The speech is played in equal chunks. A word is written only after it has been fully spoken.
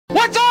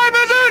What time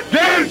is it?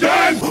 Game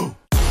time!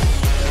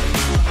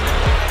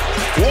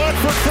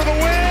 Watford for the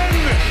win!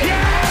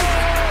 Yes!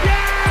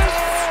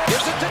 Yes!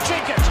 Gives it to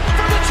Jenkins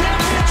for the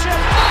championship!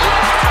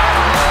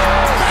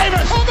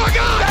 Davis! Oh my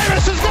God!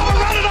 Davis is going to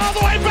run it all the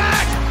way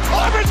back!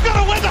 Auburn's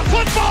going to win the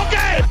football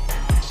game!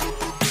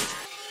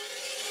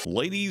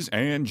 Ladies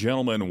and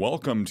gentlemen,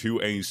 welcome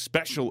to a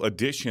special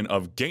edition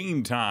of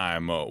Game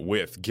Time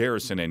with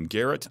Garrison and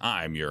Garrett.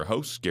 I'm your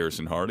host,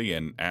 Garrison Hardy,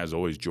 and as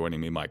always, joining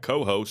me, my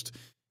co-host,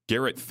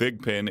 Garrett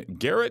Thigpen.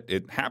 Garrett,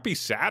 happy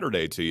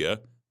Saturday to you.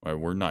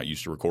 We're not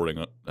used to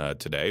recording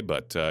today,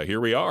 but here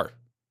we are.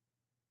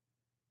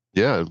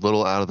 Yeah, a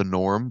little out of the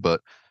norm,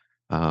 but,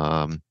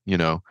 we're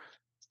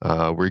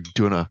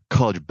doing a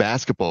college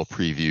basketball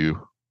preview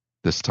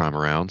this time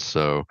around,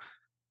 so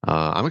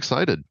I'm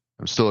excited.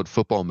 I'm still at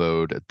football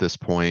mode at this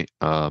point.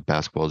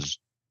 Basketball is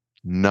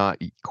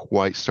not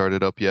quite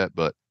started up yet,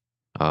 but,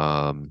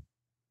 I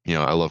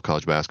love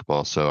college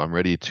basketball, so I'm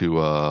ready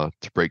to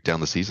break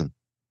down the season.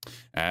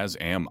 As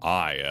am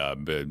I.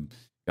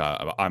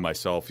 I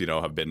myself,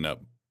 have been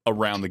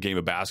around the game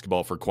of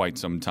basketball for quite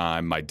some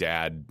time. My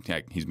dad,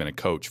 he's been a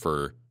coach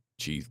for,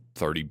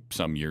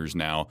 30-some years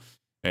now.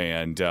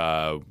 And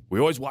we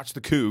always watch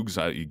the Cougs.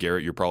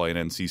 Garrett, you're probably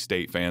an NC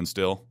State fan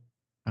still.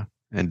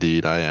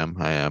 Indeed, I am.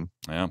 Yeah.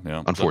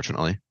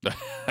 Unfortunately.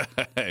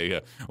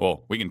 Yeah.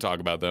 Well, we can talk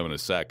about them in a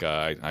sec.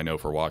 I know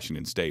for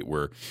Washington State,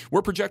 we're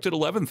projected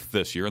 11th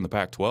this year in the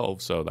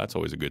Pac-12, so that's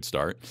always a good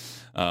start.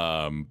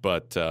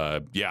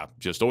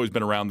 Just always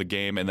been around the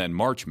game. And then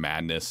March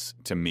Madness,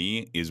 to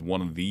me, is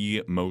one of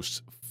the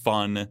most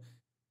fun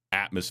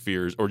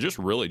atmospheres, or just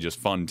really just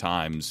fun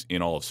times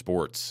in all of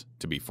sports,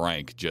 to be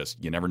frank.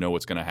 Just, you never know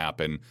what's going to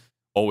happen.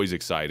 Always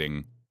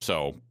exciting.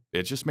 So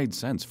it just made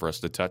sense for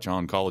us to touch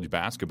on college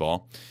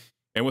basketball.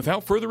 And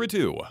without further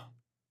ado,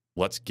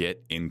 let's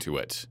get into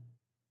it.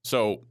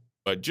 So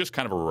just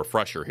kind of a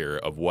refresher here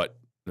of what,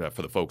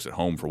 for the folks at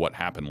home, for what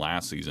happened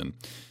last season.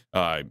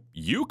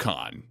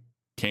 UConn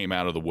came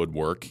out of the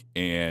woodwork,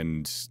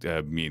 and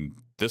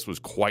this was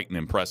quite an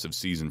impressive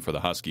season for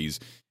the Huskies,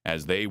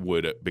 as they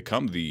would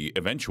become the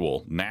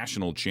eventual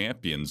national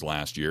champions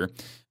last year.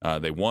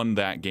 They won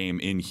that game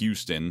in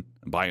Houston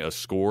by a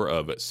score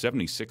of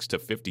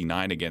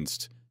 76-59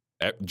 against,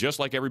 just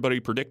like everybody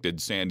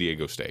predicted, San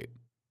Diego State.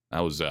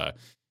 That was an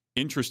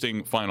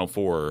interesting Final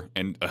Four,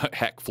 and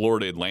heck,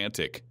 Florida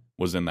Atlantic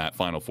was in that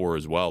Final Four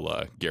as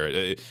well,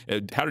 Garrett.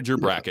 How did your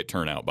bracket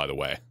turn out, by the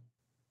way?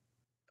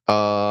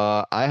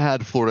 I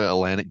had Florida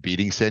Atlantic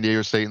beating San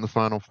Diego State in the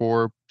Final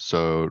Four,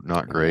 so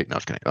not great. No, I'm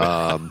just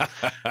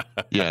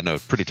kidding.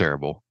 Pretty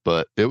terrible.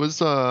 But it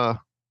was, it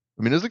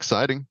was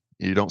exciting.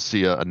 You don't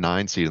see a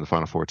 9 seed in the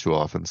Final Four too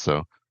often,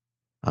 so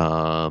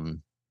I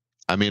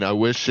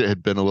wish it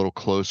had been a little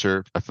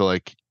closer. I feel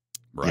like,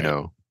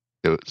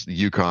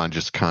 UConn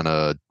just kind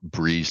of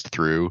breezed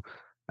through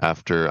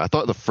after. I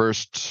thought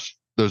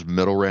those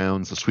middle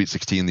rounds, the Sweet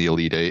 16, the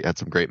Elite Eight, had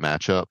some great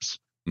matchups.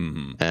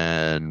 Mm-hmm.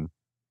 And,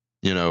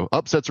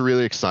 upsets are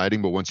really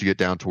exciting, but once you get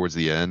down towards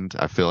the end,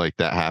 I feel like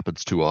that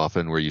happens too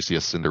often, where you see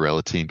a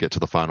Cinderella team get to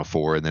the Final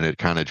Four, and then it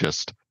kind of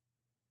just,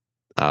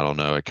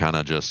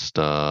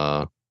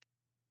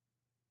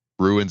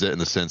 ruins it in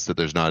the sense that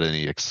there's not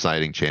any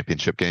exciting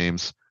championship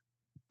games.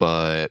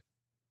 But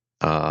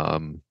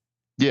it's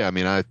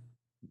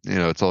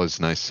always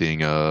nice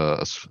seeing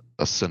a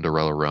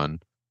Cinderella run.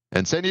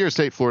 And San Diego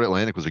State, Florida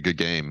Atlantic was a good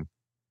game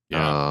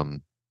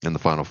in the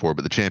Final Four,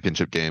 but the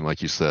championship game,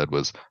 like you said,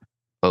 was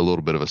a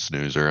little bit of a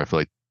snoozer. I feel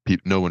like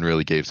no one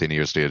really gave San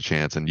Diego State a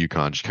chance, and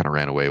UConn just kind of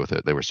ran away with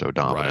it. They were so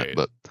dominant.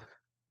 Right.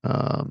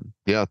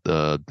 But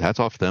hats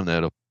off to them. They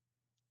had a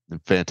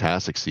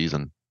fantastic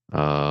season.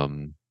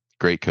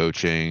 Great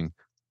coaching.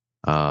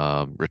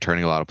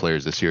 Returning a lot of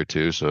players this year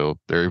too, so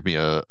there'll be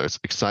a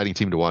exciting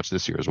team to watch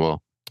this year as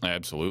well.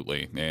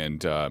 Absolutely,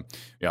 and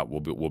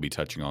we'll be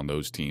touching on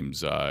those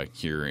teams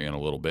here in a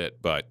little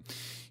bit. But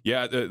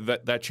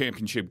that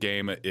championship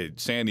game at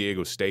San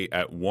Diego State,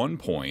 at one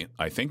point,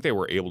 I think they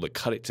were able to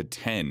cut it to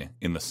 10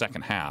 in the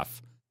second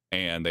half,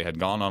 and they had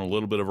gone on a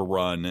little bit of a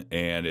run,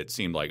 and it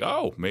seemed like,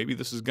 oh, maybe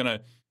this is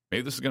gonna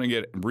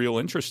get real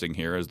interesting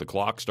here as the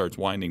clock starts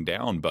winding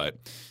down,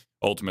 but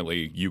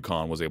ultimately,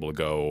 UConn was able to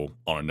go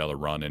on another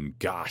run, and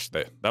gosh,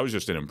 that was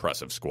just an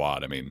impressive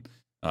squad.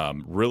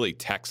 Really,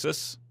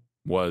 Texas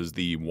was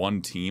the one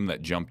team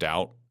that jumped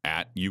out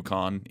at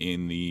UConn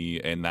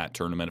in that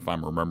tournament, if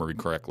I'm remembering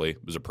correctly.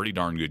 It was a pretty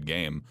darn good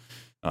game.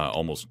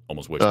 Almost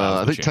wished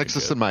I think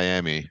Texas and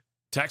Miami.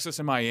 Texas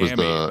and Miami,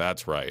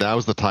 that's right. That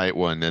was the tight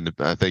one, and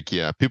I think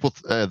people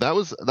that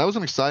was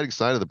an exciting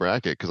side of the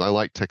bracket, because I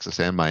liked Texas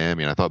and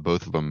Miami, and I thought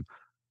both of them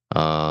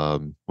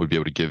would be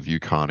able to give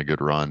UConn a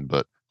good run,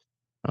 but.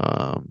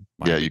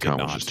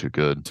 UConn was just too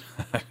good.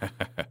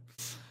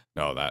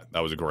 No, that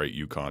was a great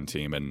UConn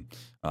team, and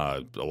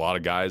a lot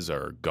of guys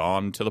are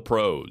gone to the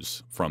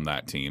pros from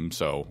that team.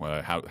 So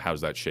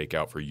how's that shake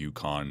out for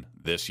UConn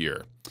this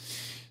year?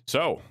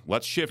 So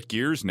let's shift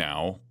gears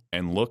now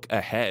and look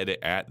ahead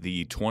at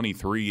the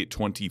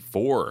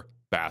 23-24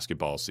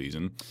 basketball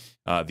season.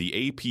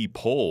 The AP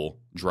poll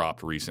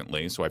dropped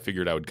recently, so I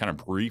figured I would kind of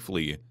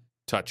briefly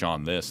touch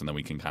on this, and then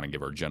we can kind of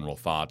give our general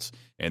thoughts.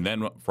 And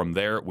then from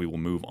there, we will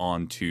move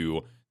on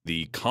to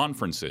the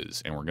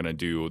conferences, and we're going to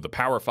do the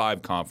Power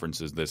 5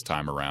 conferences this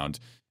time around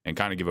and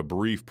kind of give a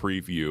brief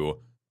preview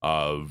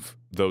of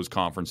those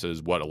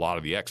conferences, what a lot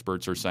of the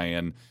experts are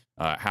saying,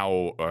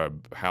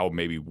 how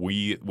maybe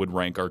we would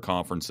rank our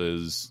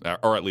conferences,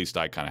 or at least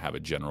I kind of have a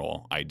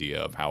general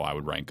idea of how I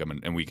would rank them,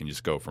 and we can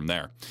just go from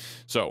there.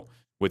 So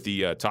with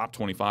the top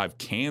 25,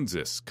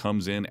 Kansas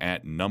comes in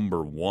at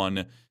number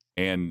 1,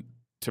 and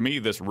to me,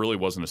 this really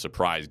wasn't a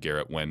surprise,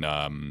 Garrett, when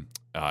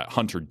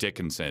Hunter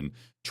Dickinson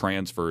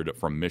transferred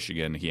from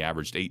Michigan. He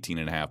averaged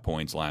 18.5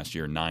 points last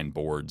year, 9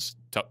 boards,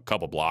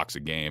 couple blocks a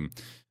game.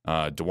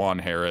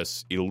 DeJuan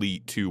Harris,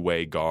 elite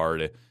two-way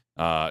guard.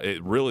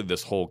 Really,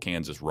 this whole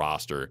Kansas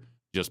roster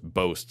just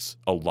boasts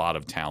a lot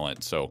of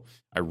talent. So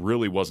I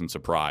really wasn't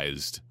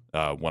surprised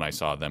when I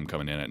saw them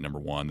coming in at number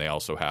 1. They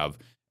also have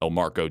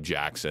Elmarco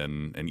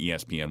Jackson, an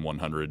ESPN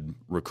 100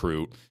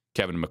 recruit.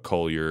 Kevin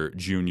McCullier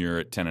Jr.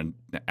 at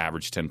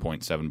averaged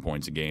 10.7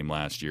 points a game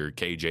last year.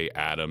 KJ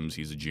Adams,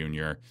 he's a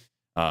junior.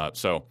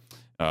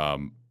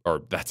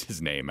 Or that's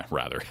his name,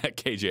 rather.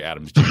 KJ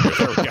Adams Jr.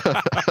 There we go.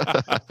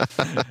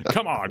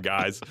 Come on,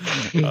 guys.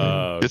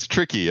 It's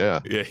tricky, yeah.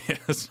 Yeah,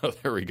 so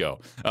there we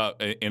go.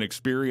 An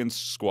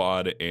experienced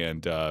squad,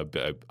 and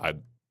I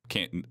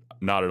can't,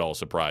 not at all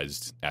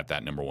surprised at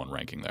that number 1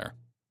 ranking there.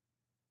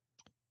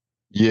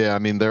 Yeah, I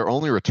mean, they're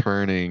only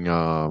returning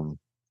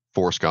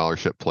 4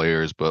 scholarship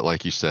players, but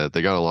like you said,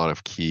 they got a lot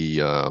of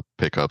key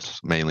pickups,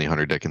 mainly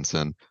Hunter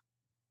Dickinson,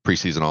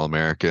 preseason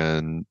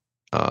All-American.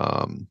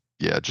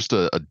 Yeah, just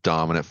a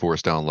dominant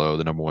force down low,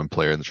 the number 1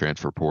 player in the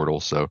transfer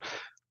portal. So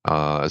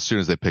as soon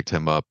as they picked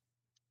him up,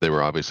 they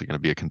were obviously going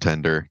to be a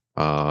contender.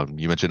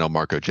 You mentioned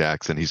Elmarco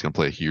Jackson. He's going to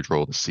play a huge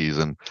role this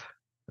season.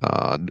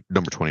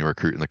 Number 20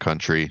 recruit in the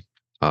country.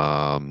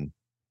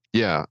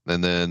 Yeah,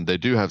 and then they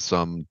do have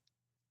some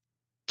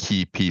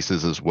key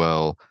pieces as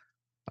well,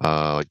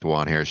 like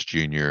DeJuan Harris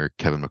Jr.,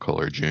 Kevin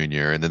McCullough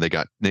Jr., and then they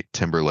got Nick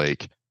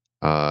Timberlake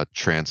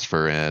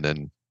transfer in,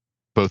 and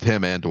both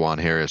him and DeJuan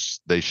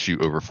Harris, they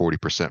shoot over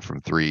 40% from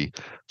 3.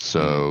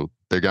 So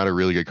they got a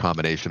really good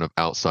combination of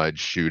outside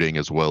shooting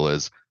as well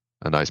as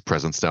a nice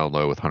presence down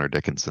low with Hunter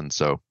Dickinson.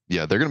 So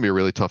yeah, they're going to be a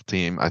really tough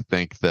team. I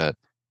think that,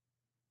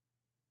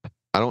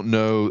 I don't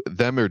know,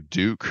 them or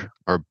Duke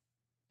are,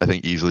 I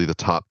think, easily the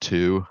top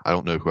 2. I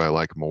don't know who I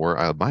like more.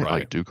 I might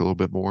like Duke a little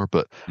bit more,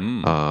 but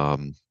I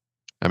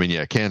mean,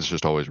 yeah, Kansas is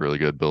just always really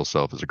good. Bill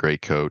Self is a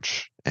great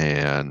coach,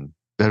 and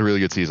they had a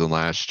really good season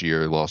last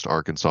year. Lost to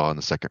Arkansas in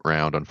the second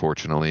round,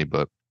 unfortunately,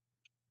 but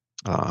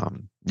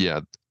yeah,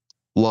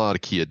 a lot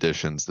of key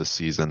additions this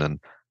season, and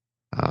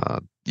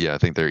yeah, I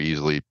think they're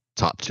easily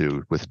top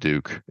 2 with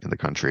Duke in the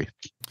country.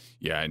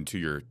 Yeah, and to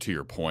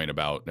your point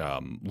about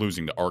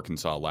losing to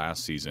Arkansas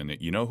last season,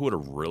 you know who would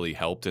have really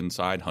helped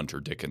inside? Hunter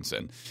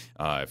Dickinson.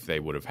 If they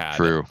would have had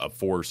a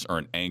force or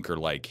an anchor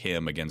like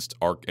him against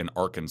an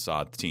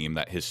Arkansas team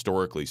that,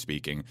 historically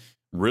speaking,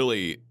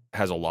 really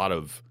has a lot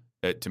of.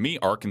 To me,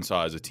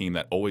 Arkansas is a team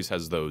that always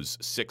has those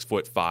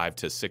 6'5"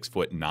 to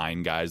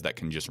 6'9" guys that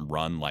can just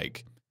run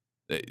like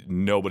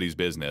nobody's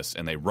business,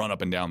 and they run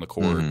up and down the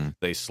court.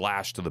 They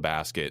slash to the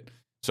basket.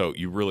 So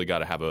you really got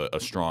to have a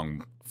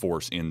strong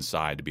force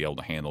inside to be able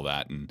to handle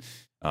that. And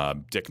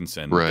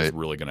Dickinson is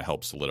really going to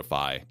help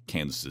solidify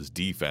Kansas's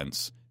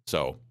defense.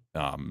 So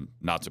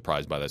not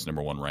surprised by this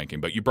number 1 ranking.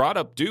 But you brought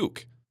up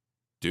Duke.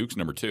 Duke's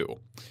number 2.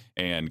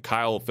 And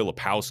Kyle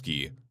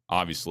Filipowski,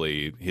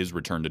 obviously, his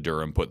return to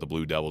Durham put the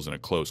Blue Devils in a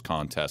close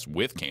contest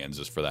with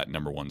Kansas for that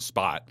number 1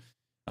 spot.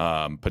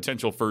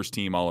 Potential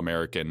first-team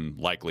All-American,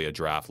 likely a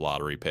draft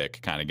lottery pick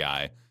kind of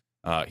guy.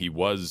 He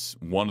was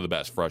one of the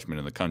best freshmen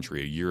in the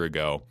country a year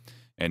ago,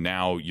 and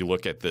now you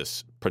look at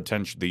this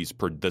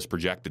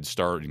projected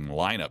starting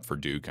lineup for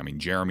Duke. I mean,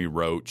 Jeremy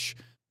Roach,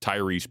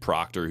 Tyrese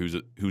Proctor,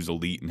 who's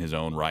elite in his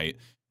own right,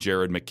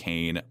 Jared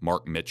McCain,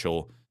 Mark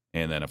Mitchell,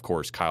 and then of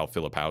course Kyle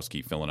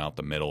Filipowski filling out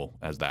the middle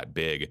as that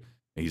big.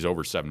 He's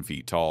over 7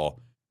 feet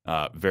tall,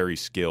 very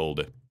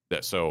skilled.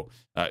 So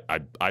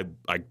I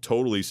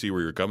totally see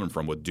where you're coming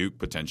from with Duke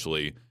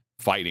potentially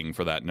fighting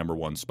for that number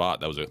 1 spot.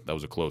 That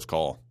was a close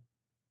call.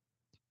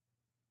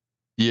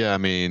 Yeah, I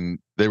mean,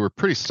 they were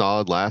pretty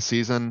solid last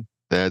season.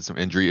 They had some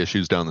injury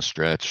issues down the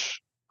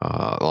stretch.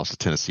 Lost to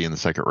Tennessee in the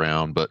second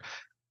round, but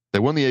they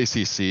won the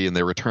ACC, and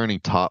they're returning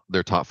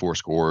their top 4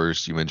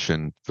 scorers. You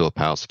mentioned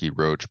Filipowski,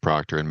 Roach,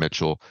 Proctor, and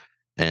Mitchell.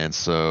 And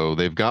so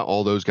they've got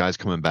all those guys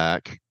coming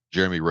back.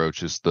 Jeremy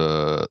Roach is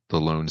the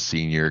lone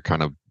senior,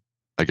 kind of,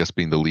 I guess,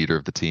 being the leader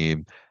of the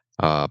team.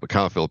 But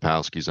Kyle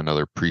Filipowski is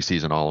another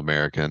preseason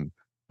All-American.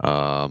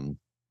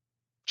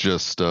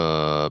 Just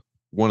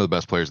one of the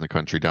best players in the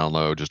country down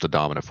low, just a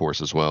dominant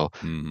force as well,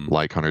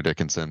 like Hunter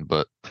Dickinson.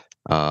 But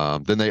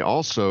then they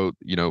also,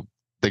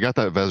 they got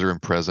that veteran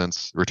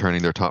presence,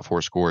 returning their top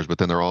 4 scorers, but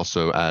then they're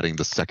also adding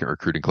the second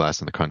recruiting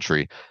class in the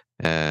country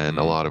and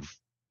a lot of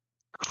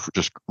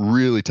just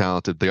really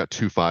talented. They got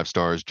 2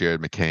 5-stars,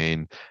 Jared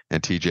McCain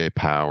and TJ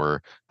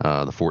Power,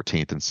 the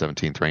 14th and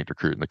 17th ranked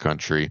recruit in the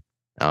country.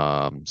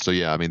 So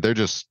yeah, I mean, they're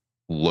just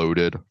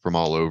loaded from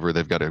all over.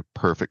 They've got a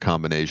perfect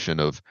combination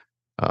of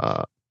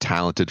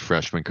talented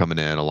freshmen coming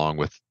in along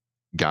with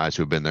guys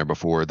who have been there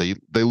before. They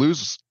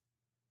lose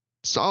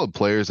solid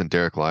players in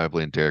Derek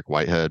Lively and Derek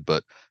Whitehead,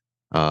 but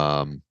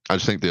I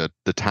just think the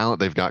talent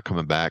they've got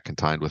coming back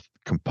combined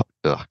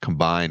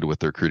with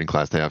the recruiting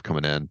class they have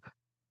coming in,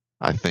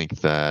 I think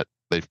that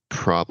they've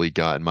probably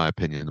got, in my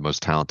opinion, the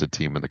most talented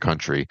team in the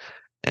country.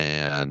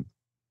 And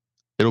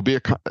it'll be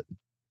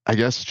I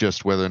guess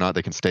just whether or not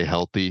they can stay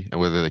healthy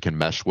and whether they can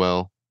mesh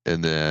well,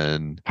 and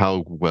then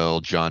how well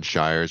John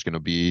Shire is going to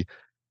be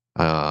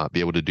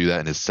able to do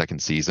that in his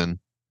second season.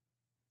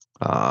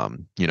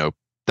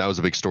 That was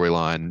a big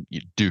storyline.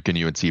 Duke and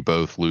UNC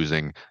both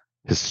losing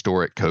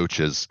historic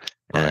coaches,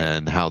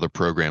 and how the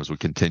programs would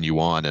continue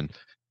on. And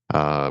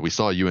we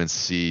saw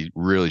UNC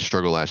really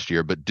struggle last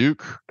year, but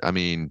Duke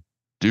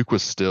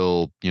was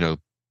still,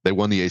 they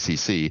won the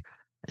ACC,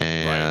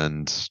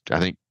 and I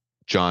think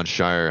John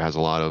Shire has a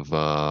lot of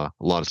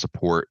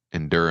support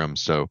in Durham.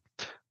 So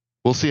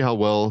we'll see how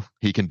well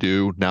he can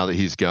do now that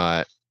he's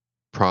got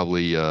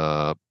probably,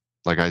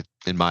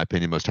 in my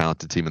opinion, most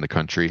talented team in the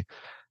country.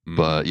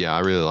 But yeah, I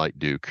really like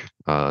Duke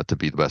to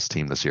be the best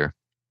team this year.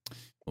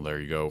 Well,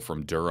 there you go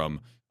from Durham.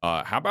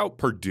 How about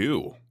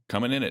Purdue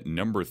coming in at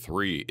number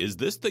 3? Is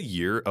this the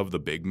year of the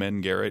big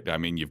men, Garrett? I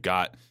mean, you've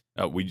got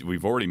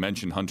we've already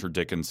mentioned Hunter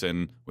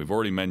Dickinson. We've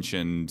already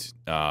mentioned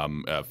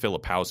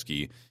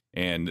Filipowski,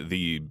 and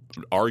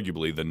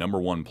arguably the number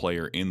 1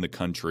 player in the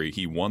country.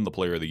 He won the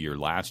Player of the Year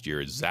last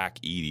year. Is Zach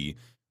Edey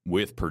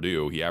with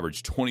Purdue. He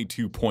averaged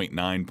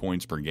 22.9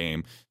 points per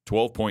game,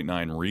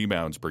 12.9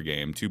 rebounds per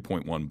game,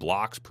 2.1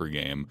 blocks per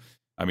game.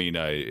 I mean,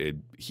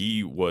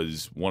 he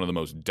was one of the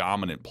most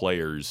dominant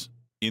players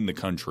in the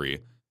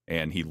country,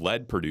 and he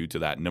led Purdue to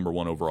that number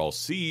 1 overall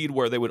seed,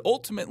 where they would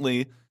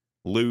ultimately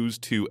lose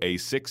to a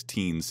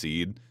 16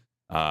 seed.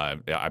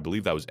 I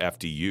believe that was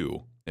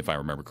FDU, if I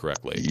remember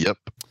correctly. Yep.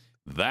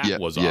 That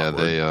was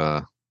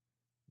awkward.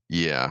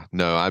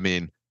 No, I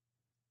mean,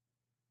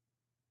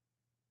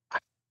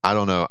 I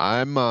don't know.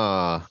 I'm,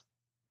 I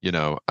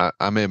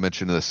may have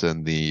mentioned this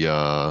in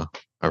our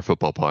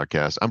football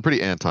podcast. I'm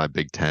pretty anti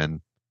Big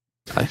Ten.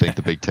 I think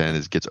the Big Ten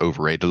gets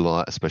overrated a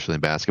lot, especially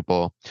in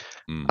basketball.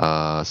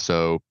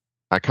 So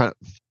I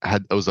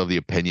was of the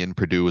opinion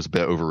Purdue was a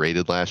bit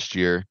overrated last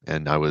year,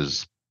 and I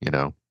was,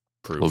 a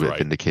little bit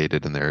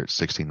vindicated in their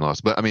 16 loss.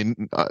 But I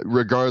mean,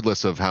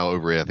 regardless of how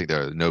overrated, I think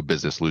they're no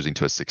business losing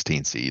to a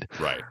 16 seed.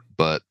 Right.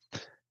 But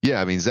yeah,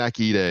 I mean, Zach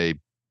Edey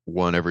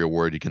won every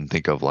award you can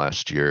think of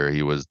last year.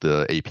 He was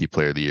the AP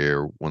Player of the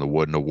Year, won the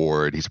Wooden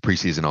Award. He's a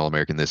preseason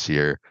All-American this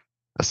year,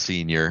 a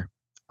senior.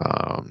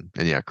 And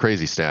yeah,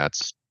 crazy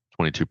stats.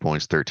 22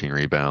 points, 13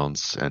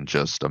 rebounds, and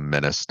just a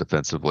menace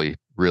defensively.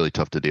 Really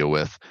tough to deal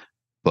with.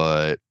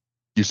 But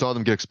you saw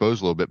them get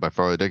exposed a little bit by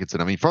Farley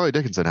Dickinson. I mean, Farley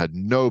Dickinson had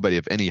nobody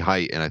of any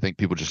height, and I think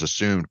people just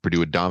assumed Purdue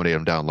would dominate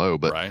them down low.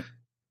 But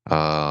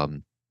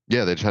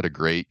yeah, they just had a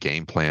great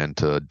game plan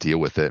to deal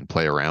with it and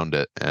play around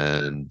it,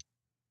 and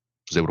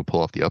was able to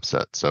pull off the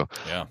upset. So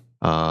yeah,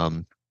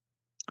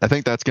 I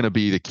think that's going to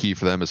be the key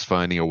for them, is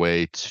finding a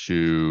way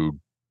to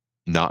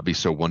not be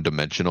so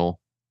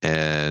one-dimensional,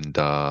 and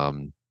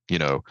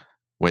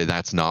when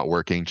that's not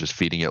working, just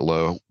feeding it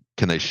low.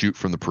 Can they shoot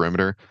from the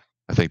perimeter?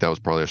 I think that was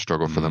probably a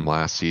struggle for them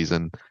last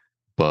season.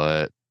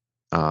 But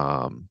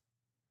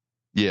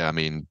yeah, I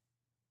mean,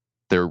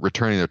 they're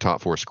returning their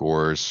top 4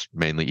 scorers,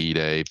 mainly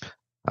Edey.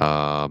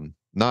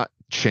 Not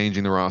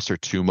changing the roster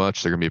too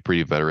much. They're going to be a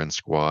pretty veteran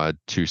squad,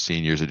 2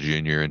 seniors, a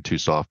junior, and 2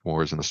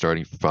 sophomores in the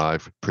starting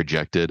 5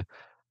 projected.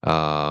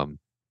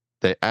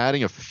 They're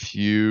adding a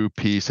few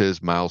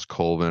pieces. Miles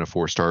Colvin, a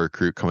 4-star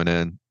recruit coming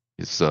in.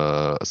 He's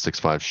a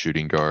 6'5"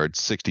 shooting guard,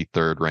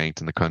 63rd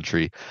ranked in the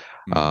country.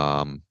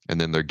 And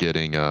then they're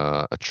getting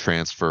a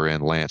transfer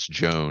in, Lance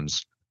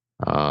Jones.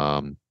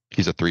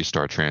 He's a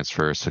 3-star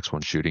transfer,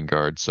 6'1" shooting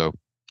guard. So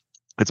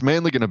it's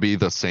mainly going to be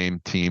the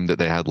same team that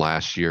they had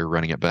last year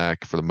running it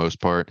back for the most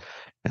part.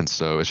 And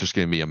so it's just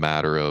going to be a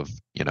matter of,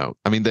 I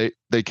mean,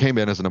 they came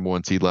in as a number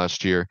 1 seed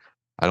last year.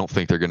 I don't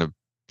think they're going to,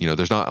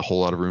 there's not a whole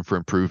lot of room for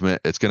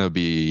improvement. It's going to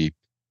be,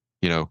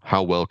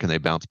 how well can they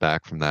bounce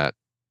back from that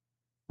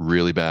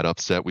really bad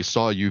upset. We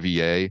saw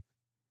UVA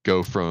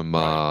go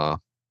from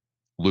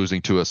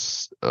losing to a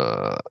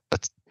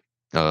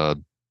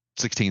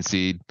 16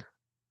 seed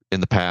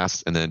in the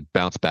past and then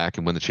bounce back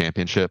and win the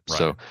championship. Right.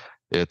 So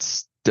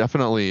it's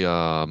definitely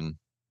a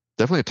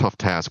tough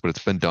task, but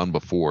it's been done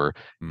before.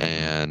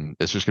 And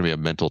it's just going to be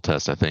a mental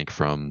test, I think,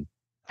 from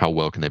how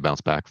well can they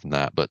bounce back from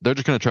that. But they're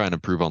just going to try and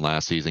improve on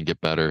last season,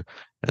 get better,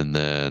 and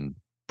then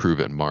prove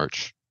it in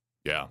March.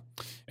 Yeah.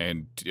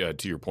 And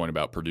to your point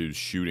about Purdue's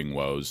shooting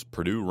woes,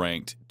 Purdue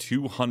ranked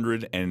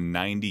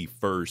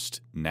 291st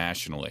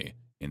nationally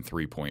in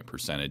 3-point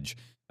percentage.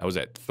 That was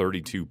at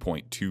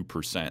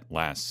 32.2%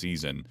 last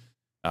season.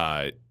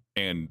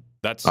 And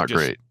that's not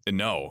great.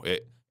 No.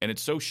 And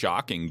it's so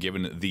shocking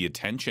given the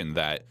attention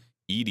that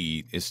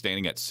Edey is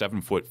standing at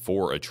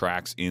 7'4",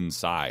 attracts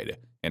inside,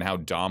 and how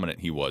dominant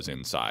he was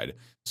inside.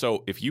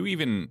 So if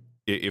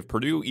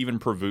Purdue even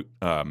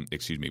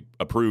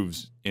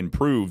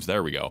improves,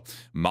 there we go,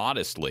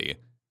 modestly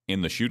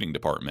in the shooting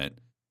department,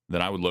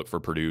 then I would look for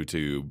Purdue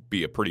to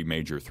be a pretty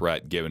major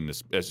threat, given,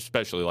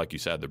 especially like you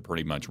said, they're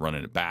pretty much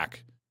running it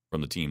back from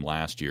the team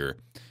last year.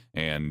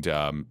 And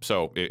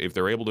so if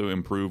they're able to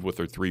improve with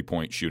their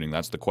three-point shooting,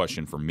 that's the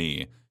question for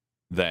me,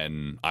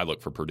 then I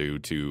look for Purdue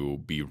to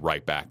be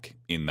right back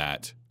in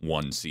that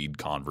one seed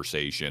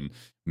conversation,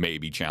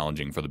 maybe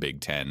challenging for the Big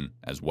Ten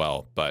as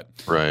well. But,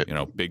 right.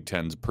 Big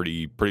Ten's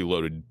pretty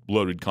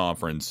loaded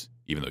conference,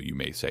 even though you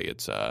may say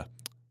it's,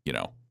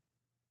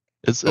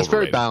 It's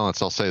very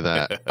balanced. I'll say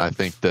that. I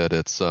think that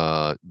it's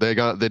they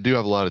do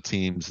have a lot of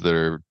teams that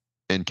are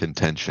in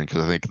contention,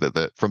 because I think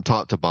that from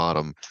top to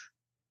bottom,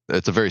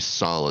 it's a very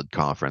solid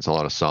conference. A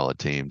lot of solid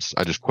teams.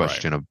 I just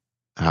question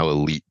how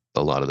elite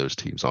a lot of those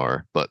teams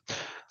are. But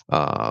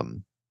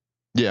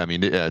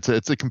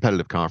it's a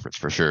competitive conference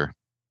for sure.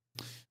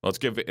 Let's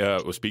give.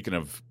 Speaking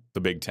of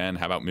the Big Ten,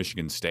 how about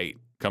Michigan State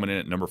coming in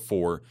at number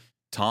 4?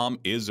 Tom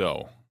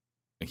Izzo.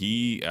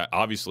 He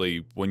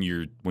obviously, when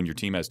your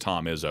team has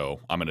Tom Izzo,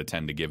 I'm going to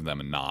tend to give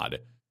them a nod.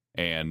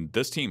 And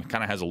this team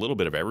kind of has a little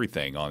bit of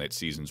everything on its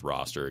season's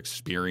roster: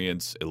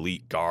 experience,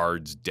 elite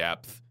guards,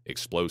 depth,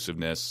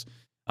 explosiveness.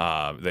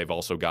 They've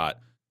also got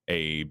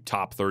a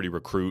top 30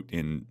 recruit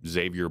in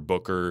Xavier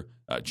Booker,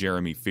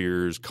 Jeremy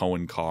Fears,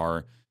 Cohen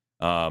Carr.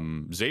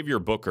 Xavier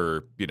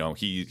Booker,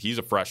 he's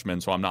a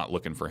freshman, so I'm not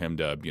looking for him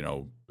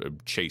to,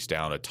 chase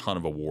down a ton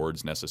of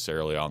awards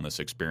necessarily on this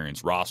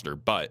experienced roster.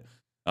 But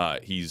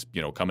he's,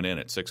 coming in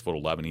at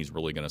 6'11", he's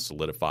really going to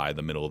solidify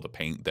the middle of the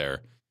paint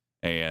there.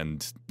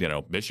 And,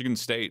 Michigan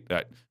State,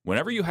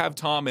 whenever you have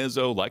Tom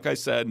Izzo, like I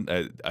said,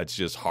 it's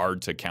just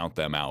hard to count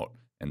them out.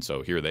 And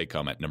so here they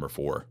come at number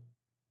 4.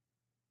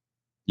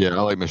 Yeah,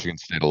 I like Michigan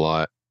State a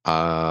lot.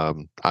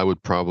 I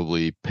would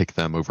probably pick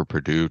them over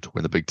Purdue to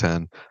win the Big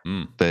Ten.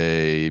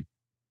 They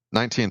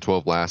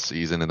 19-12 last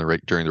season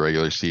during the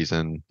regular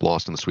season,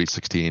 lost in the Sweet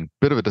 16.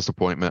 Bit of a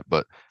disappointment,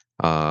 but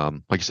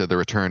like you said, they're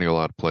returning a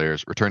lot of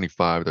players, returning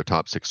 5 of their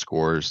top 6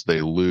 scorers.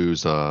 They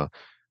lose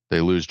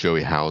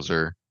Joey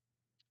Hauser,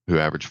 who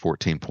averaged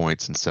 14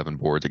 points and 7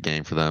 boards a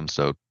game for them.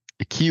 So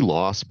a key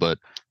loss, but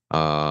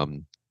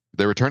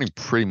they're returning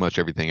pretty much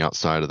everything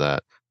outside of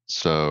that.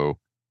 So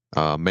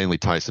mainly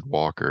Tyson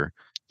Walker.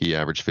 He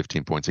averaged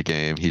 15 points a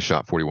game. He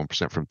shot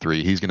 41% from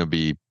 3. He's going to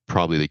be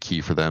probably the key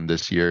for them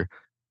this year.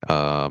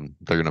 They're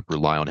going to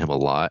rely on him a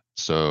lot.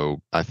 So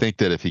I think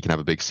that if he can have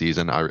a big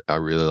season, I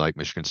really like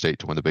Michigan State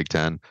to win the Big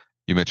Ten.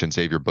 You mentioned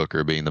Xavier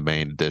Booker being the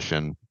main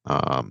addition,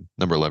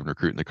 number 11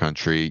 recruit in the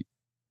country.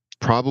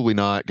 Probably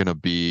not going to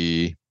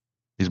be.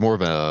 He's more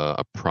of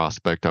a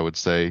prospect, I would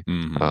say.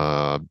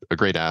 A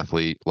great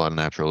athlete, a lot of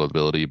natural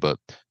ability, but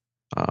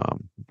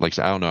like I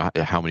said, I don't know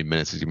how many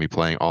minutes he's going to be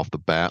playing off the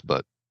bat,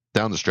 but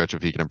down the stretch,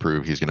 if he can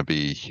improve, he's going to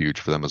be huge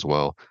for them as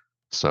well.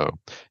 So,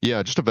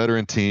 yeah, just a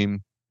veteran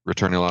team,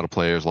 returning a lot of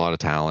players, a lot of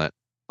talent.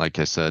 Like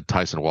I said,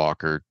 Tyson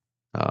Walker,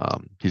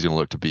 he's going to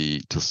look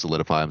to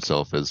solidify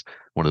himself as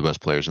one of the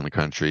best players in the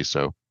country.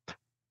 So,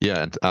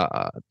 yeah, and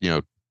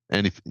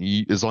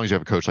as long as you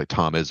have a coach like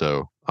Tom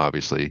Izzo,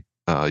 obviously,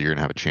 you're going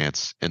to have a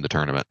chance in the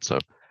tournament. So,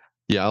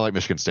 yeah, I like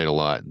Michigan State a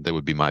lot. They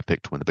would be my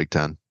pick to win the Big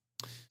Ten.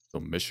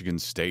 So Michigan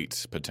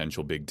State,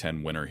 potential Big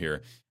Ten winner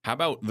here. How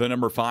about the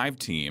number 5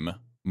 team,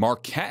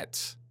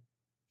 Marquette?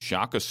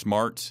 Shaka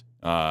Smart,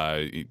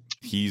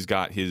 he's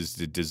got his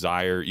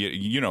desire.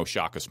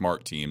 Shaka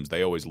Smart teams,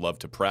 they always love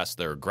to press.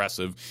 They're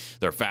aggressive.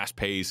 They're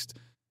fast-paced.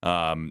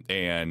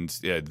 And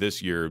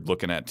this year,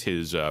 looking at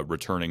his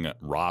returning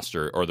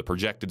roster, or the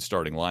projected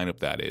starting lineup,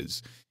 that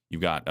is, you've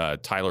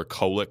got Tyler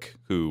Kolek,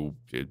 who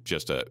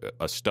just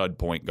a stud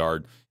point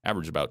guard,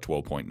 averaged about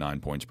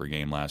 12.9 points per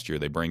game last year.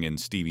 They bring in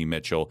Stevie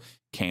Mitchell,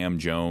 Cam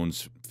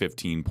Jones,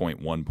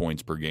 15.1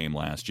 points per game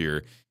last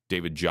year.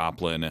 David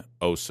Joplin,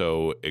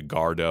 Oso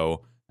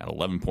Igardo at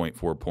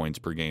 11.4 points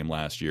per game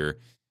last year.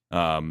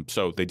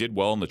 So they did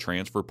well in the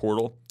transfer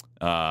portal.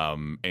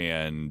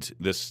 And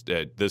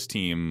this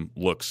team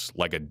looks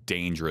like a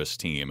dangerous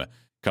team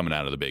coming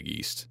out of the Big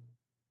East.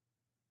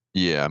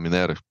 Yeah, I mean, they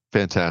had a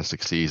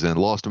fantastic season.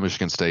 Lost to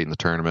Michigan State in the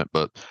tournament,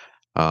 but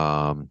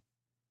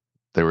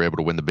they were able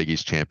to win the Big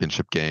East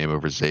championship game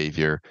over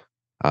Xavier.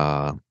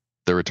 They're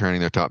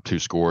returning their top 2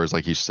 scorers,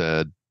 like you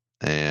said,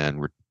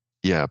 and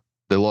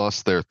they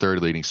lost their 3rd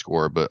leading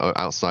scorer, but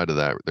outside of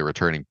that, they're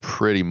returning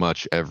pretty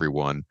much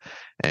everyone.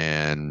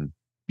 And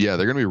yeah,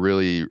 they're going to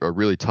be a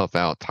really tough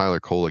out. Tyler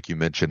Kolek, you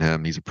mentioned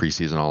him. He's a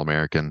preseason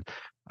All-American.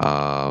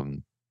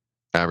 Averaged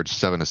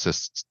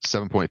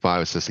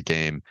 7.5 assists a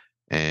game,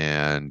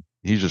 and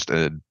he's just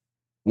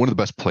one of the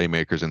best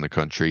playmakers in the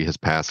country. His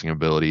passing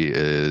ability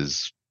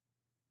is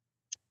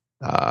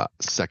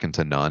second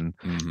to none.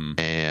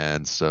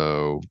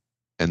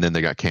 And then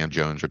they got Cam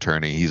Jones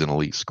returning. He's an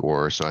elite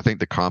scorer. So I think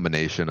the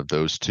combination of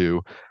those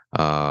two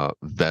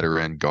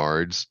veteran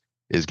guards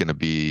is going to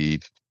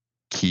be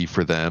key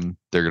for them.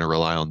 They're going to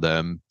rely on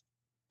them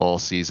all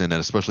season, and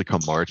especially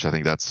come March. I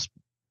think that's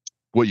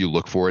what you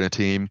look for in a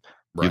team.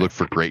 Right. You look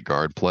for great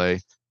guard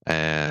play,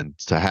 and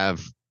to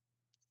have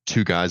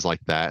two guys like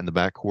that in the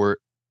backcourt,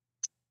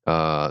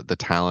 the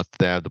talent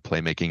they have, the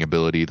playmaking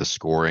ability, the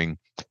scoring,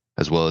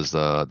 as well as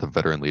the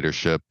veteran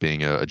leadership,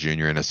 being a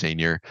junior and a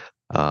senior.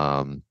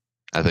 I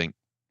think,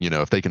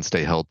 if they can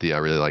stay healthy, I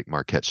really like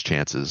Marquette's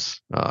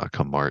chances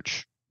come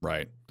March.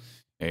 Right.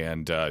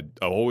 And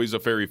always a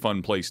very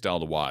fun play style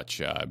to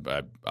watch.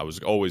 I was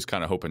always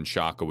kind of hoping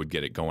Shaka would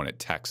get it going at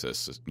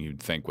Texas.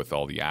 You'd think with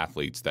all the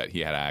athletes that he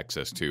had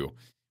access to.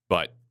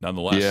 But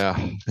nonetheless,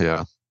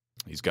 yeah,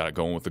 he's got it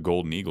going with the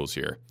Golden Eagles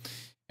here.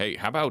 Hey,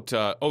 how about,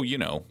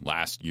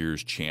 last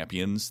year's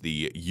champions,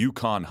 the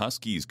UConn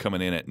Huskies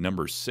coming in at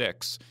number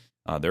 6.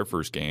 Their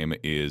first game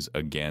is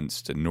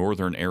against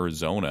Northern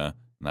Arizona,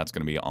 and that's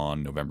going to be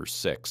on November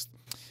 6th.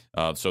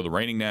 So the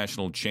reigning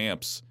national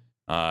champs,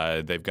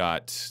 they've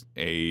got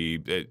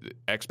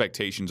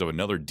expectations of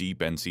another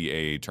deep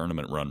NCAA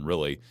tournament run,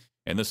 really.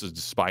 And this is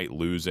despite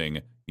losing,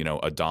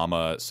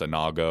 Adama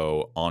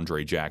Sanago,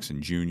 Andre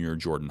Jackson Jr.,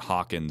 Jordan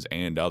Hawkins,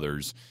 and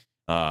others.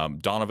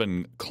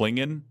 Donovan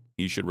Clingan,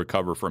 he should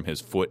recover from his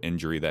foot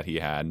injury that he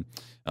had.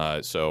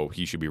 So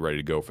he should be ready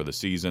to go for the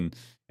season.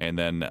 And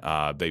then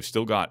they've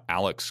still got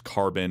Alex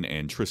Carbon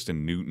and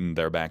Tristan Newton.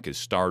 They're back as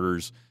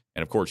starters.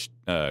 And, of course,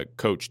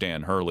 Coach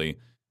Dan Hurley,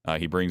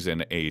 he brings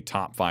in a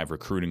top 5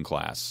 recruiting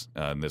class.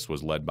 And this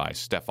was led by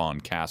Stefan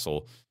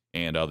Castle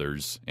and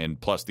others,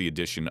 and plus the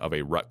addition of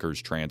a Rutgers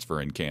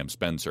transfer in Cam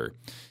Spencer.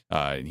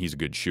 He's a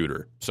good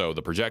shooter. So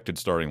the projected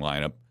starting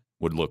lineup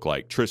would look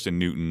like Tristan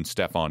Newton,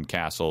 Stefan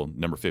Castle,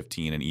 number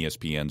 15 in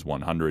ESPN's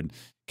 100,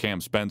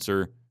 Cam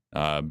Spencer,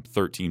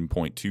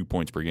 13.2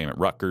 points per game at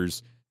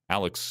Rutgers,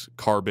 Alex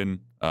Carbon,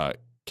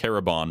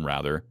 Carabon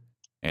rather,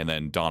 and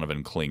then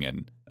Donovan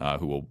Clingan,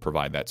 who will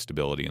provide that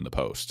stability in the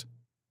post.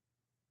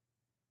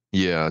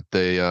 Yeah,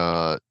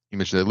 you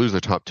mentioned they lose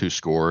their top 2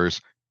 scorers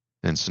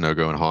in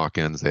Sanogo and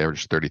Hawkins. They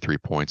averaged 33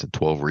 points and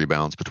 12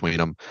 rebounds between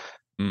them.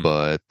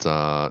 But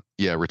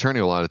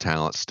returning a lot of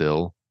talent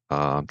still.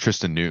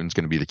 Tristan Newton's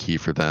going to be the key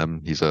for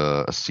them. He's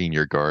a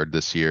senior guard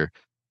this year.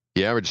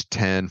 He averaged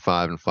 10,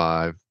 5, and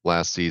 5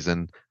 last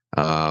season.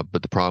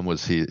 But the problem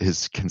was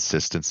his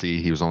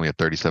consistency. He was only a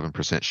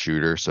 37%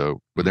 shooter.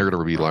 So when they're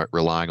going to be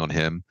relying on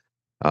him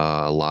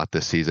a lot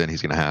this season,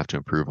 he's going to have to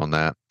improve on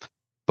that.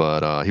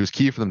 But he was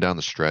key for them down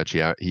the stretch.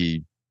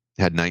 He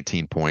had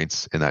 19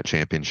 points in that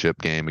championship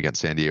game against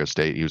San Diego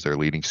State. He was their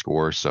leading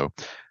scorer. So,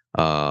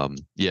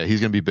 he's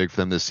going to be big for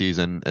them this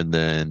season. And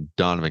then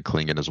Donovan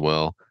Clingan as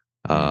well.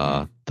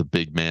 The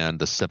big man,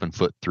 the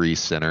 7'3"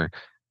 center.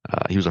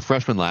 He was a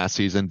freshman last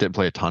season, didn't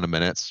play a ton of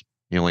minutes.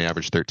 He only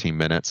averaged 13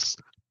 minutes.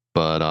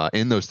 But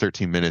in those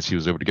 13 minutes, he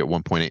was able to get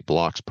 1.8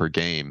 blocks per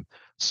game.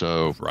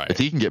 So if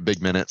he can get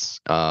big minutes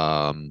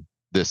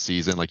this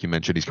season, like you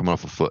mentioned, he's coming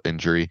off a foot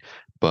injury.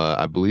 But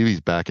I believe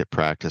he's back at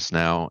practice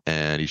now,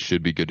 and he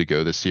should be good to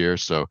go this year.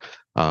 So,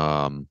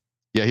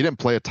 he didn't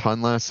play a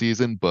ton last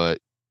season, but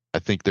I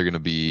think they're going to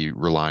be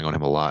relying on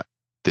him a lot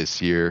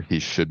this year. He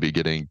should be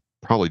getting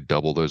probably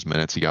double those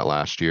minutes he got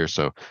last year.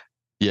 So,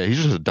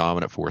 he's just a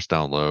dominant force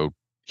down low,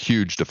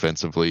 huge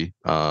defensively.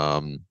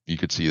 You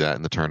could see that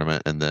in the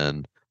tournament, and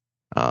then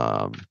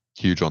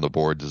huge on the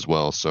boards as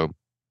well. So,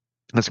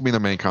 that's going to be their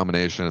main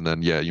combination. And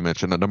then, you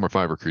mentioned the number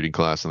 5 recruiting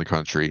class in the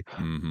country.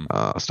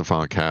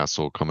 Stefan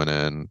Castle coming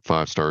in,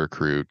 5-star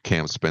recruit.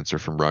 Cam Spencer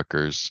from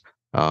Rutgers.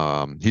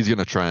 He's going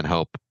to try and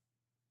help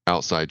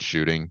outside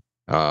shooting.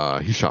 He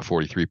shot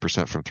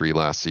 43% from 3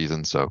 last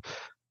season. So,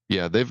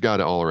 they've got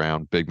it all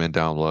around. Big men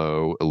down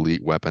low,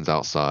 elite weapons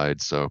outside.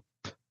 So,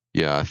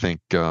 I think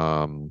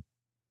they've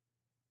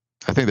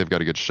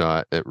got a good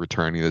shot at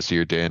returning this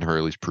year. Dan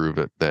Hurley's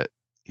proved that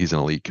he's an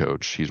elite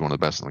coach. He's one of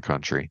the best in the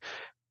country.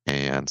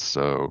 And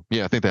so,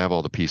 I think they have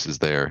all the pieces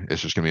there.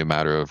 It's just going to be a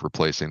matter of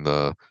replacing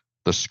the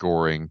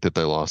scoring that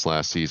they lost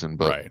last season.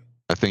 But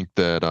I think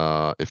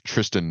that if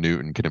Tristan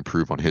Newton can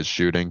improve on his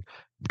shooting,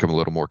 become a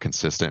little more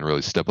consistent, and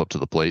really step up to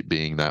the plate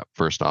being that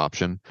first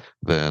option,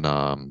 then,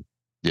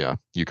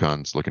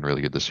 UConn's looking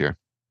really good this year.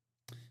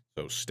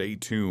 So stay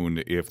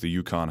tuned if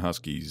the UConn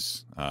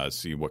Huskies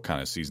see what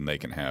kind of season they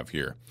can have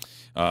here.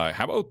 How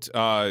about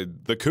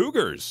the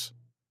Cougars?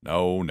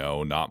 No,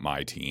 not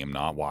my team,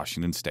 not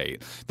Washington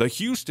State. The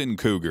Houston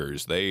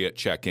Cougars, they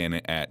check in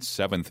at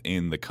 7th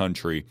in the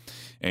country,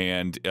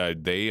 and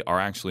they are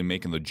actually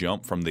making the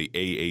jump from the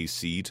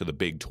AAC to the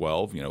Big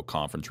 12,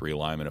 conference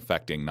realignment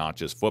affecting not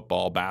just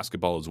football,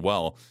 basketball as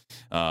well.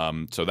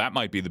 So that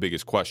might be the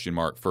biggest question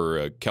mark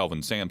for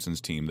Kelvin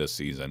Sampson's team this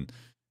season,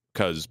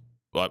 because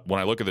when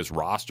I look at this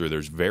roster,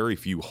 there's very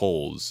few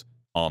holes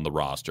on the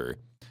roster.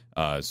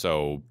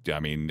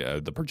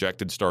 The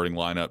projected starting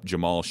lineup,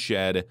 Jamal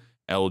Shedd,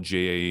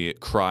 LJ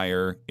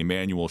Cryer,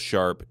 Emmanuel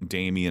Sharp,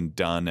 Damian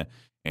Dunn,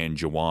 and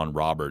Jawan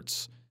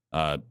Roberts.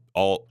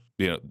 All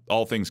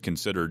things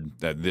considered,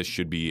 that this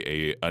should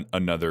be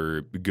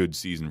another good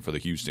season for the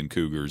Houston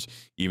Cougars,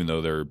 even though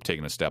they're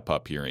taking a step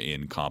up here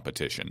in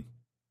competition.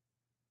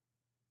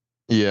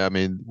 Yeah,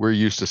 we're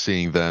used to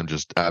seeing them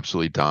just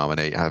absolutely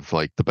dominate, have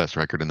like the best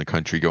record in the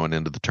country going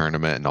into the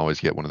tournament, and always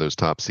get one of those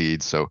top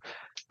seeds. So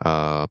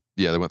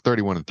They went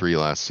 31-3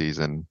 last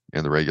season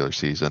in the regular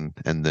season,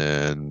 and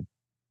then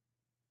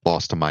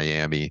lost to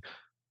Miami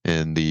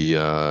in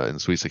the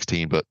Sweet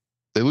 16. But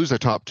they lose their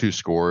top two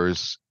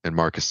scorers in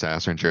Marcus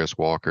Sasser and Jarris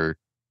Walker,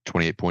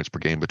 28 points per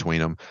game between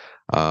them.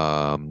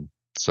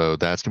 So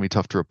that's gonna be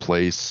tough to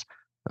replace.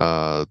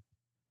 They're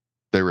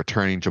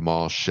returning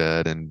Jamal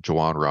Shed and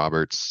Jawan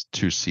Roberts,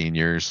 two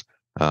seniors,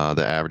 that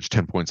average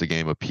 10 points a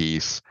game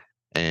apiece.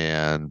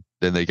 And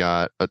then they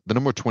got the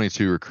number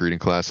 22 recruiting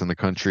class in the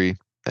country.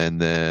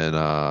 And then,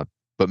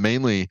 but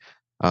mainly,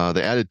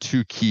 they added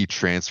two key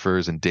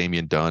transfers in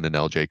Damian Dunn and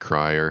LJ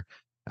Cryer.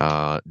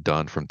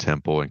 Dunn from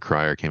Temple and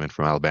Cryer came in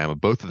from Alabama.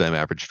 Both of them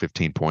averaged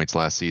 15 points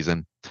last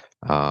season.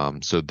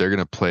 So they're going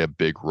to play a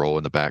big role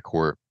in the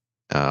backcourt.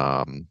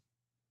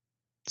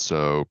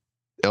 So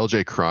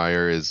LJ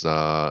Cryer is,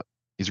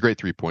 he's a great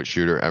 3-point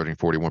shooter, averaging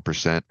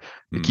 41%.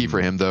 The key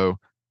for him, though,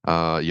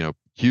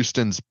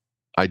 Houston's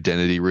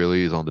identity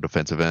really is on the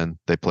defensive end.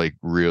 They play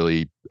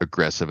really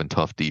aggressive and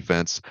tough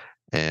defense,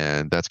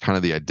 and that's kind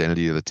of the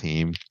identity of the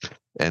team.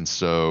 And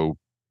so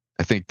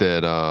I think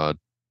that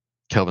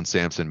Kelvin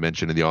Sampson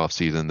mentioned in the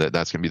offseason that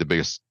that's going to be the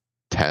biggest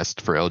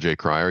test for LJ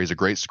Cryer. He's a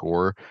great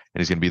scorer,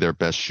 and he's going to be their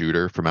best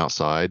shooter from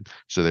outside.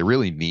 So they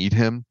really need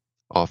him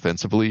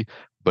offensively,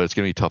 but it's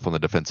going to be tough on the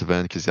defensive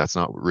end because that's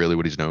not really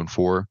what he's known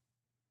for.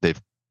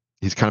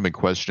 He's kind of been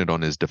questioned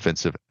on his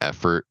defensive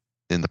effort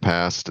in the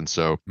past, and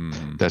so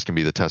that's going to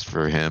be the test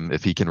for him.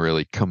 If he can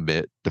really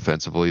commit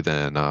defensively,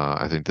 then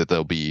I think that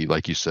they'll be,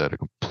 like you said, a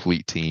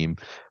complete team,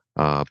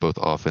 both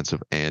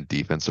offensive and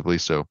defensively.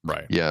 So,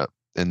 yeah.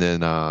 And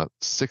then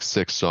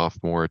 6'6"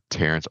 sophomore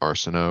Terrence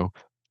Arsenault.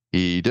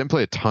 He didn't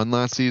play a ton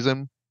last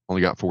season,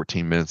 only got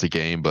 14 minutes a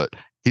game, but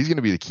he's going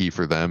to be the key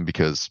for them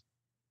because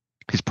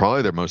he's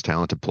probably their most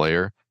talented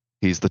player.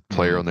 He's the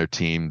player on their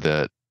team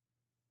that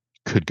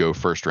could go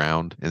first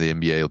round in the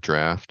NBA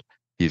draft.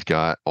 He's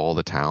got all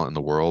the talent in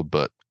the world,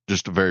 but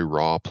just a very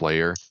raw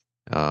player.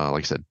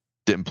 Like I said,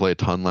 didn't play a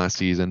ton last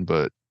season,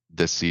 but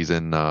this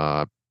season,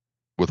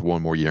 with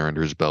one more year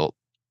under his belt,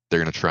 they're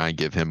going to try and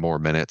give him more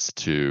minutes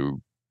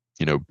to,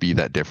 be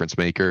that difference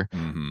maker.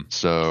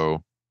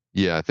 So,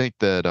 yeah, I think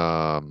that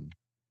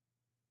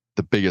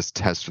the biggest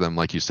test for them,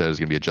 like you said, is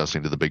going to be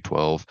adjusting to the Big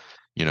 12.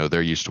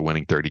 They're used to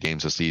winning 30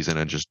 games a season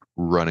and just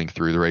running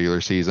through the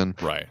regular season.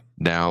 Right.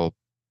 Now,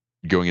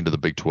 going into the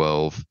Big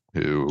 12,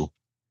 who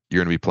you're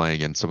going to be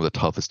playing in some of the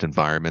toughest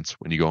environments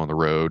when you go on the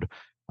road,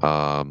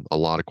 a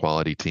lot of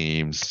quality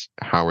teams.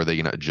 How are they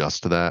going to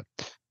adjust to that?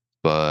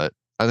 But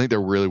I think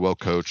they're really well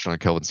coached on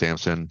Kelvin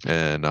Sampson,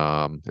 and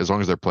as long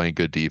as they're playing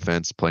good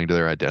defense, playing to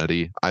their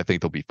identity, I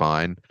think they'll be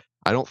fine.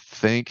 I don't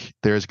think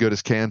they're as good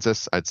as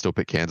Kansas. I'd still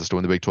pick Kansas to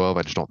win the Big 12.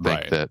 I just don't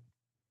think that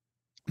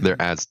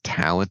they're as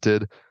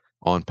talented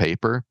on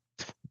paper.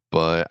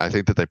 But I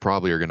think that they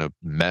probably are going to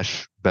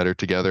mesh better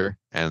together,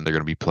 and they're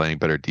going to be playing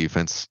better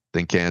defense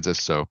than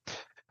Kansas. So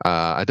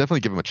I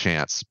definitely give them a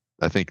chance.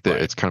 I think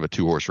that it's kind of a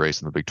two-horse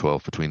race in the Big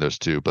 12 between those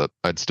two, but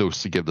I'd still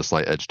give the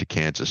slight edge to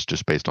Kansas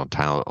just based on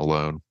talent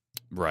alone.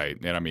 Right.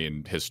 And I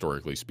mean,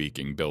 historically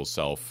speaking, Bill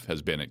Self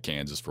has been at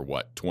Kansas for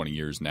 20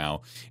 years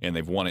now, and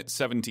they've won it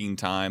 17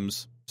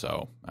 times.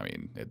 So, I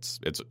mean, it's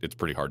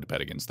pretty hard to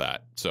bet against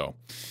that. So,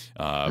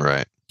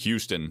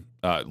 Houston,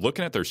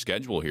 looking at their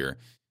schedule here,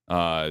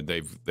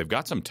 they've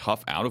got some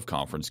tough out of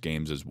conference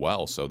games as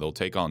well. So they'll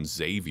take on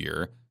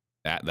Xavier.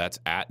 That's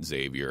at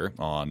Xavier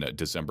on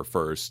December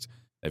 1st.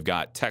 They've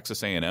got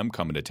Texas A&M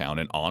coming to town,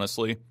 and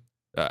honestly,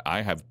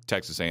 I have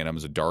Texas A&M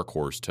as a dark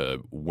horse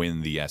to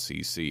win the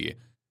SEC.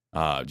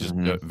 Just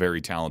a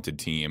very talented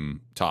team,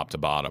 top to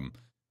bottom,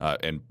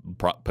 and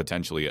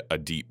potentially a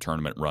deep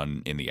tournament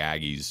run in the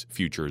Aggies'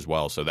 future as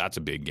well. So that's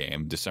a big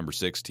game, December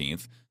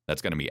 16th.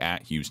 That's going to be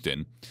at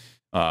Houston.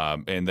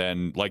 And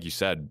then, like you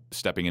said,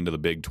 stepping into the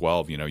Big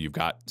 12, you've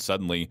got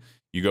suddenly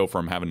you go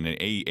from having an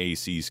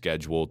AAC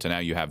schedule to now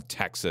you have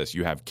Texas,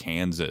 you have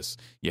Kansas,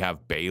 you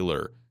have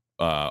Baylor,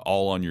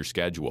 all on your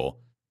schedule.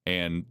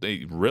 And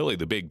really,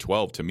 the Big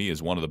 12 to me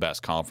is one of the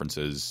best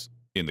conferences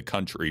in the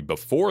country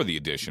before the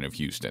addition of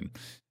Houston.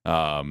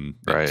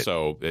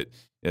 So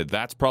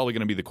that's probably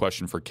going to be the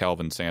question for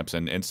Kelvin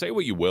Sampson. And say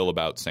what you will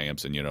about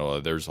Sampson,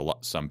 there's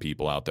some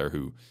people out there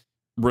who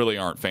really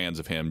aren't fans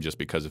of him just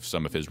because of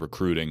some of his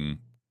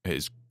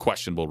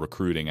questionable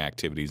recruiting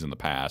activities in the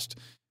past.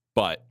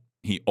 But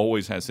he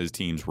always has his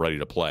teams ready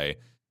to play,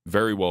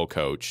 very well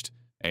coached.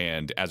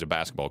 And as a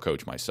basketball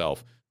coach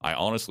myself, I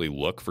honestly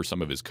look for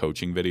some of his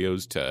coaching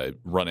videos to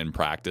run in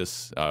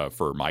practice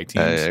for my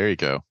teams. Hey, there you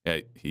go.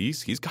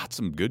 He's got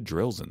some good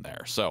drills in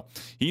there. So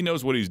he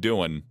knows what he's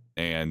doing.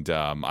 And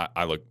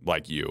I look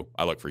like you.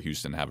 I look for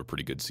Houston to have a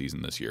pretty good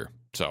season this year.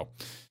 So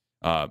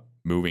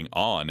moving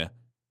on,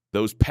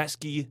 those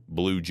pesky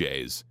Blue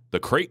Jays, the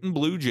Creighton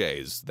Blue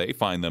Jays, they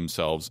find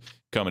themselves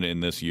coming in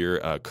this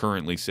year,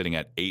 currently sitting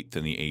at 8th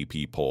in the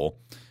AP poll.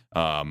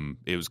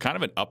 It was kind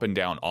of an up and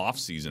down off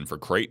season for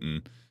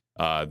Creighton.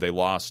 They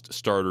lost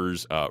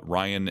starters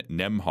Ryan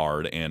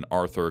Nemhard and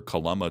Arthur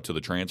Kaluma to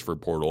the transfer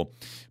portal,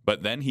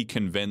 but then he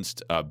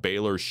convinced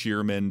Baylor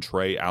Shearman,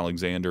 Trey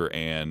Alexander,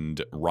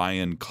 and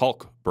Ryan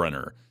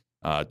Kalkbrenner.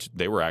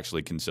 They were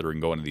actually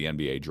considering going to the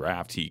NBA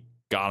draft. He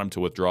got them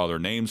to withdraw their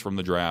names from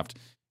the draft,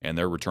 and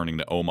they're returning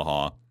to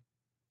Omaha.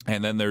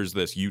 And then there's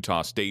this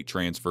Utah State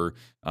transfer,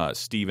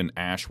 Stephen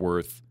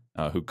Ashworth,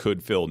 who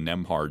could fill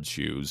Nemhard's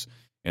shoes.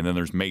 And then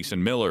there's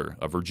Mason Miller,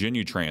 a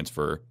Virginia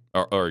transfer,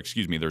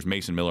 there's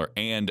Mason Miller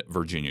and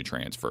Virginia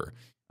transfer,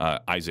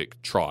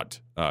 Isaac Trott,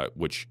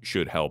 which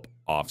should help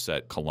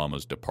offset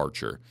Kaluma's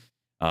departure.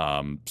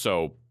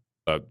 So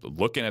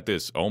looking at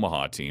this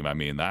Omaha team, I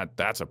mean,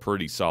 that's a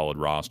pretty solid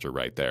roster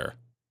right there.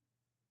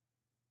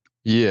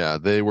 Yeah,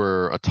 they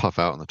were a tough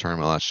out in the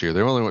tournament last year. They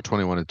only went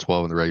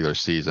 21-12 in the regular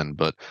season,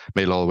 but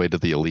made it all the way to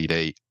the Elite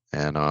Eight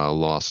and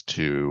lost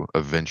to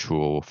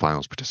eventual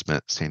finals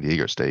participant San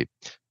Diego State.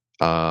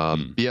 Yeah,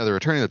 they're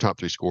returning the top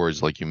three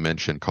scorers, like you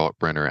mentioned,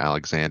 Kalkbrenner,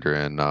 Alexander,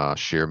 and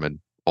Shearman,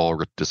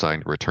 all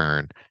deciding to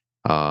return.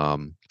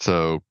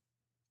 So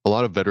a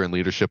lot of veteran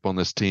leadership on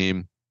this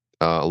team,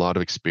 a lot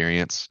of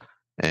experience,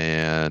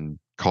 and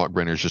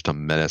Kalkbrenner is just a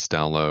menace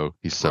down low.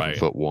 He's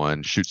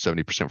 7'1", shoots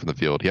 70% from the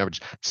field. He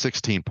averaged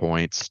 16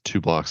 points,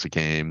 2 blocks a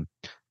game.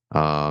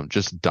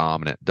 Just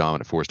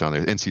dominant force down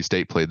there. NC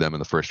State played them in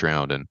the first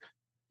round, and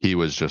he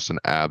was just an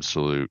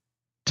absolute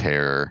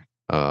terror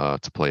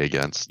to play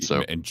against.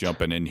 So, and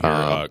jumping in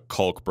here,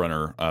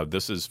 Kalkbrenner,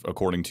 this is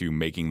according to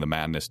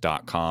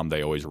makingthemadness.com.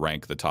 They always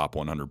rank the top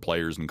 100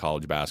 players in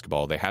college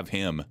basketball. They have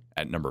him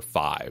at number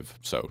 5.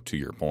 So to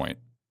your point.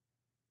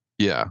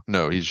 Yeah,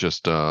 no, he's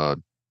just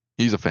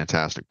he's a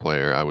fantastic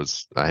player.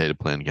 I hated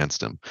playing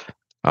against him.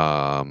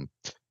 And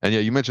yeah,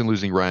 you mentioned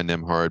losing Ryan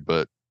Nemhard,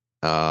 but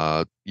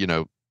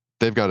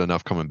they've got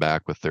enough coming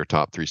back with their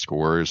top 3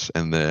 scorers.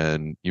 And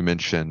then you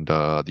mentioned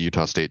the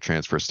Utah State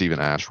transfer, Stephen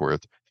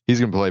Ashworth. He's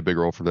going to play a big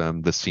role for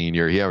them this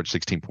senior. He averaged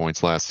 16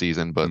 points last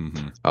season, but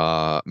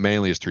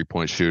mainly his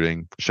 3-point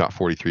shooting, shot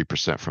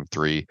 43% from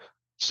 3.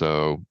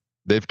 So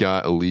they've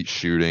got elite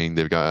shooting.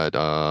 They've got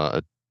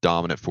a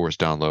dominant force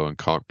down low in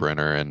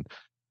Kalkbrenner,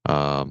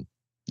 and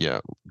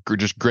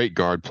just great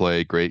guard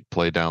play, great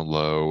play down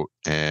low.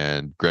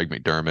 And Greg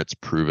McDermott's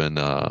proven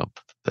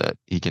that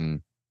he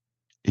can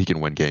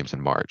win games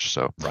in March.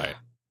 So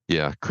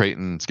yeah,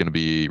 Creighton's going to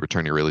be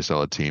returning a really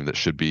solid team that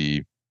should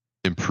be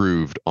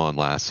improved on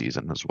last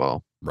season as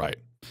well. Right.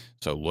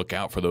 So look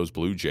out for those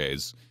Blue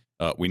Jays.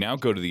 We now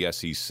go to the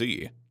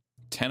SEC.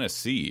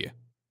 Tennessee,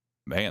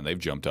 man, they've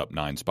jumped up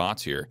 9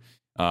 spots here.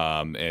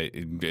 I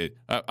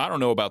don't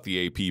know about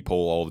the AP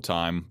poll all the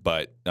time,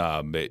 but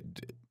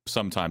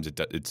sometimes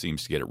it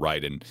seems to get it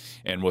right. And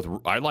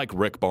I like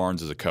Rick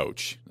Barnes as a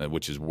coach,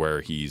 which is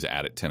where he's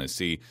at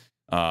Tennessee.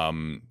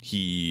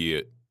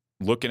 He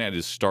looking at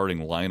his starting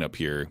lineup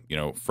here,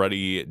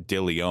 Freddie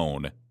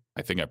DeLeon,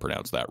 I think I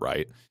pronounced that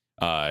right.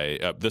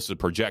 This is a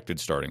projected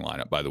starting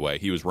lineup, by the way.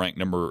 He was ranked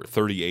number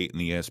 38 in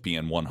the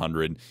ESPN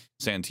 100.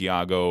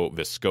 Santiago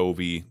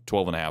Vescovi,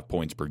 12.5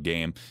 points per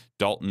game.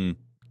 Dalton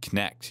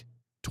Knecht,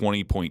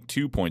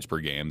 20.2 points per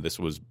game. This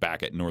was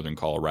back at Northern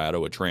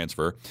Colorado, a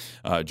transfer.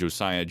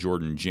 Josiah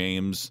Jordan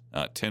James,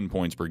 10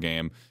 points per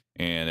game.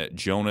 And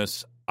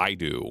Jonas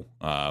Idu,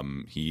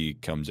 he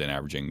comes in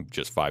averaging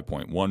just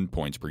 5.1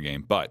 points per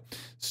game, but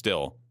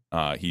still,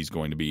 he's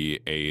going to be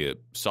a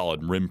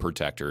solid rim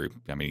protector.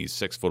 I mean, he's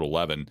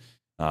 6'11",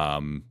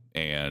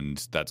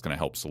 and that's going to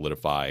help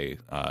solidify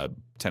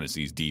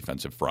Tennessee's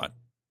defensive front.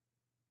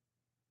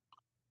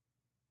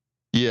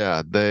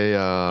 Yeah, they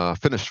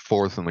finished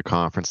 4th in the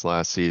conference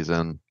last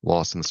season,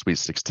 lost in the Sweet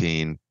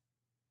 16.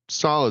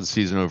 Solid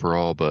season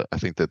overall, but I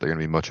think that they're going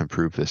to be much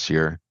improved this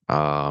year.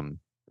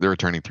 They're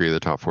returning 3 of the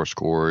top 4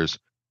 scorers,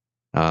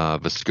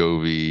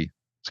 Vescovi,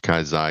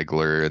 Kai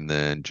Zeigler, and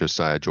then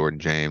Josiah Jordan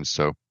James.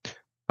 So,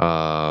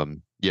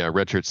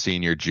 redshirt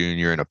senior,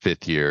 junior, and a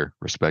 5th year,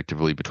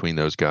 respectively, between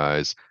those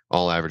guys,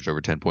 all averaged over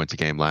 10 points a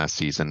game last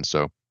season.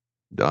 So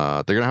they're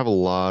going to have a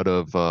lot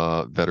of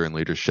veteran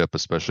leadership,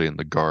 especially in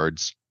the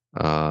guards,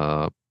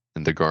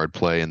 in the guard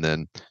play. And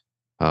then,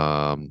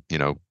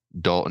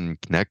 Dalton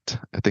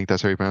Knecht, I think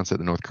that's how you pronounce it,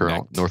 the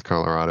North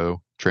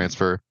Colorado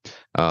transfer.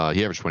 He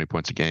averaged 20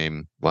 points a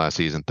game last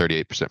season,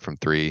 38% from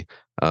 3,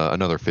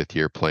 another 5th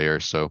year player.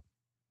 So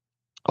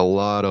a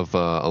lot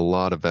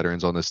of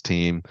veterans on this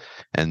team.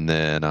 And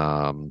then,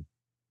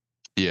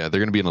 they're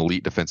going to be an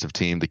elite defensive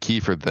team. The key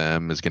for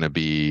them is going to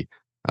be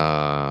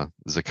Zakai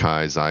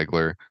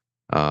Zeigler,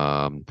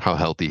 how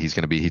healthy he's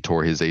going to be. He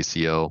tore his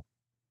ACL.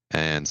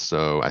 And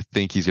so I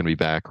think he's going to be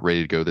back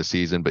ready to go this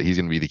season, but he's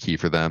going to be the key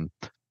for them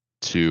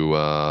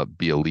to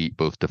be elite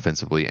both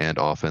defensively and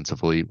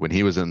offensively. When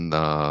he was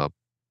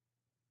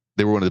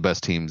they were one of the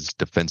best teams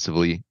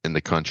defensively in the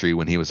country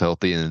when he was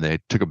healthy, and they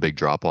took a big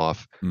drop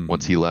off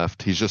once he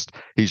left. He's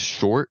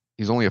short.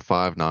 He's only a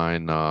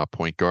 5'9"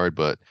 point guard,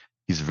 but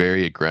he's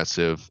very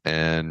aggressive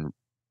and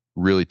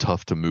really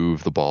tough to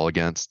move the ball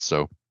against.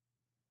 So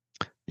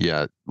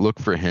yeah, look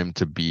for him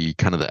to be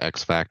kind of the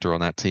X factor on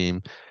that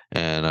team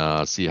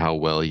and see how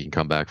well he can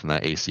come back from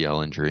that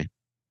ACL injury.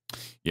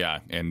 Yeah,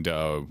 and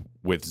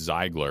with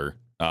Ziegler,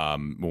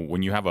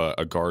 when you have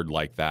a guard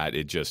like that,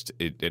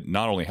 it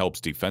not only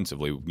helps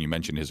defensively. You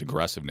mentioned his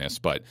aggressiveness,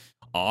 but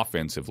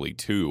offensively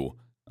too.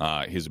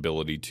 His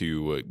ability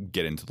to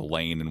get into the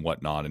lane and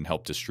whatnot and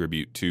help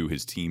distribute to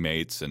his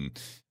teammates and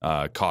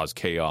cause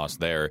chaos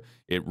there.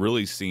 It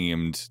really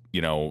seemed,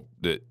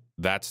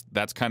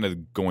 that's kind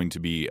of going to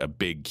be a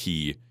big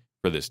key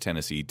for this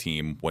Tennessee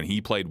team. When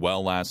he played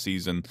well last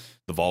season,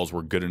 the Vols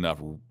were good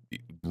enough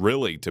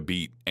really to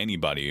beat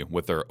anybody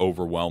with their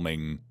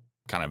overwhelming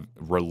kind of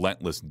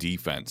relentless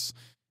defense.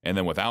 And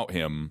then without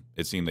him,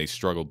 it seemed they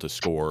struggled to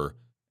score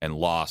and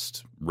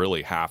lost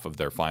really half of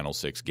their final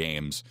 6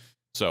 games.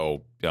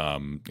 So,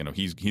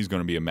 he's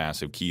going to be a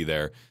massive key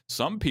there.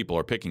 Some people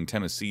are picking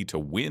Tennessee to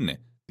win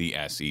the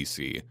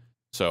SEC.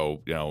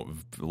 So, a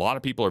lot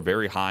of people are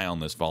very high on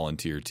this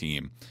Volunteer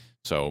team.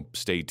 So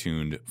stay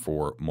tuned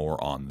for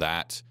more on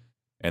that.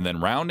 And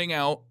then rounding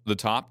out the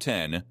top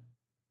 10,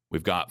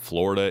 we've got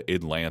Florida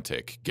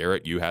Atlantic.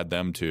 Garrett, you had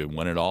them to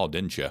win it all,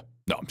 didn't you?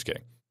 No, I'm just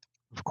kidding.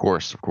 Of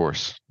course.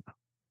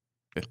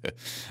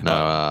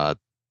 No,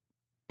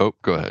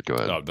 go ahead.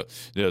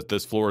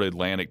 This Florida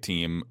Atlantic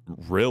team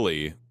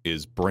really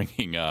is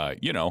bringing,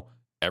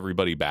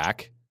 everybody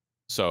back.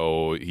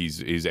 So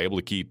he's able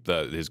to keep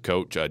his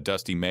coach,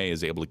 Dusty May,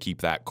 is able to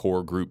keep that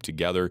core group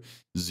together.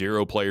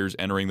 0 players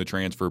entering the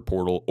transfer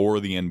portal or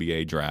the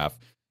NBA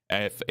draft.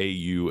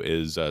 FAU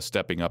is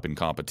stepping up in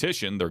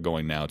competition. They're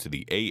going now to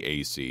the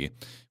AAC.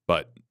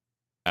 But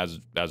as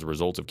a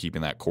result of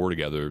keeping that core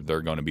together,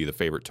 they're going to be the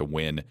favorite to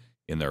win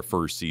in their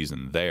first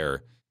season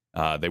there.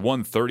 They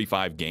won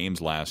 35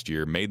 games last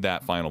year, made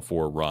that Final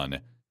Four run,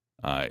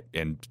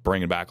 and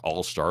bringing back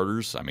all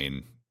starters. I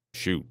mean,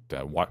 shoot,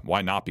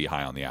 why not be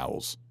high on the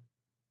Owls?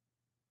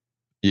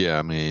 Yeah,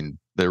 I mean,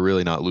 they're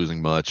really not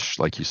losing much,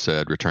 like you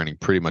said, returning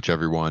pretty much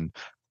everyone.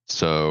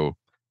 So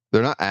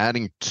they're not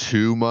adding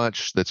too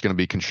much that's going to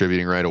be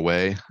contributing right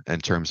away in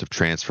terms of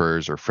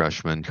transfers or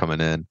freshmen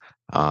coming in.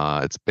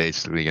 It's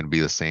basically going to be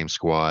the same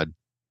squad,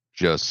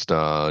 just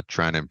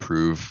trying to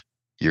improve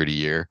year to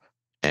year.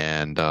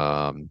 And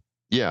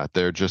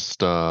they're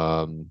just,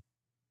 Elijah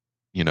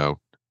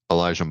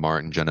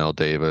Martin, Janelle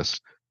Davis,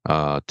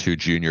 2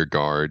 junior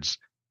guards,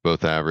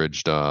 both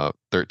averaged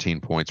 13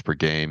 points per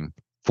game,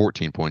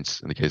 14 points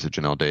in the case of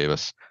Janelle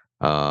Davis.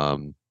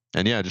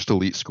 Just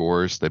elite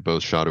scorers. They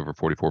both shot over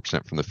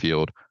 44% from the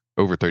field,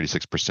 over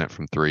 36%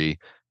 from 3.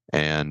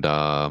 And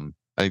I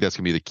think that's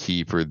going to be the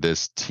key for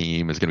this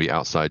team is going to be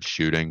outside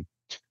shooting.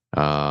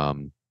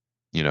 Pretty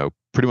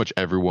much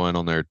everyone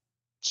on their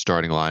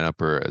starting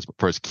lineup, or as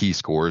far as key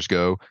scorers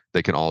go,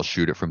 they can all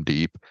shoot it from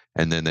deep.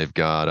 And then they've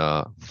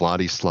got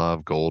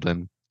Vladislav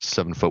Golden,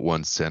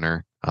 7'1"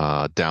 center,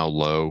 down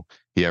low.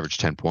 He averaged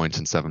 10 points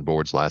and 7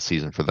 boards last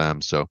season for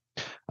them. So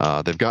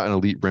they've got an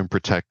elite rim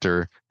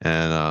protector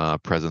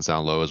and presence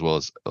down low, as well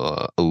as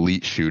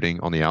elite shooting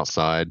on the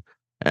outside.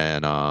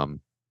 And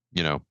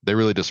they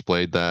really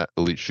displayed that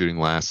elite shooting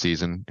last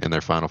season in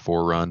their Final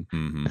Four run.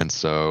 Mm-hmm. And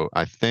so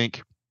I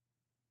think,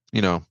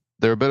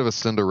 they're a bit of a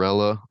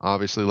Cinderella,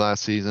 obviously,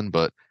 last season,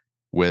 but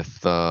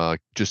with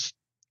just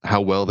how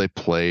well they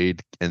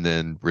played and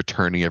then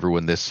returning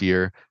everyone this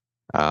year,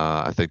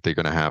 I think they're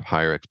going to have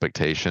higher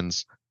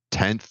expectations.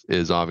 10th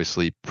is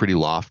obviously pretty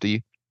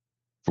lofty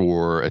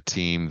for a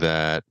team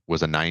that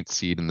was a 9th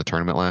seed in the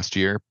tournament last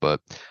year.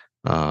 But,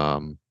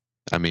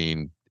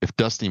 if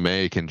Dusty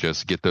May can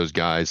just get those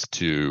guys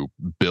to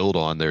build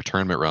on their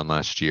tournament run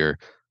last year,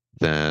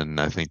 then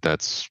I think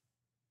that's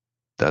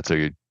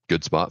a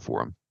good spot for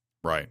them.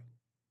 Right.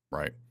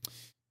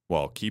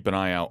 Well, keep an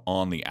eye out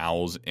on the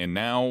Owls. And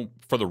now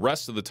for the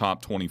rest of the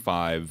top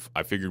 25,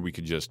 I figured we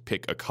could just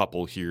pick a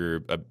couple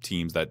here of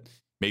teams that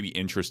maybe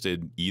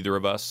interested either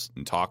of us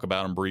and talk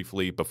about them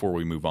briefly before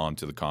we move on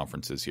to the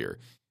conferences here.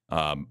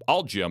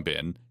 I'll jump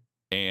in.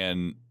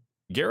 And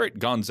Garrett,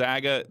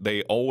 Gonzaga,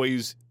 they're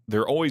always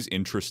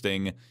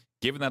interesting.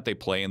 Given that they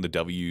play in the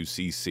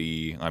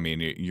WCC, I mean,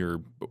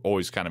 you're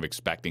always kind of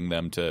expecting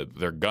them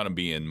they're going to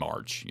be in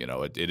March.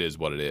 It is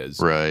what it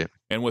is. Right.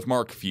 And with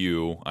Mark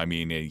Few, I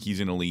mean, he's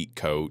an elite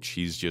coach.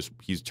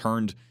 He's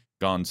turned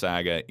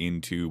Gonzaga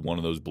into one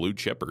of those blue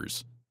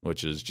chippers,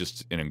 which is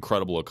just an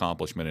incredible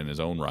accomplishment in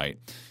his own right.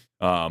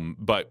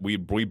 But we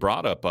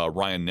brought up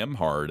Ryan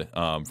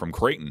Nembhard from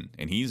Creighton,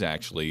 and he's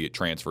actually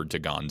transferred to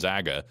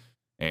Gonzaga.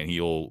 And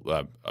he'll,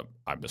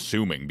 I'm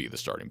assuming, be the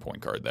starting point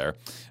guard there.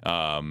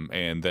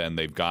 And then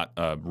they've got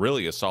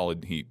really a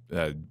solid.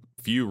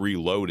 Few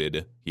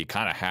reloaded. He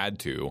kind of had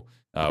to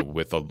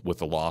with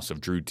the loss of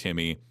Drew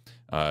Timme,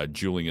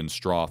 Julian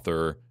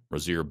Strother,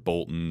 Razir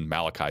Bolton,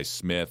 Malachi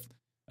Smith.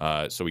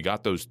 So we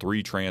got those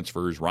 3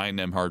 transfers: Ryan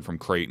Nembhard from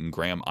Creighton,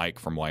 Graham Ike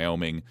from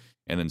Wyoming,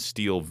 and then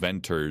Steele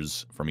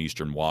Venters from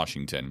Eastern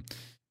Washington.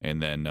 And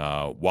then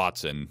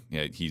Watson,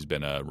 he's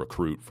been a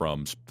recruit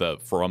from the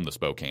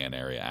Spokane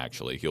area,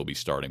 actually. He'll be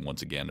starting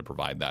once again to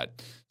provide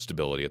that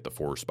stability at the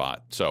 4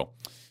 spot. So,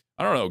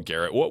 I don't know,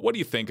 Garrett, what do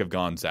you think of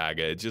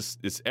Gonzaga?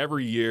 It's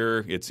every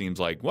year it seems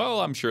like,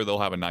 well, I'm sure they'll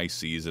have a nice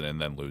season and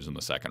then lose in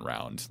the second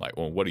round. Like,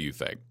 well, what do you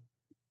think?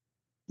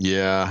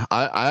 Yeah,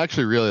 I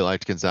actually really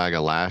liked Gonzaga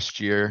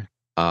last year.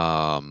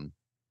 I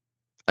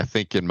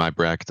think in my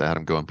bracket I had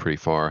them going pretty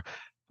far,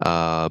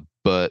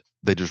 but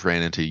they just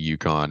ran into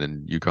UConn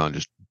and UConn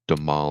just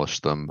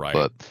demolished them. Right.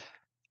 But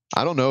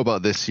I don't know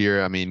about this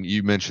year. I mean,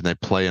 you mentioned they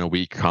play in a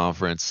weak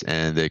conference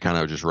and they kind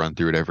of just run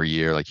through it every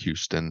year, like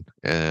Houston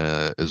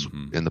is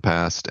in the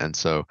past. And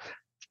so,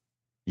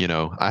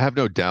 I have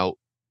no doubt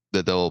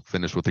that they'll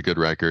finish with a good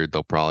record.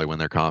 They'll probably win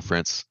their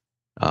conference.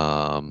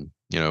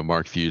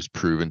 Mark Few's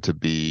proven to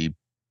be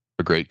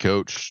a great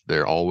coach.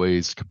 They're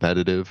always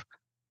competitive,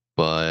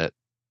 but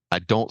I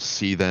don't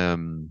see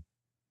them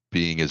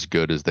being as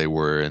good as they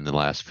were in the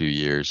last few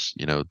years.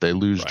 They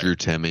lose Drew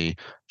Timme,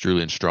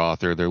 Julian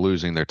Strother. They're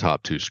losing their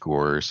top two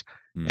scorers.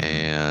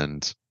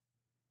 And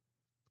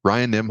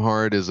Ryan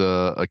Nembhard is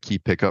a key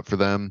pickup for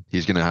them.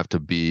 He's going to have to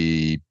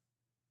be,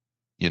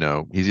 he's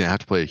going to have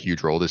to play a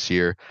huge role this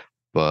year.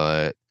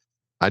 But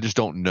I just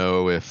don't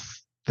know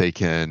if they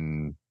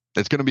can.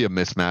 It's going to be a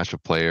mismatch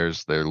of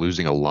players. They're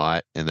losing a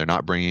lot, and they're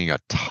not bringing a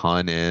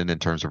ton in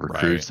terms of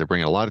recruits. Right. They're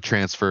bringing a lot of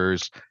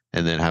transfers,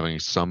 and then having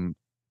some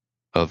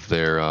of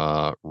their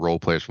role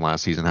players from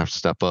last season have to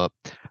step up.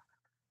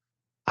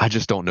 I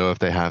just don't know if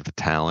they have the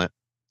talent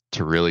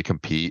to really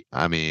compete.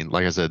 I mean,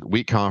 like I said,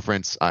 weak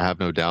conference, I have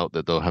no doubt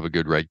that they'll have a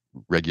good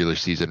regular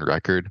season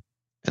record,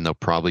 and they'll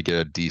probably get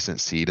a decent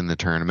seed in the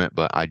tournament,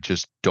 but I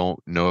just don't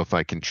know if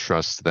I can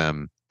trust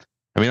them.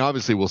 I mean,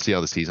 obviously we'll see how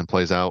the season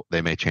plays out.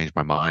 They may change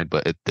my mind,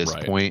 but at this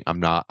point,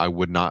 I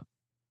would not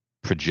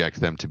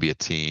project them to be a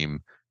team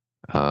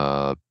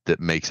that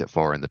makes it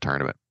far in the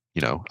tournament.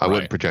 I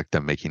wouldn't project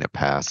them making it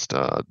past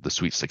the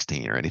Sweet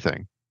 16 or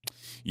anything.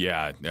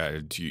 Yeah,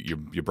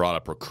 you brought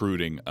up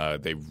recruiting.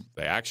 They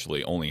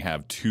actually only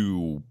have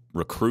 2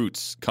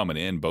 recruits coming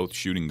in, both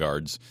shooting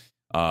guards.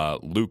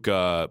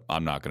 Luka,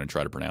 I'm not going to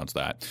try to pronounce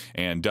that,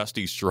 and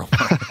Dusty Stromer.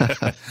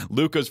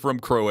 Luka's from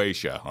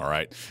Croatia, all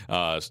right.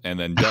 And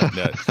then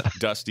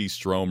Dusty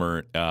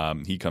Stromer,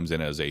 he comes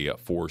in as a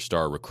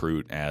 4-star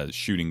recruit as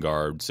shooting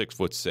guard,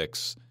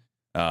 6'6".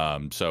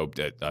 So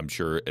I'm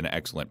sure an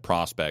excellent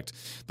prospect.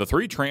 The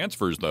 3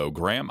 transfers, though,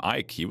 Graham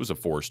Ike, he was a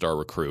 4-star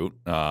recruit,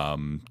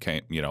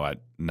 at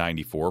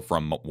 94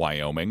 from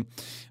Wyoming.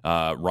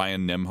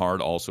 Ryan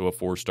Nembhard, also a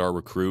 4-star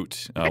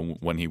recruit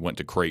when he went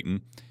to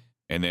Creighton.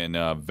 And then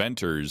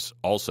Venters,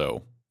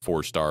 also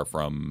 4-star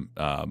from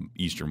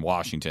Eastern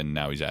Washington.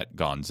 Now he's at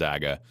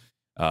Gonzaga.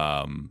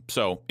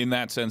 So in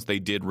that sense, they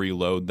did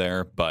reload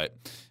there,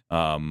 but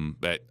I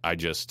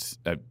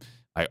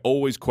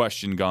always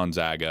question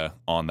Gonzaga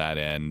on that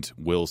end.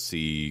 We'll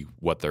see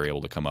what they're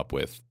able to come up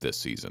with this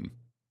season.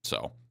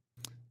 So,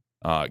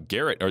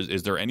 Garrett,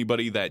 is there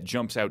anybody that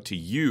jumps out to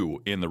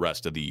you in the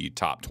rest of the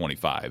top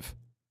 25?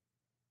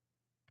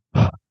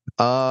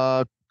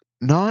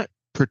 Not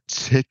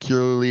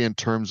particularly in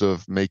terms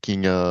of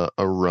making a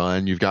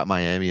run. You've got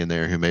Miami in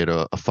there who made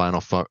a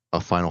Final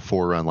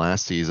Four run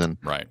last season.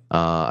 Right.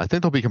 I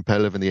think they'll be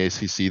competitive in the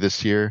ACC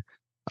this year.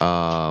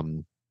 I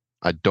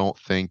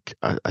think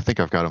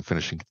I've got them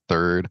finishing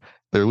 3rd.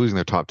 They're losing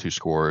their top 2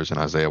 scorers in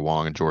Isaiah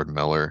Wong and Jordan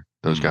Miller.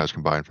 Those guys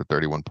combined for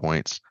 31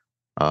 points.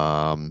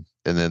 And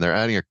then they're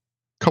adding a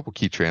couple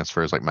key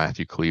transfers like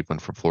Matthew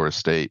Cleveland from Florida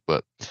State.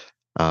 But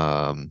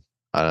I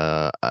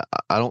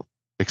don't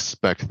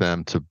expect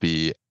them to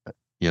be,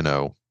 I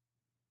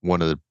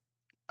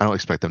don't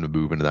expect them to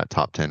move into that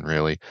top 10,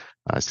 really.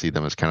 I see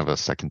them as kind of a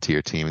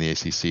second-tier team in the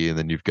ACC. And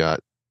then you've got,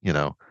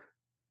 UNC,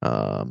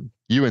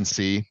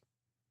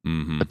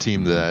 a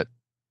team that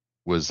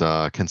was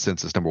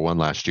consensus number 1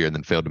 last year and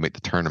then failed to make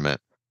the tournament.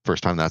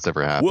 First time that's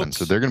ever happened. Whoops.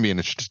 So they're going to be an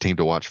interesting team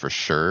to watch for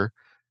sure.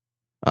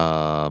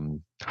 How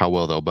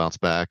well they'll bounce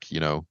back.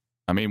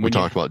 I mean, we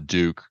talked about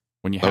Duke.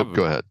 When you have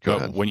go ahead.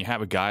 When you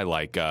have a guy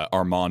like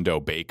Armando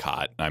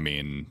Bacot, I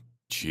mean,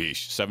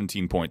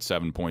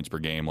 17.7 points per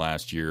game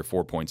last year,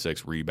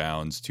 4.6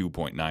 rebounds,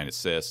 2.9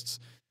 assists.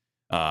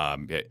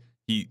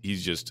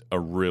 He's just a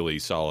really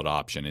solid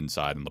option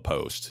inside in the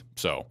post.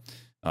 So,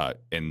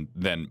 and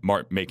then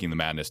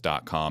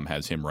MakingTheMadness.com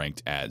has him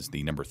ranked as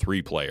the number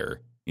 3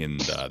 player in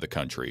the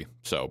country.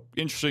 So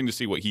interesting to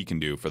see what he can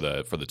do for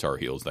the Tar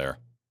Heels there.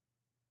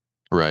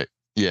 Right.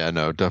 Yeah,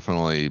 no,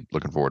 definitely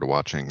looking forward to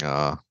watching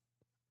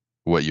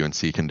what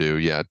UNC can do.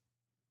 Yeah,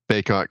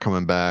 Bacot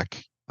coming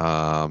back.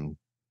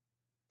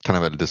 Kind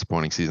of had a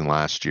disappointing season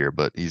last year,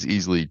 but he's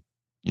easily,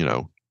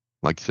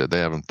 like you said, they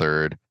have him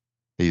 3rd.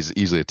 He's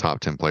easily a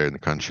top 10 player in the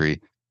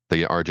country. They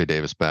get RJ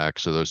Davis back,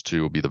 so those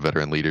 2 will be the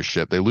veteran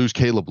leadership. They lose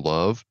Caleb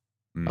Love,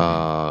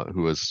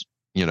 who was,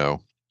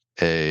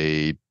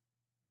 a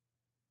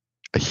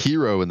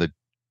hero in the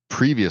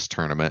previous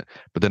tournament,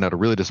 but then had a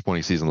really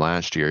disappointing season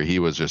last year. He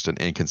was just an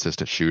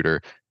inconsistent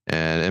shooter,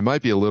 and it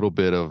might be a little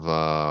bit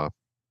of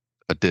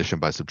addition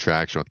by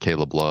subtraction with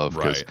Caleb Love,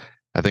 because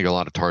I think a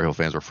lot of Tar Heel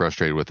fans were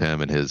frustrated with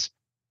him and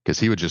because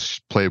he would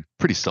just play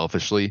pretty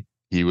selfishly.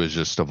 He was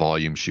just a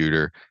volume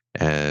shooter,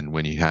 and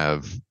when you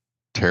have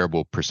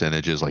terrible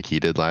percentages like he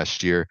did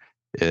last year,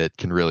 it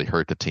can really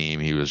hurt the team.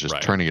 He was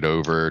just turning it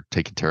over,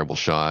 taking terrible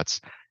shots,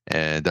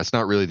 and that's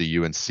not really the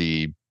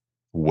UNC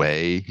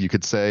way, you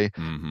could say.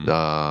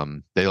 Mm-hmm.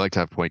 They like to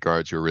have point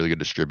guards who are really good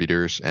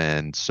distributors,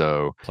 and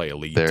so Play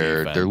elite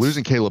they're defense.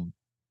 losing Caleb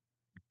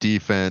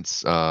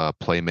defense,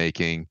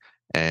 playmaking,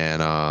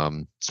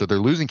 and so they're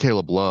losing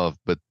Caleb Love,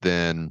 but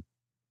then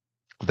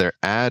they're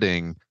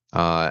adding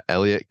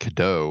Elliot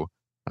Cadeau,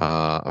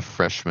 a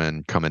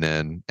freshman coming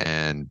in,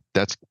 and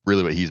that's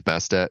really what he's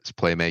best at, is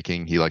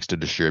playmaking. He likes to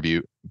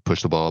distribute,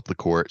 push the ball up the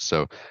court.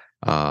 So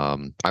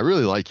I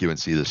really like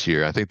UNC this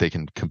year. I think they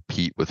can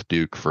compete with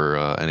Duke for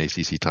an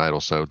ACC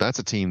title. So that's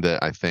a team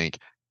that I think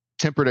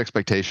tempered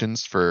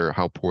expectations for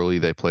how poorly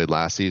they played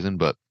last season,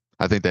 but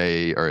I think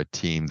they are a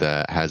team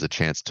that has a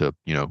chance to,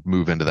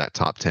 move into that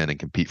top 10 and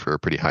compete for a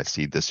pretty high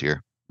seed this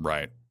year.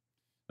 Right.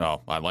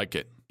 Oh, I like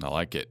it. I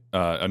like it.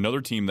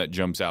 Another team that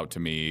jumps out to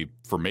me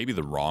for maybe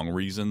the wrong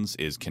reasons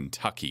is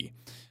Kentucky.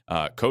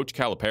 Coach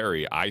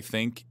Calipari, I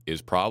think,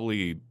 is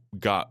probably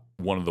got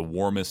one of the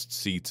warmest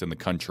seats in the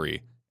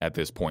country at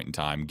this point in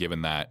time,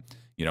 given that,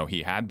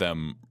 he had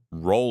them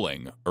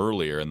rolling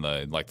earlier in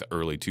the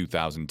early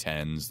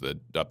 2010s,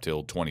 up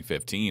till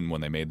 2015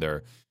 when they made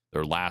their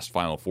last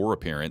Final Four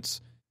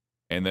appearance.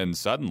 And then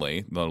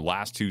suddenly, the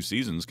last 2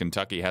 seasons,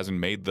 Kentucky hasn't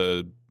made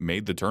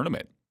the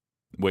tournament,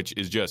 which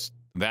is just,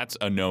 that's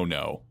a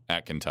no-no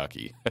at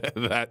Kentucky.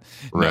 Right.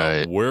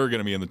 No, we're going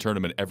to be in the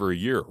tournament every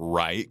year,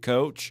 right,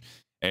 Coach?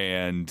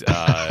 And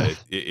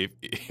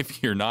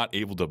if you're not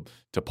able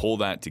to pull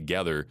that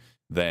together,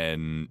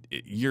 then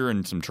you're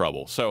in some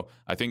trouble. So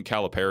I think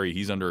Calipari,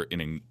 he's under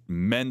an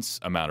immense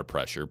amount of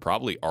pressure,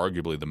 probably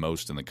arguably the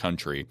most in the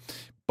country.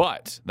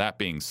 But that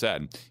being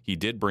said, he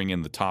did bring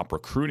in the top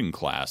recruiting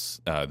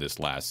class this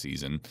last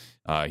season.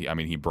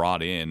 He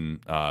brought in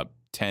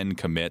 10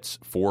 commits,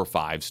 4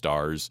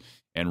 5-stars,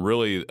 and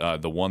really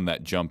the one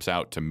that jumps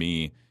out to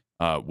me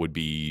would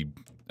be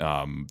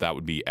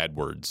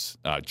Edwards,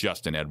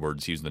 Justin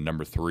Edwards. He's the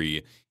number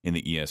 3 in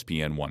the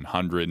ESPN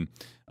 100.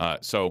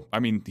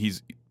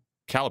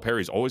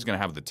 Calipari's always going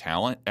to have the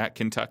talent at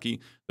Kentucky.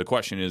 The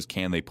question is,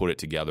 can they put it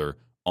together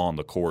on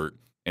the court?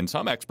 And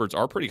some experts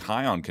are pretty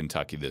high on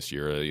Kentucky this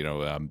year.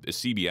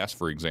 CBS,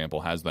 for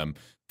example, has them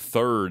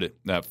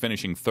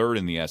finishing third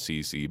in the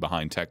SEC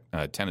behind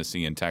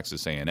Tennessee and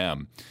Texas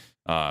A&M.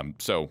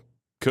 So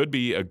could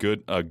be a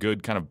good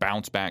kind of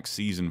bounce back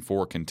season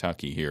for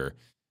Kentucky here.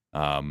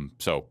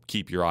 So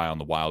keep your eye on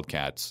the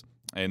Wildcats.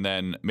 And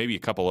then maybe a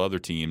couple other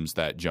teams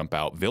that jump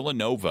out.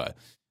 Villanova.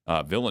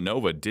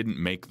 Villanova didn't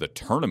make the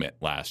tournament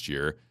last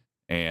year,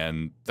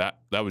 and that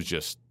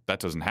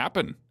doesn't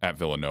happen at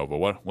Villanova.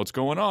 What's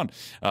going on?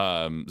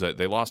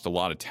 They lost a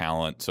lot of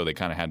talent, so they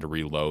kind of had to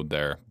reload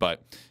there.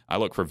 But I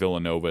look for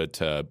Villanova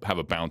to have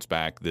a bounce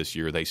back this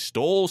year. They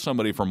stole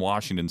somebody from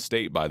Washington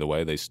State, by the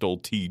way. They stole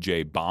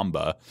T.J.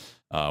 Bamba,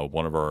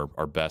 one of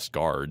our best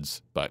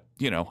guards. But,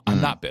 I'm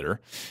not bitter.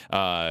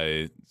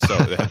 So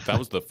that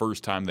was the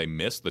first time they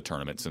missed the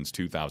tournament since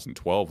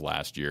 2012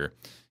 last year.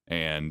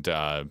 And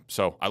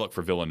so I look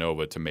for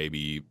Villanova to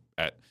maybe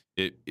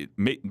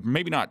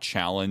maybe not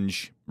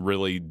challenge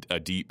really a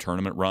deep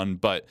tournament run,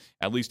 but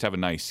at least have a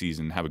nice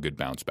season, have a good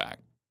bounce back.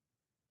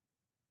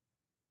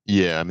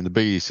 Yeah, the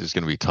Big East is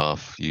going to be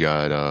tough. You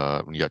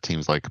got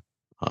teams like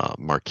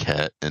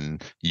Marquette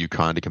and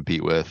UConn to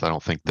compete with. I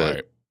don't think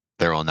that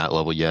they're on that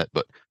level yet,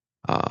 but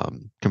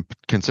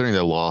considering they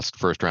lost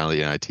first round of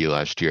the NIT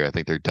last year, I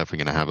think they're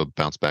definitely going to have a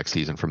bounce back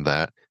season from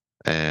that.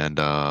 And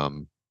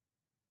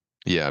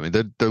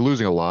they're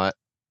losing a lot,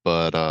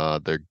 but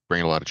they're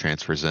bringing a lot of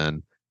transfers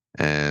in,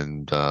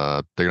 and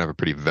they're gonna have a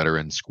pretty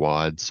veteran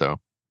squad. So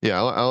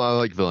yeah, I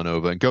like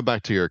Villanova. And go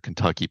back to your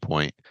Kentucky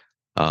point.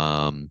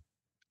 The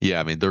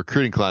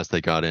recruiting class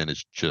they got in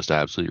is just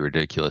absolutely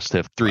ridiculous. They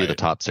have 3 of the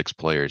top 6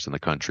 players in the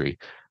country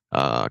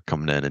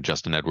coming in, and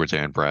Justin Edwards,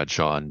 Aaron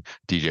Bradshaw, and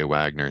DJ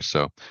Wagner.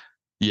 So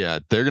yeah,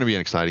 they're gonna be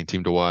an exciting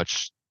team to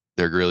watch.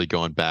 They're really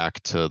going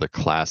back to the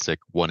classic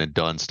one and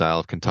done style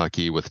of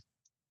Kentucky with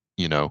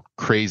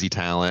crazy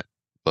talent,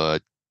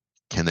 but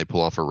can they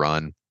pull off a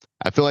run?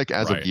 I feel like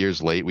as of years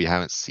late, we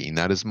haven't seen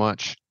that as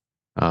much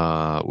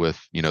with,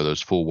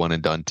 those full one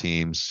and done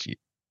teams.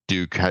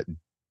 Duke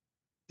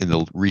in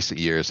the recent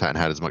years hadn't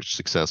had as much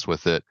success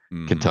with it.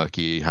 Mm-hmm.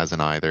 Kentucky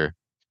hasn't either.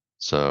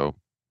 So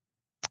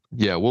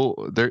yeah,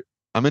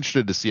 I'm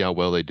interested to see how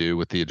well they do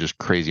with the just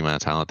crazy amount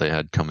of talent they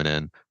had coming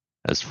in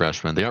as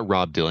freshmen. They got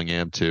Rob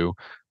Dillingham too.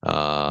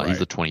 He's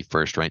the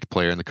 21st ranked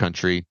player in the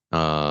country,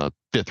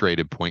 5th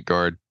rated point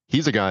guard.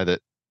 He's a guy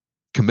that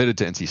committed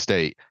to NC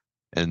State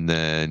and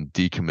then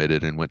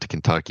decommitted and went to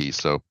Kentucky.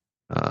 So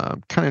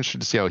I'm kind of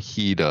interested to see how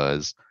he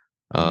does.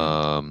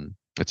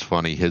 It's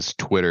funny, his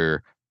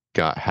Twitter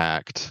got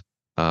hacked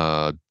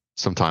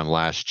sometime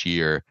last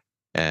year,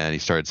 and he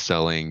started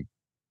selling.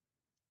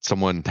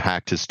 Someone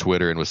hacked his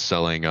Twitter and was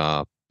selling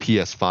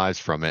PS5s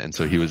from it, and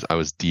so I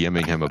was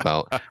DMing him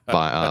about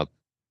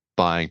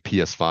buying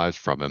PS5s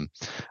from him.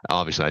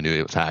 Obviously, I knew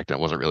it was hacked. And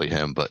it wasn't really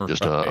him, but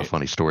just a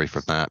funny story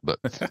from that. But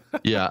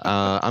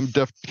yeah,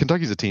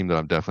 Kentucky's a team that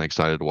I'm definitely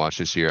excited to watch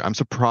this year. I'm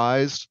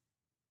surprised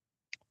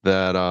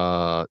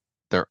that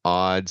their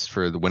odds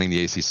for winning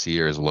the ACC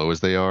are as low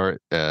as they are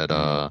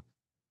at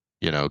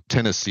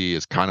Tennessee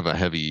is kind of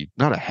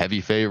not a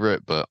heavy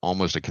favorite, but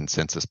almost a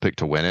consensus pick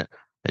to win it.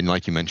 And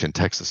like you mentioned,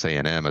 Texas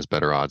A&M has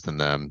better odds than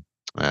them.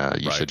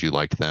 You said you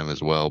liked them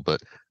as well,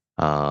 but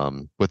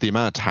with the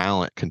amount of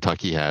talent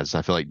Kentucky has,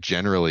 I feel like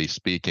generally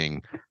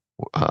speaking,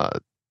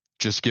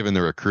 just given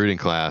the recruiting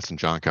class and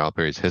John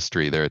Calipari's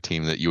history, they're a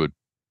team that you would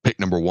pick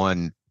number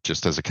one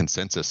just as a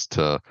consensus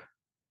to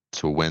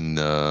win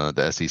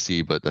the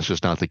SEC, but that's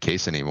just not the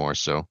case anymore.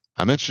 So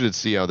I'm interested to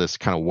see how this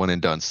kind of one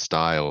and done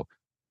style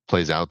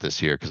plays out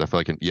this year, because I feel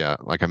like,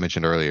 like I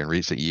mentioned earlier, in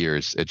recent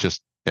years, it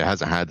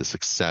hasn't had the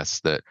success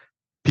that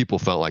people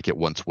felt like it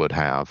once would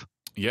have.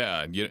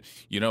 Yeah,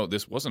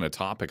 this wasn't a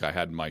topic I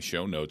had in my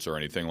show notes or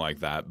anything like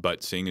that,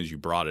 but seeing as you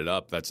brought it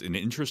up, that's an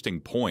interesting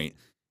point,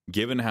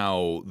 given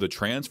how the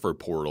transfer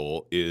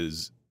portal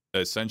is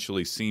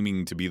essentially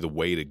seeming to be the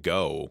way to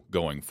go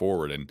going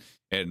forward.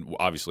 And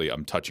obviously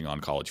I'm touching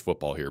on college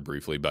football here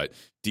briefly, but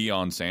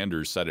Deion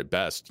Sanders said it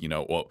best,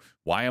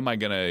 why am I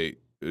going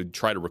to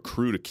try to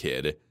recruit a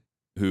kid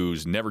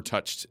who's never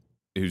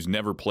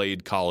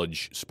played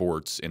college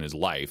sports in his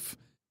life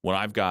when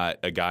I've got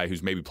a guy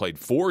who's maybe played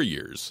 4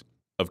 years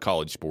of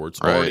college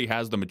sports, already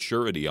has the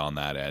maturity on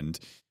that end?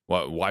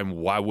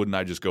 Why wouldn't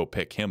I just go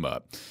pick him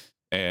up?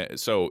 And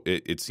so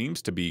it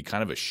seems to be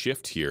kind of a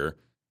shift here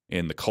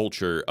in the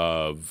culture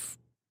of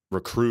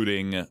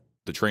recruiting,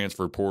 the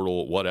transfer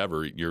portal,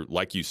 whatever.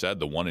 Like you said,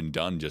 the one and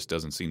done just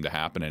doesn't seem to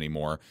happen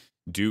anymore.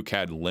 Duke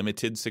had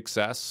limited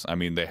success. I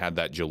mean, they had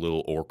that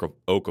Jalil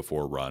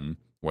Okafor run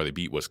where they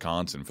beat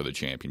Wisconsin for the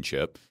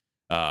championship.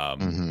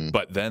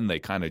 But then they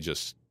kind of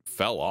just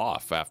fell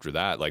off after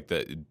that.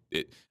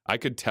 I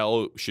could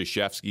tell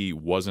Krzyzewski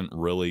wasn't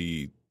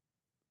really,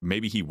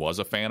 maybe he was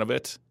a fan of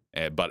it,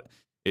 but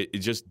it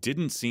just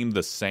didn't seem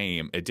the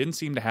same. It didn't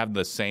seem to have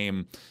the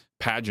same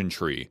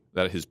pageantry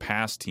that his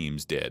past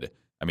teams did.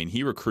 I mean,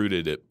 he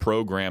recruited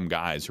program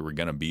guys who were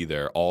going to be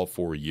there all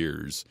 4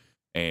 years,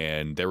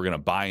 and they were going to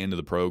buy into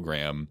the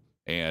program,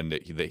 and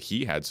that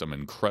he had some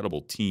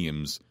incredible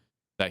teams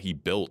that he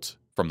built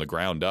from the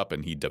ground up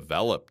and he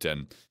developed.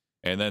 And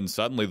then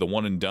suddenly the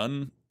one and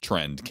done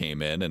trend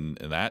came in, and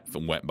that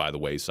went by the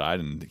wayside,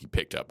 and he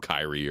picked up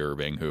Kyrie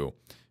Irving, who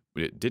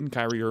didn't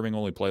Kyrie Irving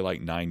only play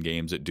like 9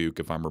 games at Duke,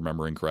 if I'm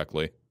remembering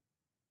correctly?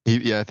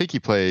 I think he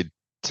played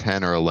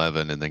 10 or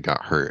 11 and then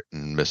got hurt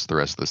and missed the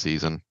rest of the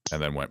season.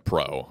 And then went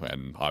pro,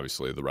 and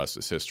obviously the rest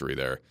is history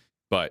there.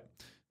 But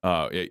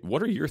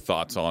what are your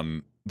thoughts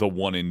on the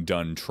one and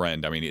done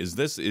trend? I mean, is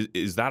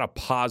that a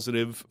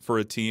positive for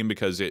a team?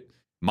 Because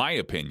my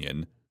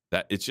opinion,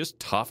 that it's just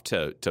tough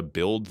to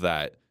build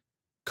that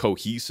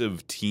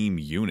cohesive team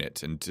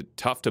unit, and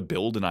tough to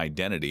build an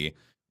identity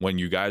when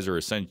you guys are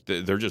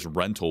essentially, they're just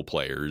rental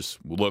players.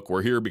 Look,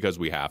 we're here because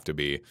we have to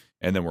be,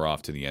 and then we're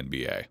off to the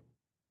NBA.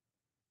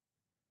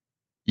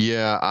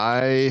 Yeah,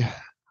 I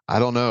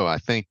don't know. I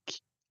think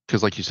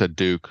because, like you said,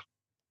 Duke,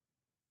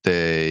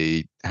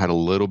 they had a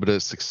little bit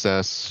of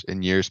success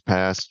in years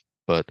past,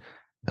 but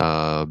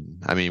I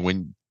mean,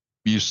 when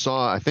you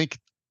saw, I think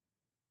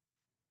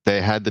they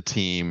had the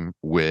team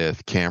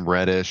with Cam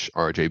Reddish,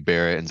 RJ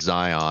Barrett, and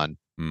Zion,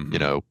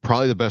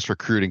 probably the best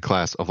recruiting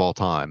class of all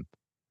time.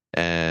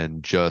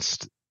 And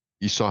just,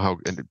 you saw how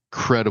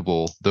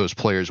incredible those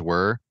players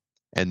were.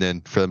 And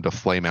then for them to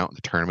flame out in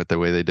the tournament the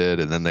way they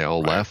did, and then they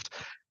all left.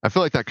 I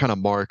feel like that kind of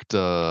marked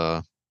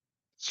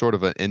sort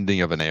of an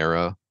ending of an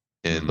era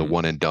in the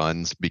one and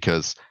dones,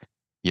 because,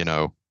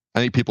 I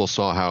think people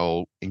saw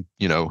how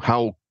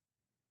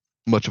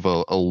much of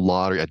a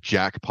lottery, a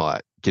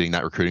jackpot getting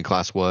that recruiting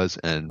class was,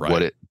 and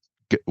what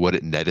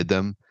it netted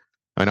them.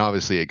 I mean,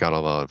 obviously it got a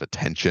lot of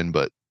attention,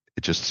 but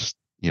it just,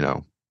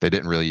 they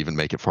didn't really even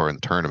make it far in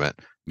the tournament.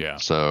 Yeah.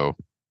 So,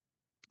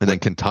 and then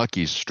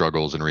Kentucky's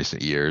struggles in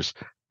recent years,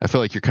 I feel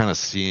like you're kind of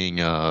seeing,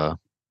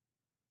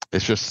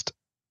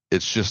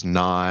 it's just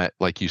not,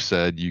 like you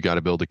said, you got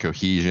to build a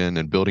cohesion,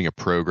 and building a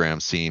program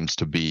seems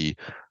to be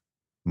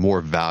more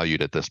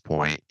valued at this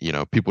point.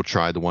 People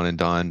tried the one and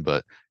done,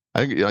 but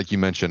I think, like you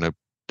mentioned,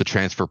 the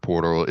transfer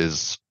portal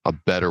is a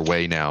better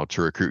way now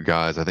to recruit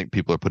guys. I think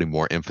people are putting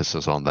more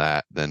emphasis on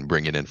that than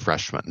bringing in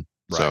freshmen.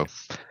 Right. So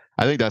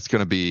I think that's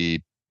going to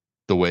be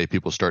the way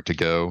people start to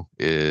go,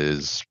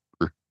 is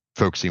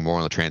focusing more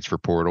on the transfer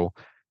portal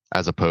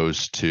as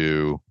opposed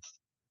to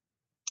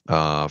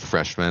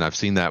freshmen. I've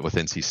seen that with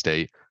NC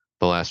State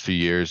the last few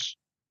years.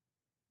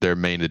 Their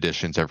main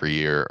additions every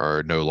year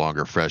are no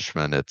longer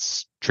freshmen,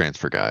 it's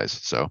transfer guys.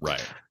 So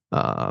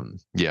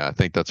I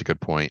think that's a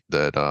good point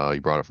that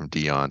you brought up from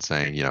Deion,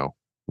 saying,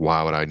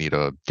 why would I need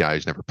a guy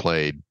who's never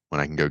played when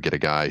I can go get a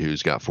guy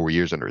who's got 4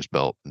 years under his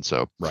belt? And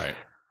so, I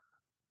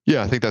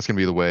think that's going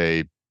to be the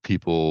way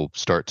people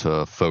start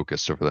to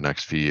focus over the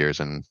next few years.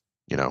 And,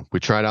 we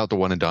tried out the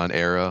one and done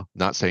era,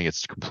 not saying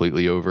it's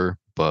completely over,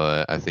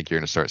 but I think you're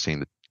going to start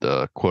seeing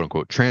the quote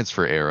unquote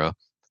transfer era.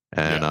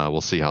 And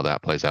we'll see how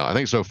that plays out. I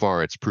think so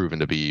far it's proven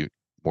to be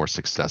more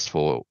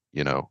successful,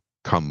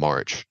 come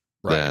March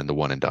than the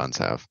one and dones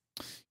have.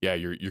 Yeah,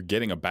 you're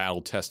getting a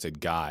battle tested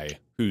guy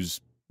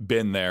who's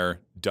been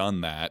there,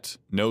 done that,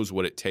 knows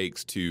what it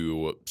takes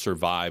to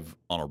survive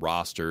on a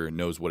roster,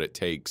 knows what it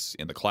takes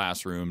in the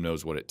classroom,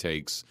 knows what it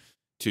takes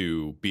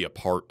to be a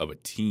part of a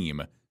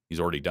team. He's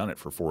already done it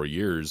for 4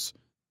 years.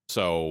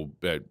 So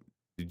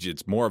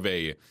it's more of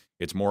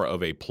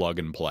a plug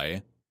and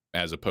play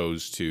as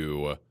opposed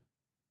to,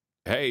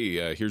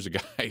 hey, here's a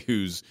guy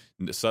who's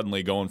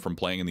suddenly going from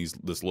playing in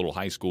this little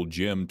high school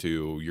gym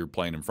to you're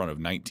playing in front of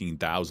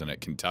 19,000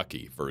 at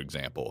Kentucky, for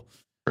example.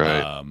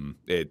 Right.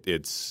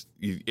 It's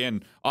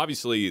and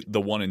obviously the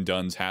one and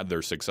dones had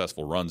their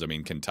successful runs. I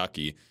mean,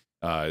 Kentucky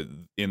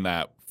in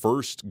that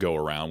first go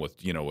around with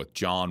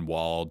John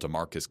Wall,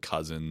 DeMarcus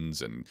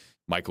Cousins, and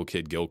Michael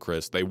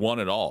Kidd-Gilchrist, they won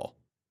it all.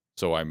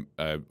 So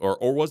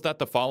or was that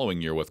the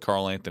following year with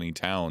Karl Anthony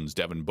Towns,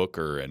 Devin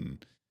Booker,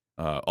 and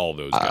all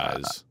those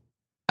guys?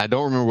 I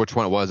don't remember which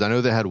one it was. I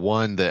know they had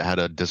one that had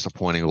a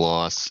disappointing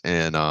loss,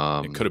 and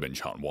it could have been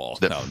John Wall.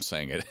 Now I'm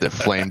saying it. That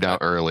flamed out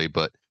early,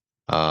 but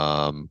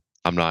I'm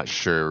not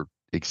sure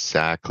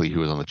exactly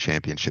who was on the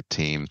championship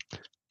team.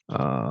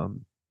 But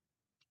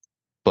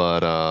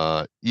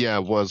yeah,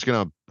 was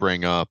gonna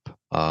bring up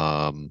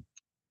as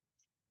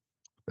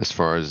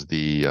far as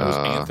the it was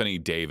Anthony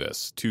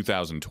Davis,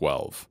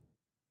 2012.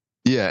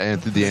 Yeah,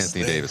 the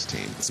Anthony Davis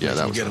team. Yeah,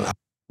 that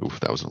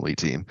was an elite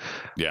team.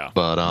 Yeah,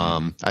 but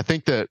I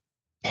think that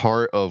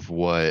part of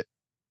what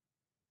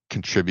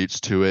contributes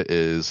to it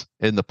is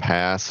in the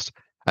past.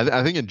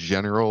 I think in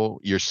general,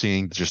 you're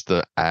seeing just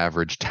the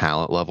average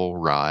talent level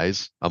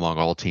rise among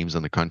all teams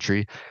in the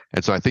country.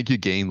 And so I think you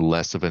gain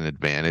less of an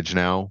advantage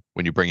now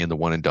when you bring in the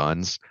one and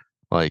dones.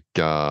 Like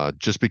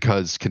just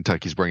because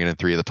Kentucky's bringing in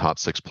 3 of the top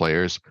 6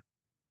 players,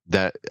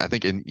 that I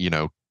think in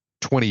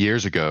 20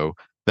 years ago,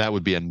 that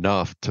would be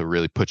enough to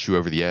really put you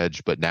over the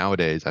edge. But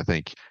nowadays, I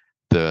think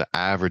the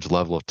average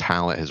level of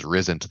talent has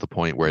risen to the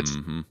point where it's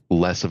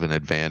less of an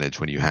advantage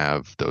when you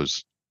have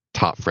those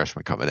top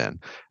freshmen coming in.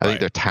 I think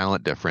their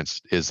talent difference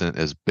isn't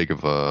as big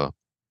of a,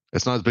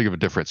 it's not as big of a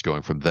difference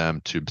going from them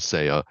to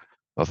say a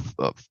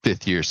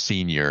 5th year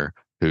senior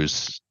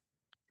who's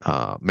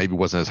maybe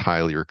wasn't as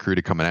highly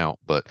recruited coming out.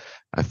 But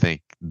I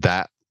think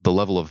that the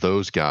level of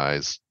those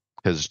guys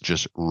has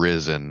just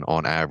risen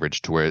on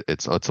average to where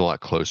it's a lot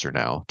closer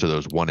now to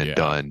those one and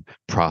done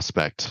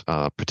prospect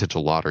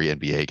potential lottery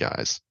NBA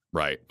guys.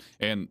 Right.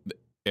 And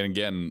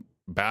again,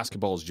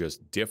 basketball is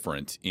just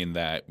different in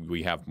that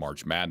we have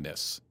March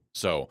Madness.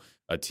 So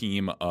a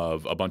team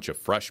of a bunch of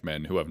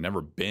freshmen who have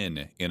never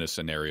been in a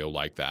scenario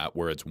like that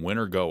where it's win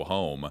or go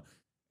home,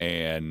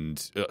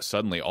 and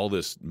suddenly all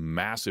this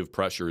massive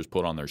pressure is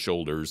put on their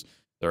shoulders.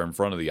 They're in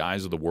front of the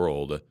eyes of the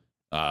world.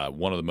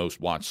 One of the most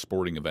watched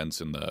sporting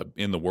events in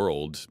the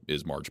world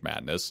is March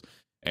Madness,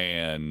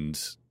 and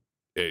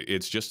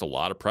it's just a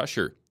lot of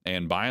pressure.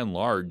 And by and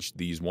large,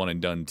 these one and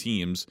done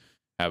teams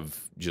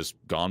have just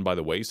gone by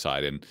the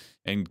wayside.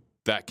 And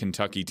that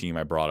Kentucky team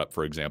I brought up,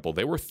 for example,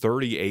 they were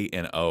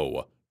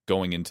 38-0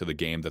 going into the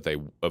game that they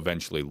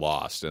eventually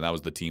lost, and that was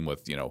the team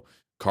with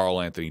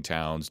Karl Anthony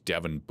Towns,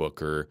 Devin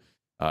Booker,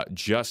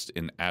 just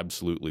an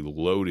absolutely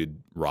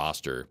loaded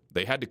roster.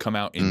 They had to come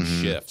out in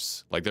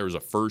shifts, like there was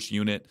a first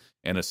unit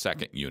and a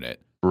second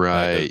unit.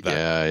 Right?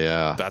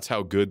 Yeah. That's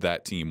how good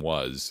that team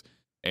was,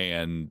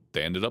 and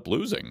they ended up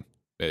losing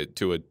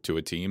to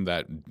a team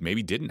that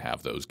maybe didn't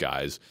have those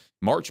guys.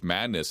 March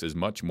Madness is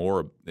much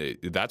more.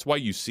 That's why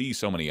you see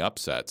so many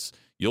upsets.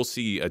 You'll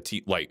see a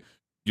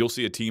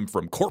team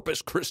from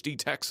Corpus Christi,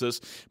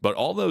 Texas, but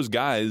all those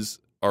guys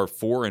are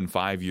 4 and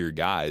 5 year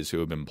guys who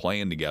have been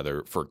playing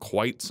together for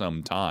quite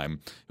some time,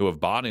 who have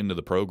bought into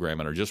the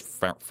program and are just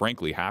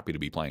frankly happy to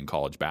be playing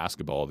college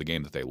basketball, the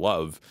game that they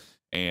love.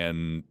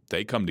 And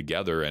they come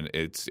together, and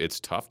it's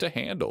tough to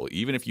handle,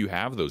 even if you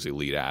have those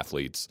elite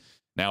athletes.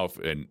 Now, if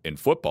in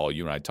football,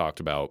 you and I talked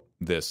about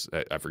this.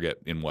 I forget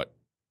in what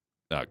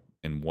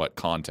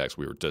context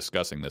we were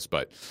discussing this,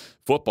 but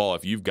football,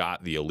 if you've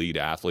got the elite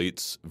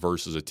athletes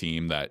versus a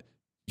team that,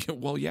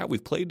 well, yeah,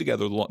 we've played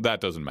together, that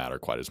doesn't matter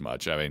quite as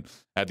much. I mean,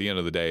 at the end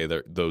of the day,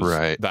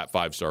 that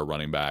 5-star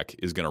running back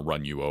is going to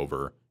run you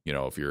over.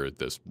 If you're at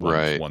this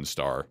one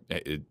star,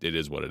 it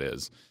is what it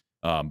is.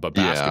 But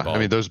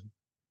basketball, those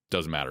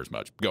doesn't matter as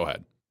much. Go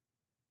ahead.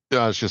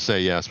 I was just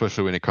say,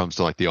 especially when it comes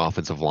to like the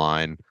offensive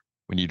line,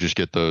 when you just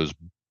get those,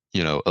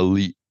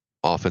 elite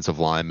offensive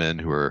linemen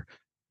who are,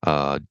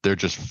 they're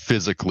just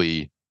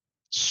physically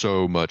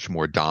so much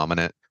more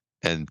dominant,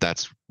 and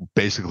that's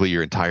basically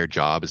your entire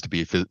job is to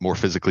be more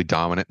physically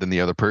dominant than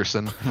the other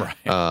person.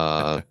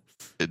 Right.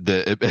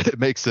 It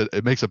makes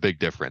a big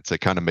difference. It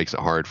kind of makes it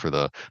hard for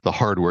the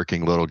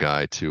hardworking little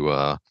guy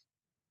to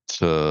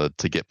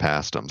get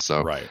past them.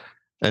 So right.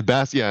 And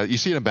you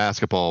see it in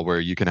basketball where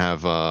you can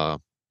have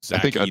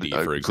Zach Edey,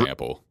 for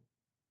example.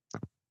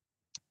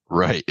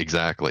 Right,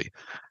 exactly.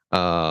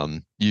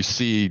 You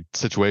see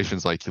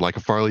situations like a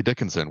Farley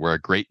Dickinson where a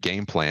great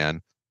game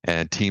plan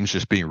and teams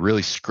just being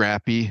really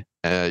scrappy.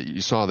 You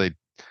saw they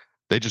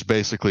just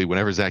basically,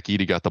 whenever Zach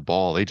Edey got the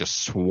ball, they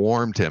just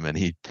swarmed him, and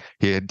he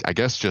had, I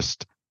guess,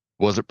 just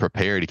wasn't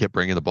prepared. He kept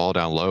bringing the ball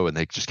down low, and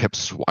they just kept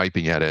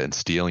swiping at it and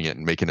stealing it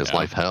and making his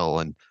life hell.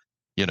 And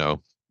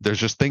there's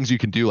just things you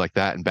can do like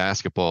that in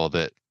basketball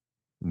that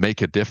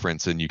make a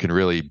difference, and you can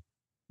really,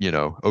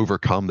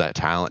 overcome that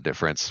talent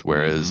difference,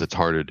 whereas it's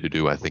harder to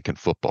do, I think, in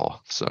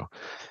football. So,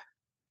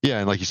 yeah,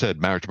 and like you said,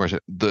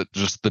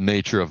 just the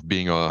nature of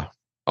being a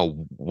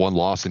one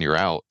loss and you're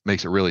out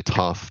makes it really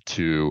tough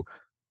to,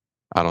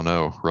 I don't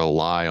know,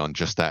 rely on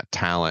just that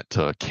talent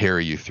to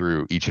carry you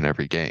through each and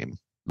every game.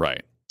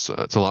 Right. So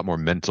it's a lot more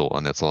mental,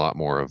 and it's a lot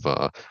more of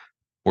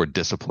more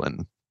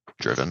discipline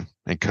driven,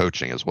 and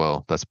coaching as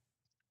well. That's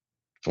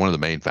one of the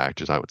main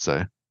factors, I would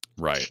say.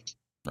 Right.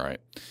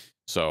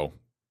 So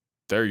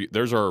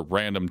there's our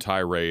random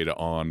tirade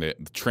on the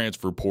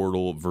transfer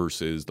portal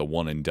versus the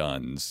one and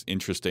dones.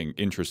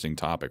 Interesting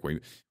topic. We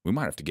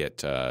might have to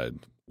get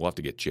we'll have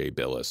to get Jay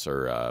Billis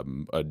or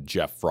a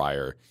Jeff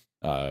Fryer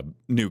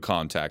new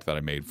contact that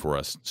I made for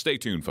us. Stay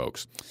tuned,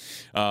 folks.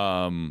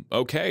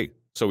 Okay.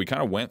 So we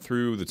kind of went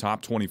through the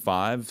top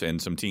 25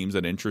 and some teams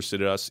that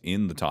interested us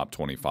in the top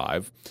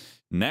 25.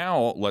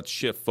 Now let's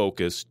shift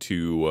focus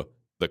to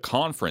the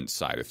conference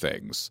side of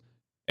things.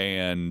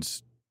 And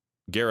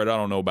Garrett, I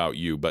don't know about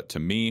you, but to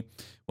me,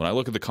 when I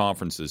look at the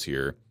conferences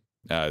here,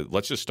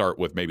 let's just start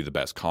with maybe the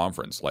best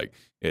conference. Like,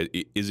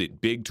 is it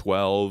Big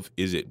 12?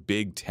 Is it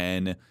Big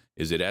 10?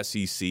 Is it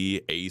SEC,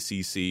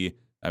 ACC?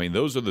 I mean,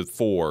 those are the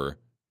four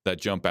that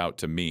jump out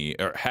to me.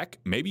 Or heck,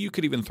 maybe you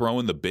could even throw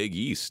in the Big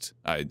East.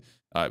 I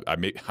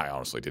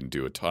honestly didn't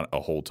do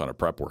a whole ton of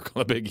prep work on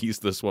the Big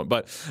East this one,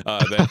 but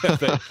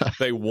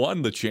they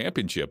won the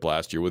championship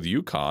last year with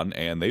UConn,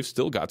 and they've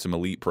still got some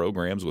elite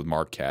programs with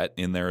Marquette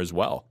in there as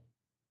well.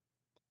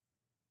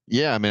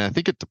 Yeah, I mean, I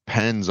think it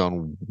depends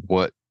on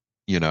what,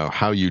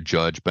 how you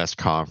judge best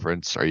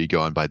conference. Are you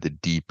going by the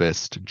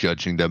deepest,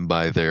 judging them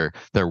by their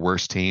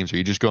worst teams? Or are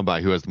you just going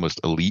by who has the most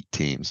elite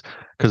teams?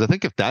 Because I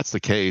think if that's the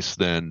case,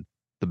 then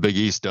the Big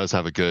East does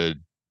have a good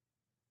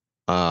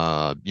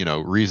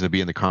reason to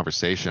be in the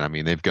conversation. I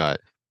mean, they've got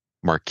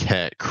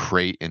Marquette,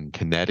 Creighton,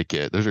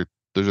 Connecticut. Those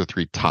are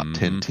three top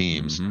 10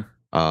 teams.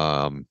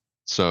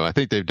 So I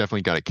think they've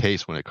definitely got a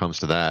case when it comes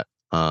to that.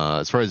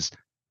 As far as,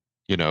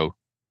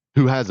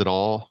 who has it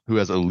all, who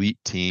has elite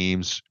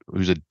teams,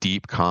 who's a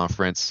deep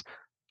conference.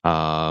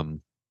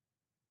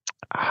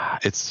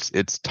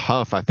 It's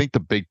tough. I think the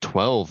Big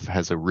 12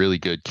 has a really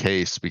good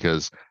case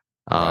because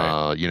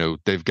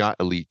they've got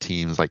elite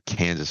teams like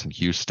Kansas and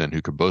Houston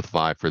who could both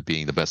vie for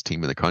being the best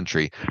team in the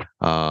country.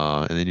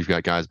 And then you've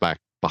got guys back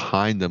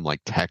behind them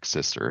like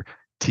Texas or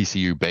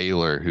TCU,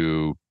 Baylor,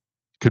 who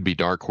could be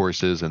dark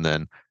horses. And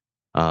then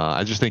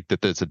I just think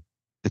that it's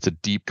a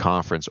deep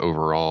conference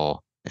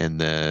overall.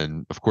 And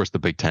then, of course, the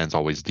Big Ten's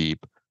always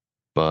deep.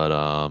 But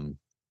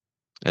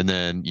and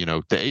then,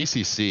 the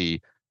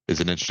ACC is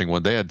an interesting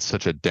one. They had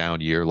such a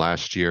down year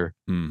last year.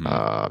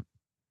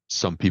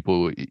 Some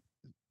people,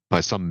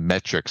 by some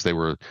metrics, they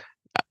were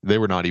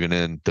not even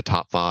in the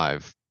top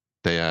 5.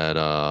 They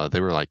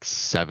were like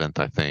 7th,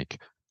 I think,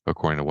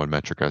 according to one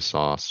metric I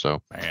saw.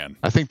 So man,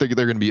 I think they're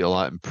going to be a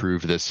lot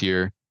improved this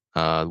year.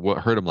 What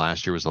hurt them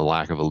last year was the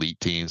lack of elite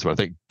teams, but I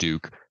think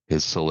Duke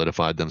has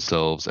solidified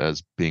themselves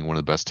as being one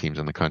of the best teams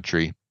in the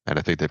country. And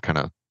I think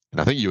and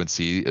I think UNC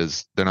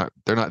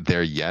they're not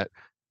there yet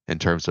in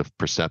terms of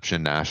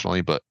perception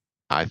nationally, but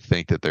I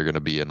think that they're going to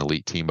be an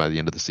elite team by the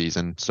end of the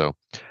season. So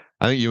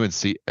I think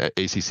ACC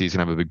is going to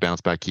have a big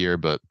bounce back year,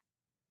 but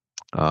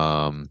if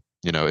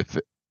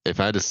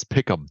I had to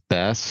pick a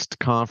best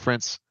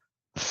conference,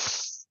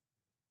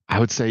 I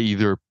would say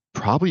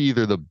probably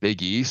either the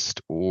Big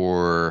East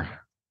or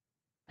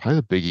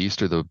the Big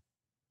East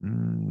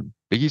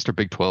or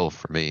Big 12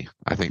 for me.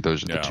 I think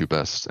those are the two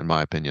best in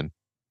my opinion.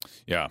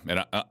 Yeah,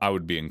 and I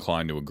would be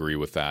inclined to agree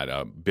with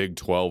that. Big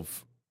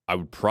 12, I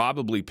would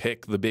probably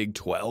pick the Big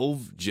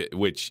 12,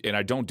 and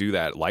I don't do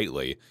that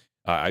lightly.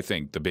 I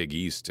think the Big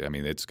East, I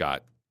mean, it's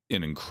got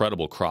an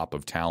incredible crop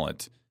of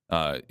talent.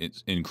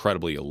 It's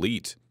incredibly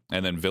elite.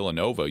 And then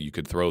Villanova, you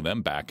could throw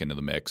them back into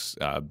the mix.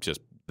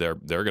 They're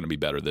going to be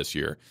better this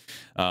year.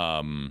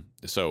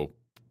 So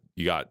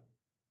you got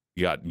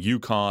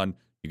UConn,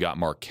 you got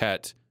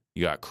Marquette,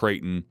 you got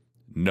Creighton,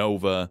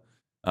 Nova.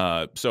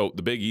 So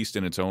the Big East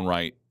in its own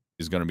right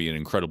is going to be an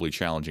incredibly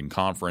challenging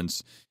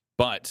conference.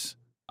 But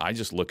I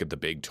just look at the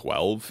Big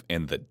 12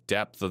 and the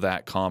depth of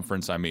that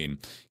conference. I mean,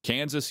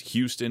 Kansas,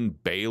 Houston,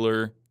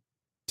 Baylor,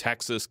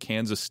 Texas,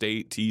 Kansas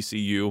State,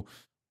 TCU,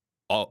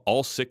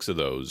 all 6 of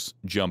those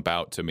jump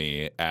out to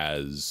me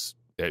as,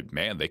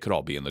 man, they could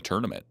all be in the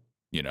tournament,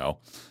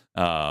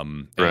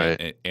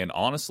 Right. And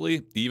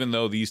honestly, even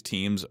though these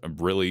teams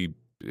really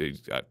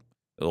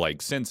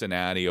like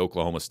Cincinnati,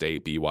 Oklahoma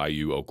State,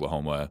 BYU,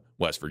 Oklahoma,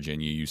 West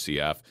Virginia,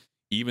 UCF,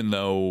 even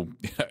though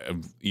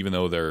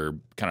they're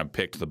kind of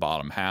picked the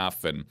bottom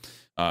half and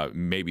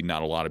maybe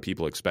not a lot of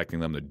people expecting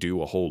them to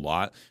do a whole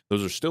lot,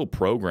 those are still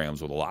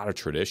programs with a lot of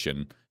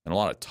tradition and a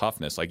lot of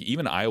toughness. Like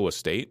even Iowa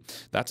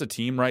State, that's a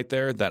team right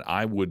there that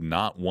I would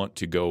not want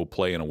to go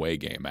play an away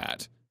game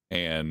at.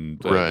 And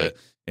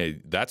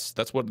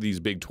that's what these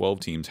Big 12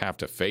 teams have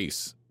to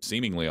face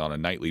seemingly on a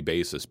nightly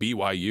basis.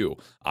 BYU,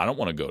 I don't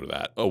want to go to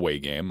that away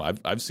game.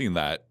 I've seen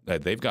that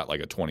they've got like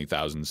a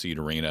 20,000 seat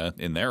arena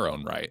in their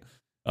own right.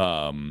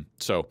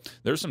 So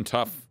there's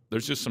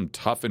just some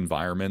tough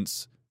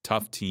environments,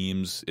 tough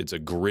teams. It's a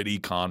gritty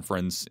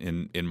conference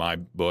in my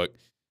book.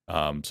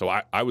 So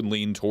I would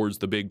lean towards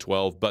the Big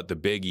 12, but the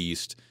Big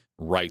East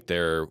right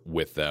there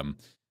with them.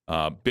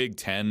 Big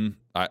 10,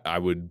 I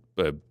would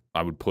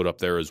put up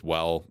there as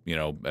well.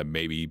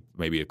 Maybe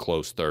a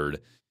close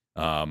third.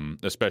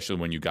 Especially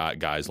when you got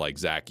guys like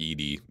Zach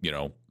Edey,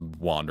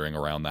 wandering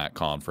around that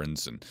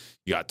conference, and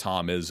you got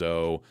Tom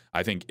Izzo.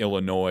 I think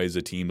Illinois is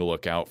a team to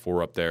look out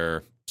for up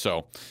there.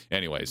 So,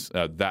 anyways,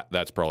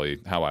 that's probably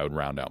how I would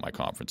round out my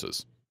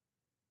conferences.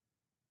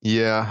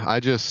 Yeah,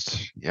 I've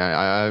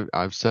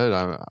said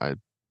I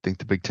think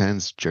the Big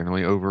Ten's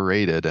generally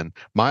overrated, and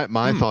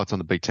my thoughts on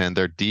the Big Ten,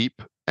 they're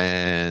deep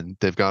and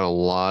they've got a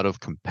lot of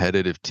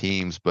competitive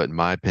teams, but in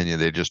my opinion,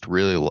 they just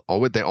really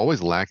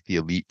always lack the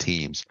elite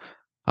teams.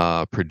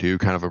 Purdue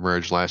kind of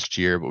emerged last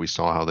year, but we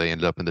saw how they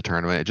ended up in the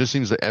tournament. It just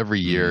seems that every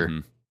year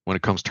when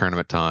it comes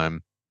tournament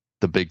time,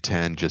 the Big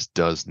Ten just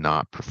does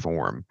not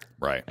perform.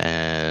 Right.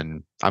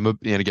 And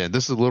again,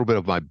 this is a little bit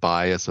of my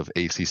bias of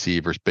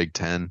ACC versus Big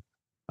Ten.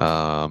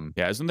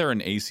 Isn't there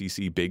an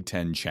ACC Big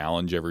Ten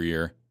challenge every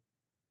year?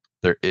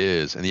 There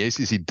is, and the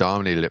ACC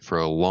dominated it for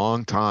a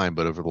long time,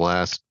 but over the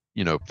last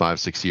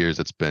 5-6 years,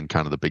 it's been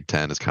kind of the Big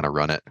Ten has kind of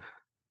run it.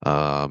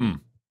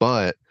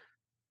 But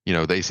the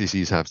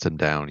ACCs have some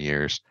down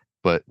years,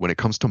 but when it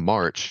comes to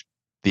March,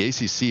 the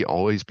ACC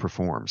always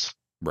performs.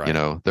 Right.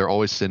 They're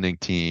always sending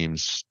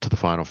teams to the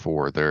Final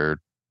Four. They're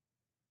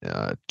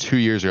 2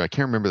 years ago, I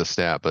can't remember the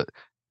stat, but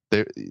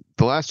the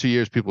last 2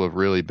 years, people have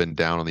really been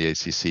down on the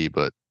ACC,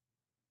 but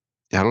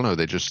I don't know.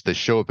 They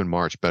show up in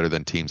March better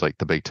than teams like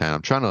the Big Ten.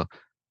 I'm trying to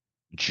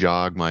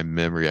jog my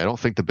memory. I don't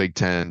think the Big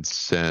Ten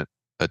sent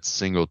a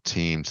single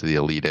team to the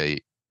Elite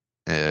Eight,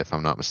 if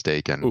I'm not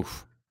mistaken.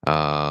 Oof.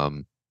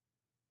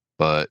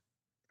 But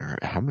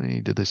how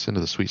many did they send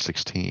to the Sweet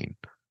 16?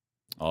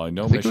 Oh, I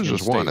know. I think Michigan it was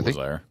just State one. was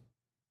there.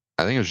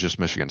 I think it was just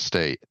Michigan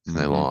State, and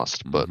they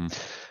lost. But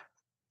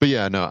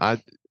yeah, no.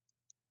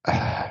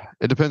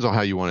 It depends on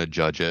how you want to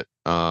judge it.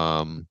 They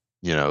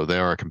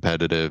are a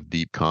competitive,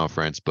 deep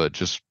conference, but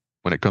just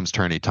when it comes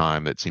tourney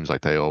time, it seems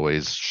like they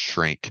always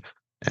shrink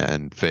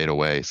and fade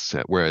away.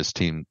 Whereas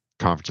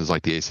conferences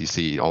like the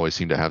ACC always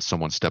seem to have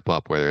someone step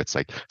up, whether it's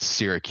like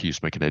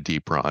Syracuse making a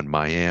deep run,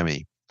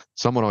 Miami.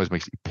 Someone always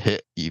makes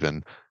Pitt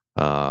even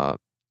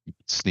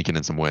sneaking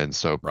in some wins.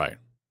 So right.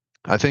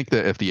 I think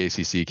that if the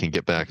ACC can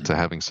get back to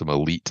having some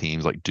elite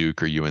teams like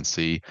Duke or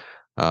UNC,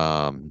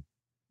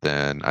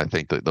 then I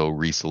think that they'll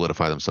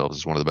re-solidify themselves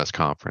as one of the best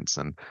conference.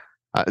 And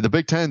the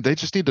Big Ten, they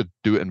just need to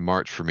do it in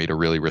March for me to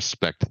really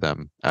respect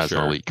them as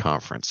an elite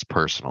conference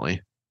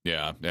personally.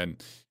 Yeah,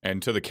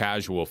 and to the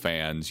casual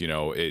fans,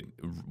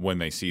 when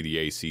they see the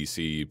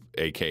ACC,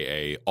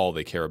 aka all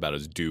they care about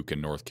is Duke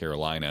and North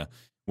Carolina,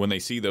 when they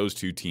see those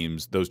two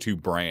teams, those two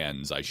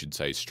brands, I should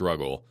say,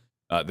 struggle,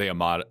 they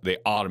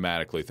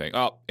automatically think,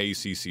 oh,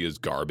 ACC is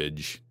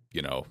garbage.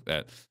 Right.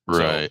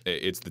 So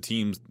it's the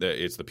teams,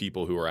 it's the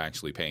people who are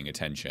actually paying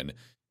attention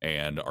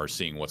and are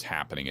seeing what's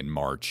happening in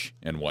March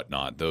and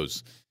whatnot.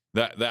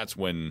 That's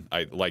when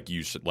like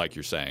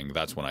you're saying,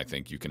 that's when I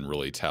think you can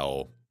really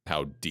tell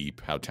how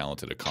deep, how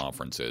talented a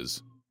conference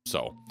is.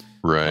 So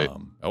right.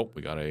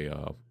 We got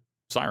a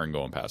siren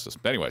going past us.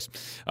 But anyways,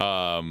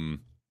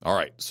 all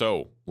right.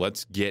 So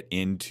let's get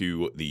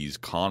into these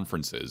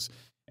conferences,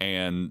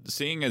 and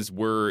seeing as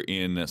we're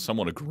in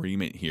somewhat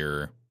agreement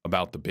here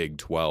about the Big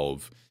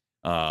 12.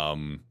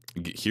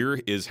 Here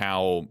is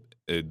how,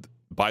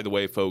 by the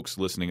way, folks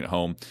listening at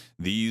home,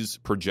 these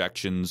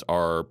projections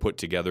are put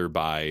together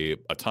by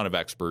a ton of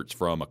experts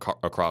from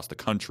across the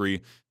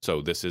country.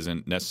 So this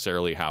isn't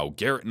necessarily how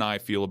Garrett and I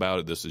feel about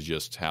it. This is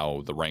just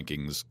how the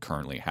rankings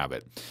currently have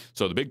it.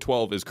 So the Big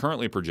 12 is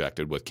currently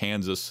projected with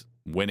Kansas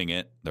winning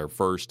it, their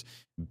first.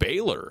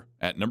 Baylor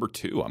at number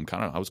 2.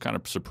 I was kind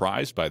of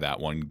surprised by that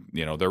one.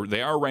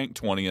 They are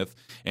ranked 20th,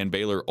 and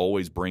Baylor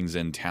always brings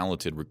in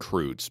talented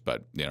recruits.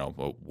 But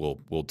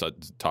we'll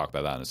talk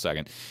about that in a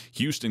second.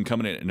 Houston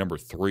coming in at number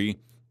 3,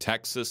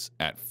 Texas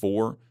at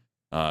 4,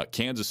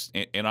 Kansas,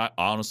 and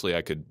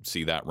I could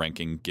see that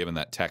ranking given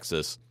that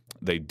Texas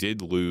they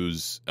did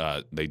lose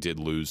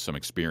some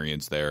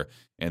experience there,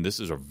 and this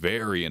is a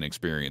very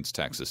inexperienced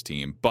Texas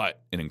team,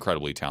 but an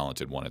incredibly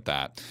talented one at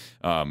that.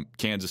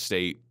 Kansas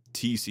State,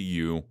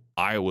 TCU,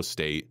 Iowa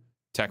State,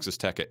 Texas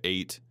Tech at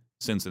 8,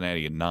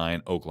 Cincinnati at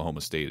 9,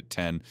 Oklahoma State at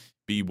 10,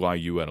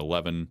 BYU at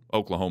 11,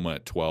 Oklahoma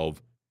at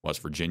 12,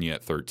 West Virginia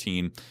at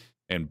 13.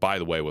 And by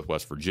the way, with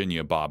West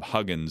Virginia, Bob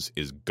Huggins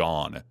is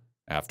gone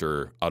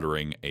after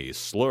uttering a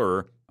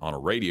slur on a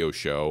radio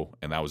show,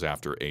 and that was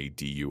after a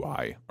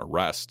DUI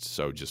arrest.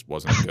 So just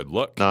wasn't a good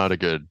look. Not a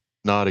good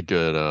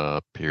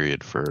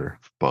period for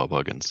Bob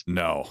Huggins.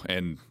 No,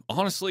 and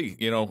honestly,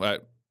 I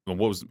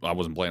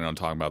wasn't planning on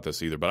talking about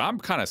this either, but I'm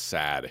kind of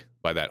sad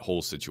by that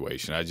whole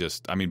situation.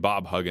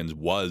 Bob Huggins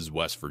was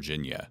West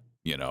Virginia,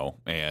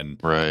 and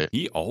right.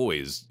 He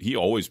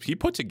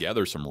put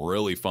together some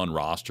really fun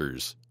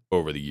rosters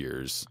over the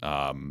years.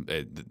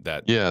 They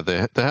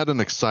had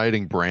an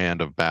exciting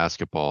brand of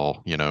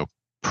basketball,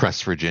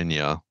 press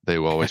Virginia. They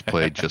always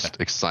played just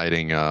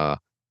exciting,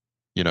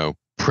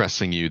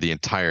 pressing you the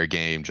entire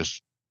game.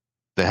 Just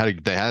they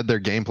had their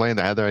game plan,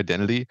 they had their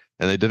identity,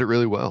 and they did it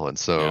really well. And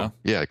so,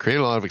 it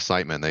created a lot of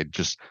excitement. They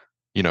just,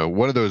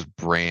 one of those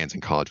brands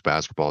in college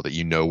basketball that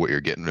what you're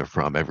getting it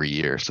from every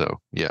year. So,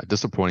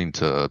 disappointing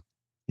to,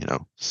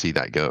 see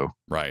that go.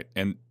 Right.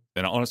 And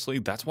honestly,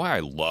 that's why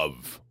I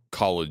love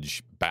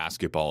college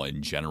basketball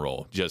in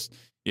general. Just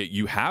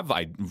you have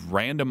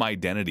random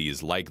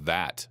identities like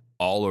that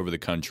all over the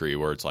country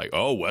where it's like,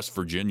 oh, West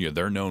Virginia,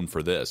 they're known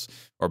for this.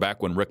 Or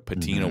back when Rick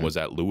Pitino was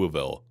at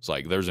Louisville, it's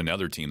like there's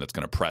another team that's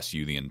going to press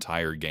you the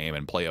entire game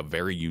and play a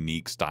very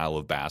unique style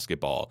of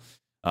basketball.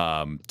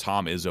 Tom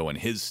Izzo and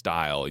his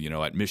style,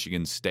 at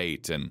Michigan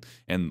State and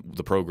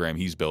the program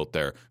he's built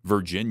there.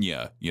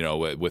 Virginia,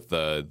 with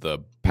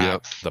the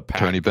pack, the pack,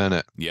 Tony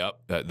Bennett. Yep,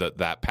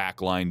 that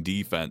pack line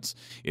defense.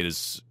 It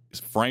is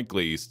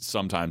frankly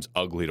sometimes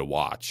ugly to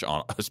watch,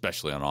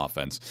 especially on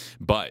offense.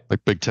 But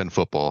like Big Ten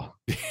football.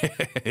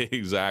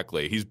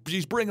 Exactly.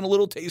 He's bringing a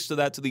little taste of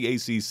that to the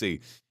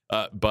ACC.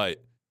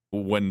 But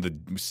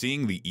when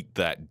seeing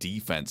that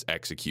defense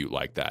execute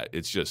like that,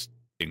 it's just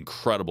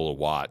incredible to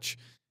watch.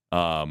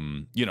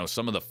 Some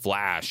of the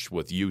flash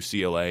with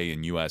UCLA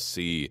and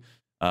USC,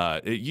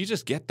 you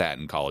just get that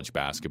in college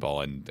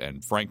basketball.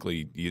 And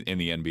frankly, in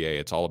the NBA,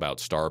 it's all about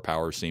star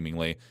power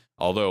seemingly.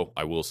 Although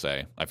I will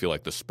say, I feel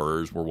like the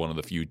Spurs were one of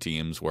the few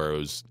teams where it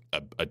was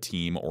a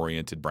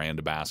team-oriented brand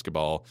of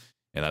basketball,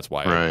 and that's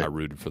why I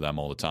rooted for them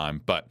all the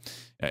time. But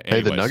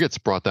hey, the Nuggets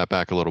brought that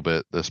back a little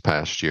bit this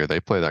past year. They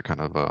play that kind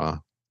of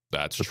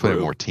that's true. Play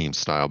more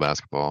team-style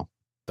basketball.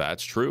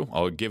 That's true.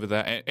 I'll give it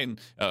that. And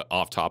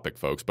off topic,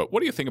 folks, but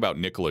what do you think about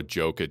Nikola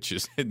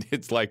Jokic?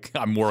 It's like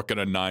I'm working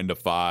a 9 to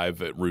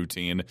 5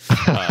 routine.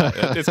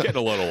 It's getting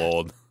a little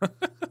old.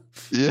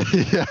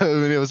 yeah. I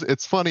mean,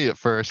 it's funny at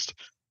first,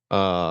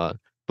 but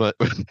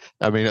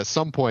I mean, at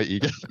some point you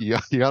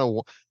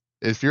gotta.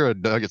 If you're a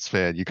Nuggets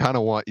fan, you kind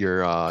of want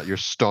your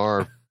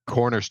star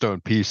cornerstone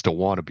piece to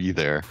want to be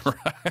there.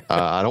 Right.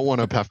 I don't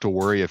want to have to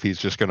worry if he's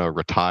just going to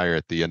retire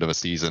at the end of a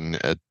season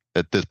at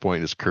this point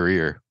in his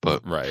career.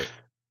 But right.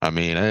 I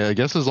mean, I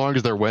guess as long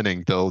as they're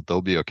winning, they'll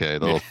be okay.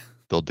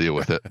 They'll deal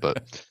with it.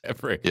 But I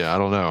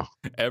don't know.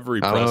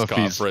 Every press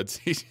conference,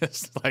 he's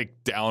just like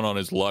down on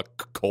his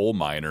luck, coal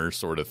miner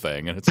sort of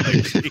thing, and it's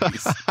like,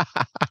 geez,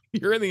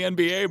 you're in the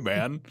NBA,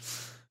 man.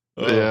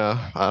 Oh.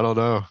 Yeah, I don't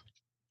know.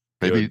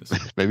 Maybe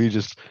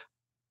just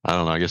I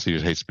don't know. I guess he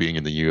just hates being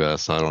in the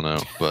U.S. I don't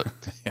know, but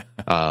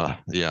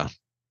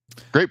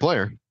great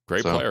player.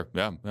 Great player.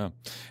 Yeah.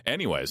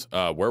 Anyways,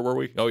 where were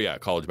we? Oh, yeah,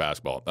 college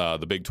basketball.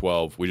 The Big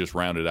 12, we just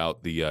rounded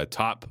out the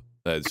top.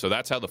 So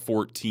that's how the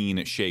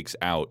 14 shakes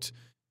out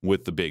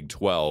with the Big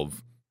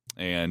 12.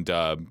 And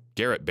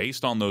Garrett,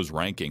 based on those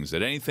rankings,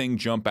 did anything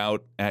jump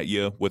out at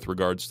you with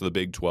regards to the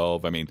Big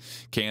 12? I mean,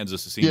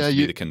 Kansas seems to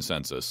be the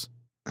consensus.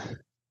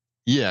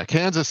 Yeah,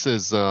 Kansas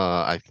is,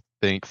 I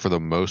think, for the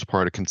most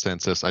part, a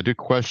consensus. I do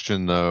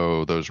question,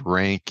 though, those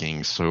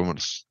rankings. So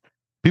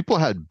people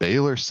had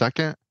Baylor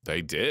second.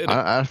 They did.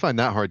 I find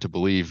that hard to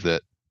believe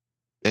that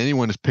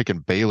anyone is picking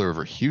Baylor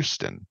over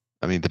Houston.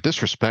 I mean, the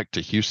disrespect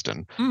to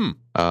Houston.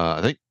 I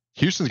think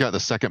Houston's got the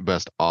second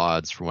best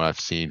odds from what I've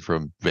seen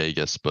from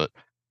Vegas. But,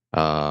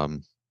 I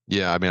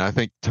mean, I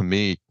think to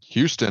me,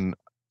 Houston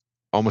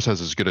almost has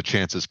as good a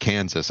chance as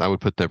Kansas. I would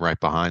put them right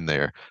behind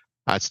there.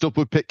 I still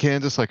would pick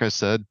Kansas, like I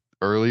said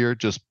earlier,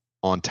 just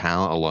on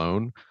talent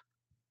alone.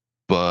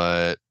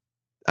 But,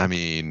 I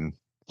mean,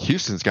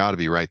 Houston's got to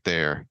be right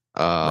there.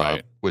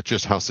 With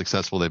just how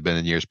successful they've been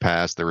in years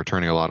past. They're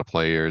returning a lot of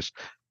players.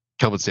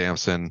 Kelvin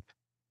Sampson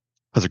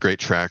has a great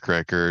track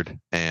record,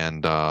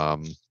 and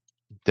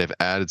they've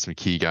added some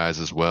key guys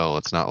as well.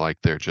 It's not like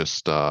they're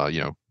just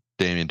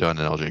Damian Dunn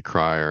and LJ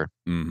Cryer.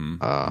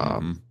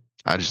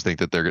 I just think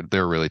that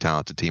they're a really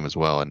talented team as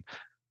well, and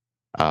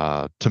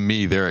to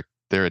me they're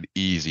an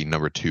easy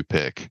number 2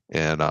 pick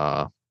in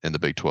the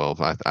Big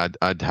 12.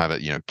 I'd have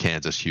it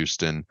Kansas,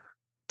 Houston,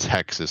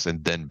 Texas,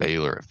 and then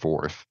Baylor at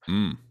 4th.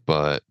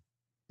 But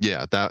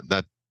yeah,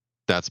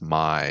 that's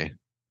my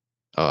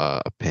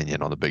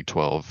opinion on the Big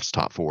 12's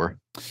top 4.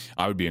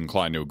 I would be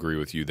inclined to agree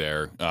with you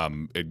there.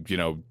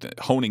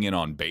 Honing in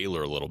on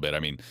Baylor a little bit. I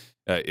mean,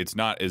 it's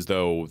not as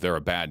though they're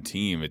a bad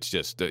team. It's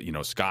just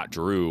Scott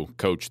Drew,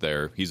 coach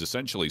there, he's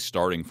essentially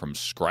starting from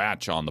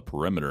scratch on the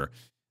perimeter.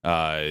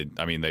 I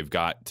mean, they've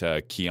got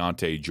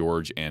Keontae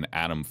George and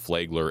Adam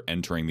Flagler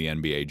entering the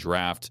NBA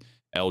draft.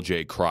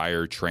 LJ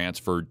Cryer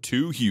transferred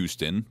to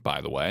Houston, by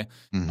the way.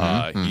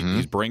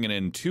 He's bringing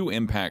in 2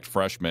 impact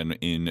freshmen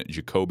in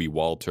Jacoby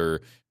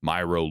Walter,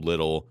 Myro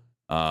Little,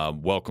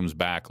 welcomes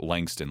back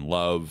Langston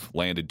Love,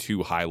 landed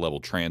 2 high-level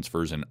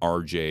transfers in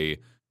RJ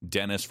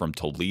Dennis from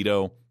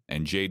Toledo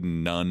and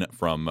Jaden Nunn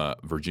from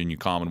Virginia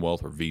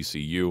Commonwealth or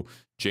VCU.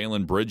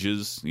 Jalen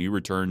Bridges, he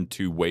returned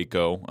to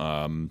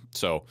Waco.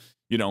 So,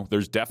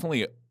 there's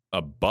definitely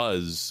a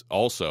buzz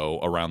also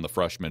around the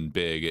freshman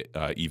big,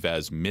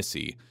 Yves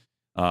Missy.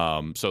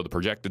 So the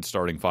projected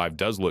starting 5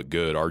 does look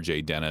good.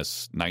 RJ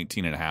Dennis,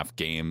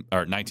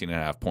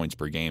 19.5 points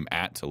per game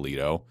at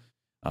Toledo.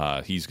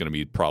 He's going to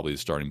be probably the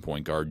starting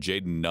point guard.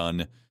 Jaden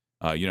Nunn,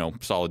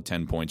 solid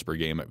 10 points per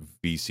game at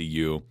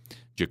VCU.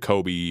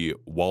 Jacoby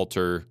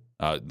Walter,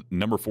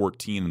 number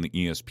 14 in the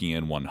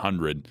ESPN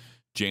 100.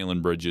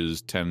 Jalen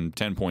Bridges, 10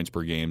 points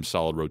per game,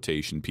 solid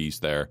rotation piece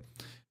there.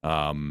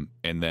 And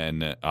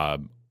then,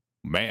 I'm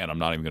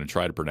not even going to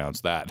try to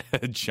pronounce that.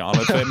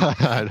 Jonathan,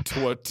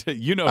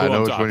 you know who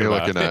I'm talking you're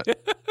about. Looking at.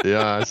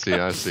 Yeah, I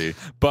see.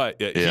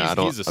 But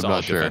he's a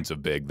solid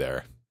defensive big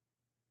there.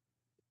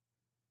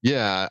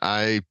 Yeah,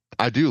 I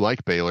do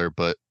like Baylor,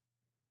 but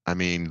I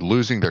mean,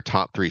 losing their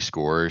top 3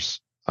 scorers,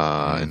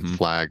 and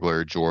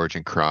Flagler, George,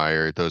 and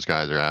Cryer, those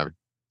guys are average.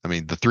 I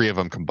mean, the 3 of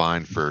them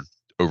combined for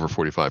over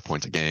 45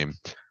 points a game,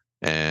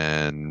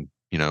 and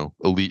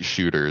elite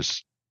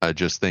shooters. I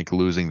just think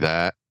losing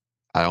that,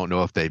 I don't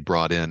know if they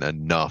brought in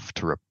enough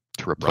to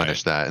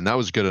replenish that, and that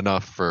was good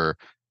enough for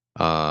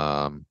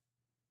 3rd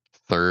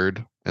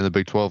in the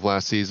Big 12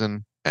 last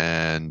season,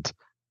 and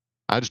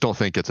I just don't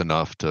think it's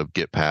enough to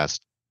get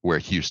past where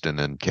Houston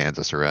and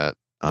Kansas are at.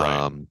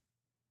 Right.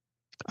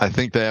 I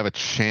think they have a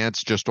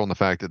chance just on the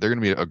fact that they're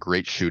going to be a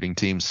great shooting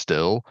team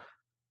still.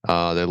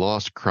 They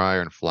lost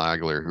Cryer and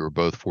Flagler, who are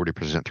both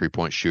 40%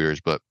 3-point shooters,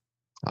 but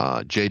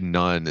Jaden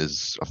Nunn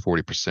is a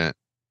 40%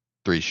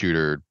 3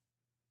 shooter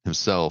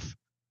himself,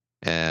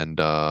 and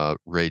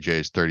Ray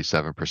J's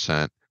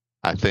 37%.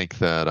 I think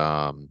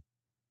that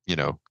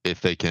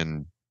if they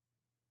can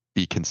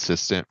be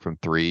consistent from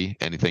 3,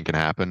 anything can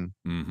happen.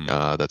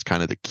 That's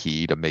kind of the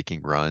key to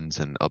making runs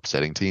and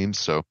upsetting teams.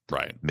 So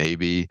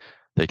maybe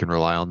they can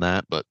rely on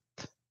that, but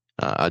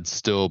I would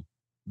still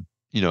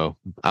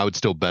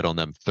bet on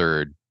them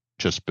 3rd,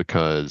 just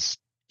because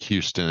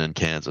Houston and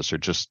Kansas are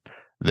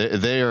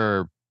they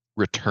are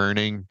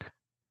returning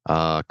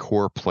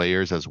core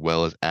players as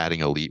well as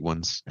adding elite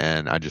ones,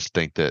 and I just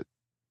think that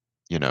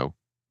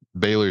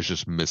Baylor's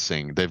just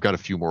missing. They've got a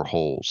few more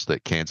holes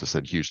that Kansas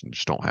and Houston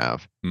just don't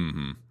have.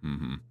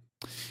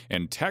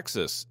 And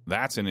Texas,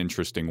 that's an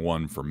interesting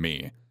one for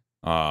me.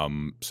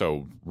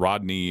 So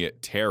Rodney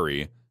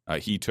Terry,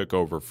 he took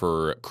over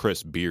for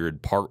Chris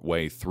Beard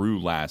partway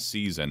through last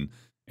season,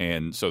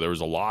 and so there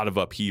was a lot of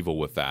upheaval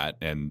with that.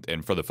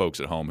 And for the folks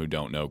at home who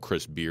don't know,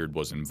 Chris Beard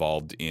was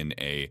involved in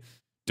a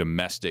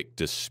domestic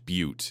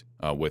dispute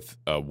with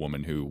a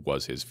woman who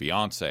was his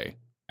fiance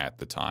at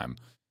the time.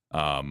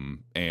 I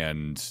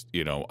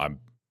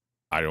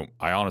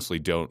honestly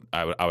don't.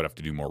 I would have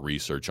to do more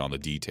research on the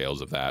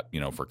details of that,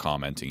 for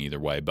commenting either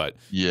way. But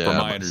from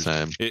my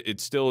understanding,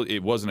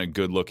 it wasn't a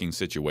good looking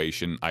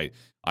situation. I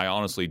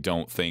honestly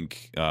don't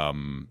think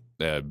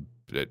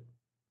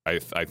I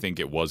think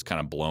it was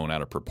kind of blown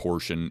out of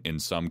proportion in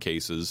some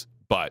cases,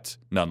 but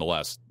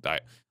nonetheless,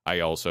 I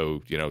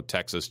also,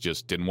 Texas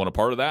just didn't want a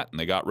part of that, and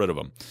they got rid of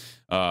him.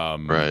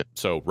 Right.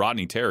 So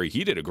Rodney Terry,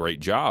 he did a great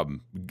job,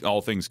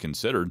 all things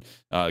considered.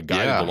 Guided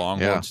the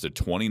Longhorns to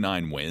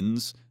 29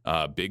 wins,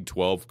 Big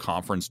 12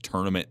 conference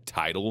tournament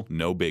title,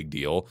 no big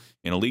deal,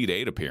 an Elite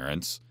 8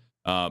 appearance.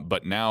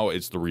 But now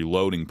it's the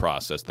reloading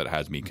process that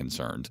has me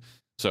concerned.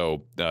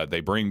 So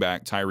they bring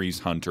back Tyrese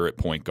Hunter at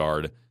point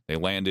guard. They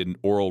landed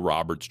Oral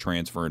Roberts,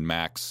 transfer, and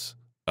Max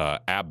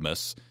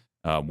Abmas.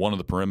 One of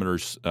the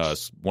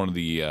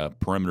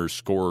perimeter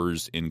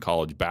scorers in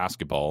college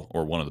basketball,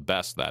 or one of the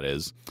best, that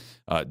is.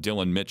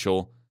 Dylan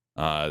Mitchell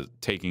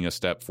taking a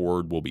step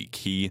forward will be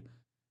key.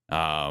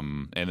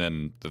 And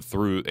then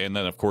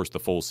of course the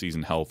full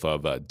season health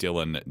of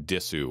Dylan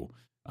Disu,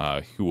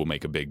 who will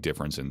make a big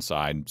difference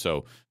inside.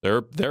 So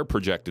their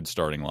projected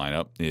starting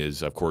lineup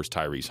is, of course,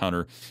 Tyrese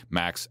Hunter,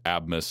 Max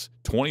Abmas,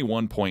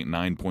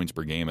 21.9 points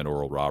per game at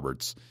Oral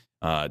Roberts,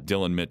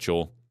 Dylan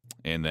Mitchell,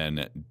 and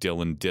then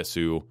Dylan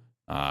Disu.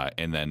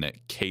 And then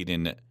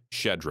Caden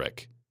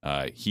Shedrick.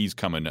 He's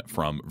coming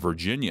from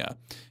Virginia,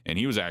 and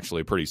he was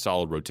actually a pretty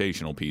solid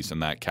rotational piece in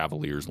that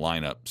Cavaliers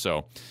lineup.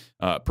 So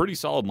pretty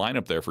solid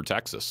lineup there for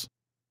Texas.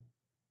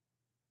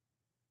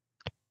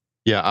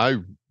 Yeah, I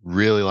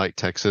really like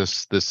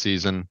Texas this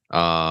season.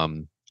 I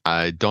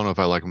don't know if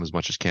I like them as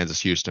much as Kansas,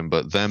 Houston,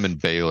 but them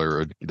and Baylor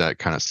are that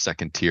kind of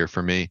second tier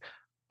for me.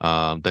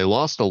 They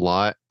lost a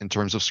lot in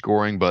terms of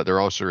scoring, but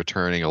they're also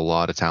returning a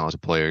lot of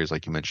talented players,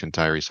 like you mentioned,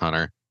 Tyrese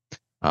Hunter.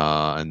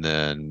 And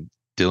then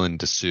Dylan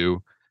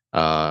Disu,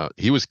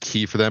 he was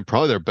key for them,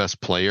 probably their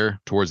best player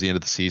towards the end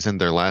of the season.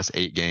 Their last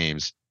 8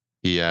 games,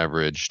 he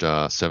averaged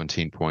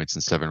 17 points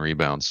and 7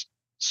 rebounds.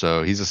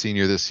 So he's a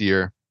senior this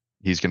year.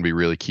 He's going to be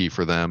really key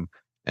for them.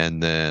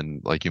 And then,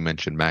 like you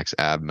mentioned, Max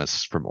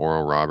Abmas from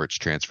Oral Roberts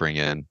transferring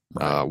in,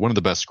 one of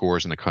the best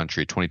scorers in the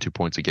country, 22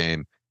 points a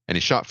game, and he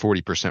shot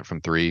 40%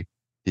 from 3.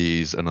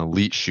 He's an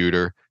elite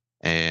shooter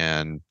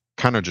and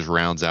kind of just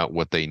rounds out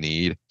what they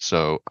need.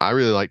 So I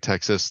really like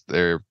Texas.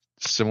 They're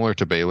similar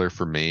to Baylor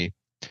for me,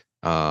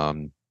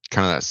 kind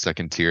of that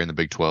second tier in the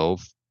Big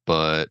 12.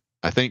 But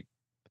I think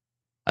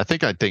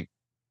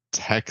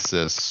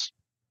Texas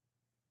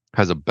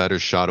has a better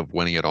shot of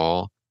winning it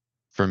all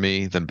for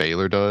me than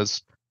Baylor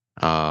does.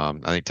 I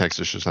think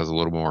Texas just has a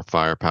little more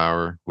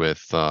firepower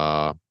with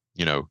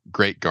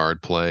great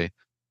guard play,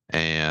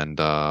 and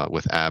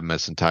with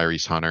Abmas and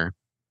Tyrese Hunter.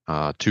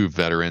 two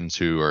veterans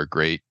who are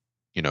great,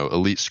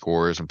 elite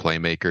scorers and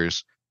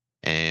playmakers,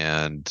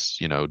 and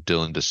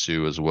Dylan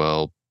Dessou as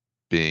well,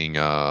 being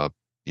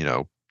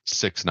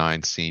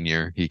 6'9"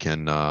 senior. He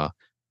can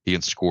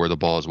score the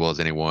ball as well as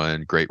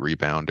anyone. Great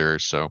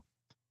rebounder. So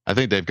I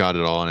think they've got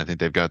it all, and I think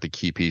they've got the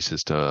key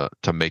pieces to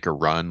make a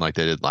run like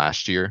they did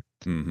last year.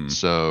 Mm-hmm.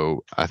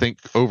 So I think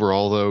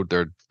overall, though,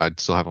 I'd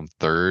still have them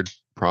third,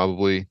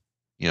 probably.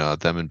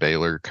 Them and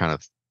Baylor kind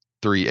of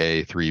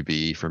 3A,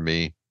 3B for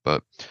me.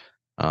 But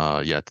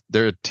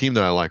they're a team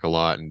that I like a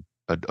lot, and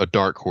a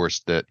dark horse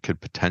that could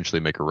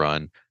potentially make a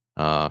run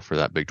for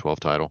that Big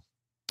 12 title.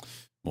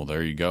 Well,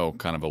 there you go.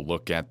 Kind of a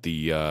look at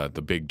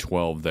the Big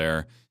 12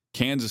 there.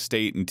 Kansas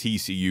State and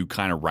TCU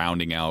kind of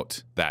rounding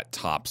out that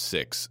top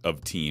 6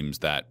 of teams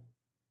that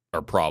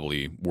are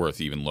probably worth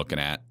even looking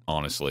at,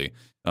 honestly.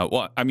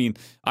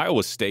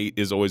 Iowa State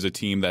is always a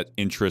team that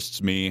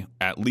interests me,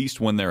 at least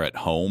when they're at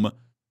home.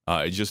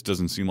 It just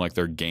doesn't seem like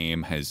their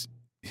game has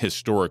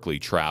historically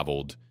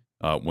traveled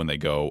when they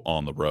go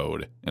on the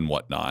road and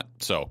whatnot.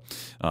 So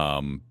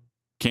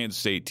Kansas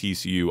State,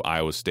 TCU,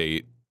 Iowa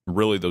State,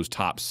 really those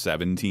top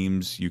 7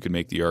 teams, you could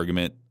make the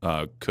argument,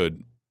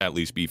 could at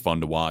least be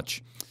fun to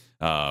watch.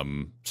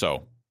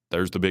 So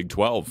there's the Big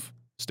 12.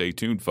 Stay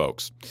tuned,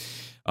 folks.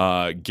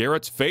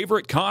 Garrett's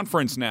favorite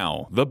conference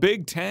now, the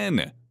Big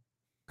 10.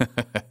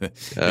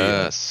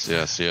 Yes.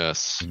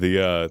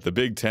 The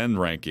Big 10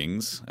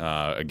 rankings,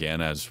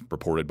 again, as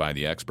reported by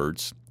the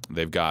experts,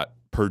 they've got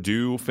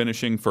Purdue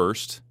finishing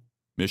first,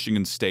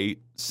 Michigan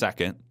State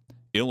second,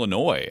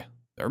 Illinois,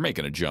 they're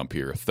making a jump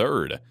here,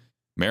 third,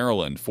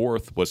 Maryland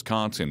fourth,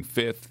 Wisconsin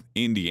fifth,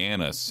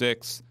 Indiana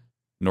sixth,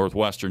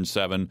 Northwestern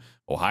 7,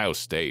 Ohio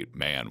State,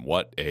 man,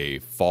 what a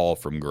fall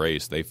from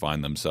grace. They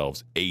find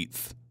themselves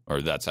 8th,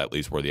 or that's at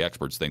least where the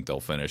experts think they'll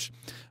finish.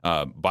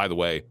 By the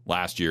way,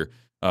 last year,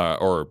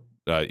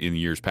 in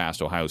years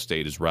past, Ohio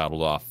State has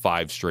rattled off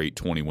 5 straight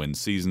 20-win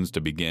seasons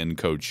to begin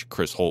Coach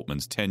Chris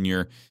Holtman's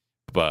tenure.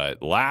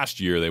 But last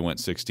year, they went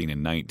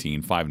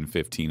 16-19,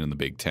 5-15 in the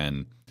Big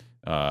Ten.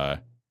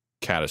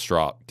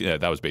 Catastrophic. Yeah,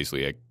 that was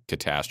basically a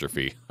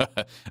catastrophe.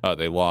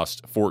 They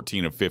lost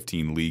 14 of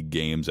 15 league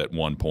games at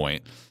one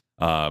point.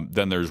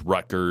 Then there's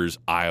Rutgers,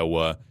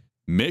 Iowa,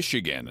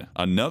 Michigan,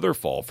 another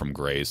fall from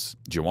grace.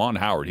 Juwan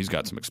Howard, he's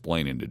got some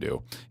explaining to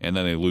do. And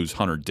then they lose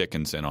Hunter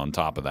Dickinson on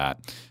top of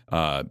that.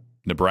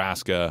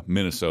 Nebraska,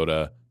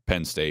 Minnesota,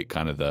 Penn State,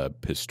 kind of the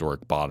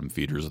historic bottom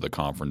feeders of the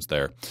conference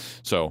there.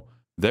 So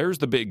there's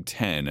the Big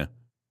Ten.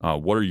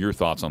 What are your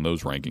thoughts on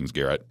those rankings,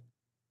 Garrett?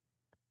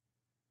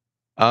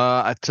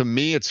 To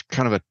me, it's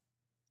kind of a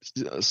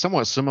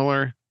somewhat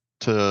similar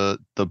to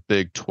the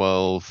Big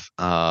 12.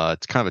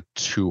 It's kind of a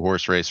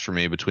 2-horse race for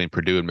me between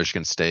Purdue and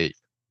Michigan State.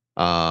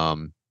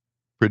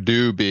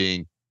 Purdue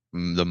being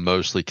the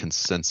mostly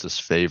consensus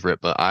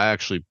favorite, but I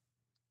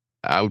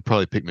would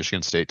probably pick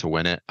Michigan State to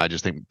win it. I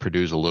just think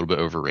Purdue's a little bit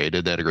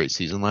overrated. They had a great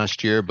season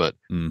last year, but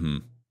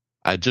I'm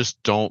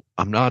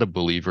not a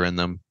believer in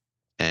them.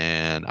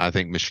 And I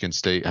think Michigan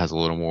State has a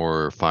little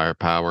more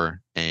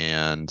firepower.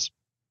 And,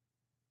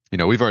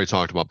 we've already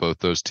talked about both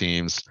those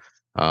teams.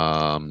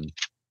 I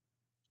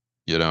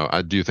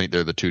do think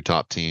they're the 2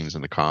 top teams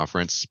in the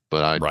conference,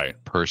 but I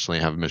personally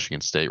have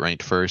Michigan State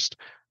ranked first.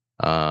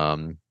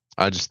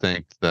 I just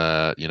think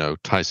that,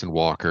 Tyson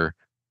Walker,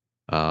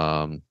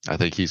 I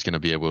think he's going to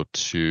be able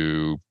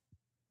to,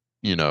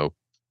 I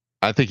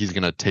think he's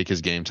going to take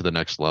his game to the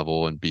next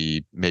level and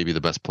be maybe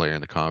the best player in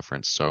the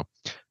conference. So,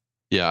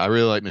 yeah, I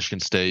really like Michigan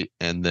State.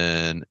 And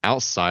then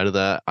outside of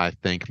that, I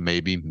think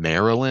maybe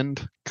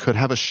Maryland could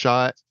have a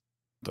shot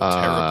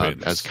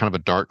as kind of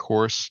a dark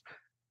horse.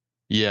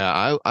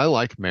 Yeah, I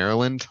like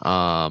Maryland.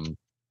 Let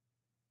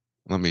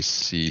me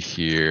see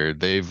here.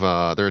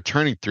 They're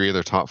returning 3 of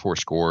their top 4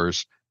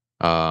 scorers,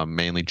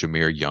 mainly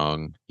Jameer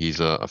Young. He's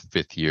a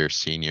 5th-year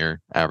senior,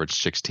 averaged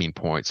 16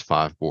 points,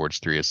 5 boards,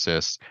 3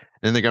 assists.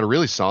 And then they got a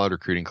really solid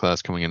recruiting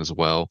class coming in as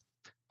well.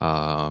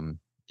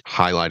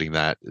 Highlighting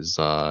that is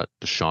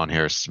Deshaun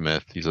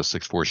Harris-Smith. He's a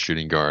 6'4"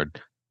 shooting guard,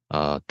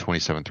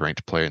 27th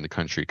ranked player in the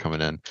country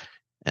coming in.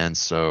 And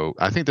so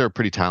I think they're a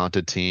pretty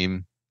talented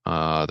team.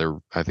 I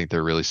think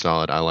they're really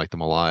solid. I like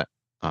them a lot.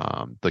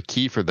 The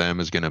key for them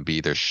is going to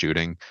be their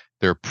shooting.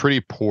 They're a pretty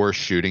poor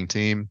shooting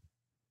team,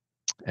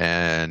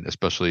 and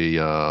especially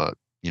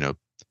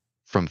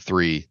from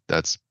 3,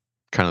 that's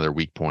kind of their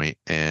weak point.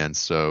 And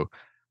so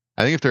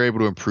I think if they're able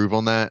to improve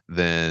on that,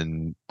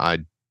 then I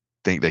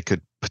think they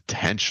could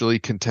potentially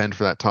contend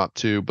for that top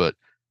 2. But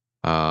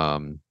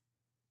outside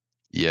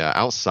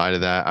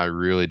of that, I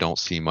really don't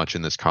see much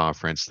in this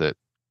conference that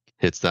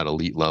hits that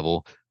elite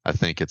level. I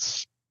think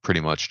it's pretty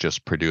much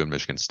just Purdue and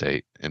Michigan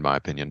State, in my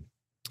opinion.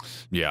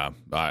 Yeah,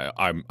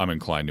 I'm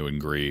inclined to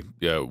agree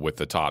with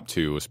the top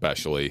 2,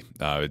 especially.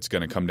 It's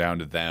going to come down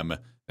to them,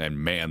 and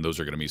man, those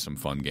are going to be some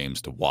fun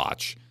games to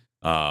watch.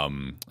 I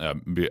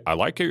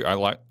like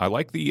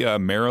the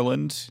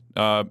Maryland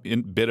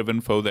bit of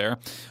info there.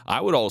 I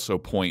would also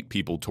point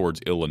people towards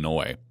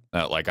Illinois.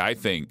 I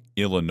think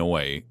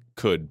Illinois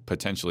could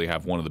potentially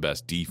have one of the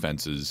best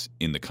defenses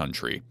in the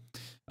country.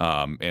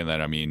 And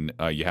then, I mean,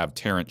 you have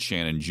Terrence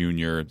Shannon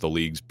Jr., the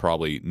league's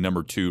probably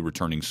number 2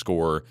 returning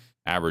scorer,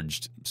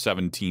 averaged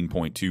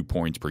 17.2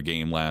 points per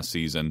game last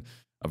season.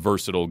 A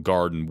versatile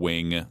guard and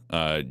wing,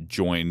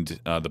 joined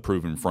the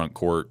proven front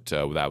court.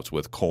 That was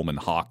with Coleman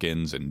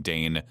Hawkins and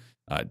Dane.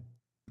 I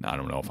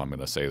don't know if I'm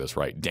going to say this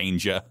right.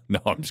 Danger. No,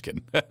 I'm just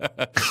kidding.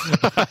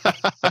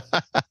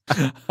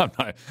 I'm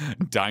not.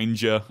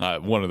 Danger.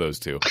 One of those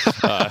two.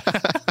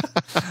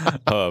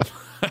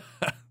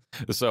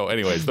 So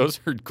anyways, those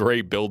are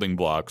great building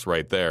blocks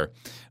right there.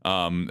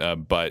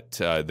 But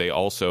they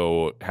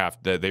also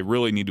they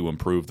really need to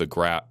improve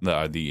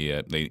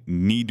they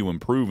need to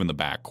improve in the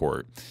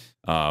backcourt.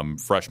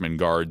 Freshman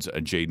guards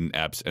Jaden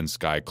Epps and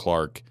Sky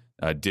Clark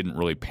didn't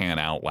really pan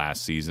out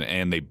last season,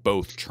 and they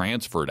both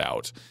transferred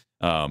out.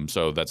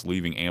 So that's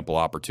leaving ample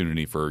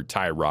opportunity for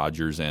Ty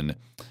Rodgers and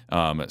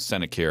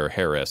Senecare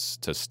Harris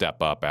to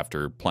step up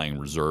after playing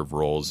reserve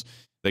roles.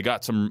 They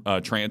got some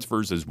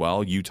transfers as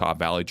well. Utah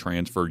Valley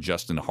transfer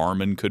Justin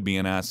Harmon could be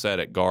an asset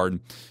at guard.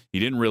 He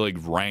didn't really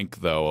rank,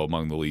 though,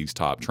 among the league's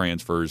top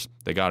transfers.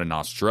 They got an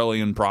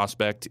Australian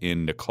prospect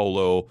in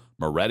Nicolo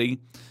Moretti.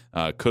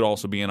 Could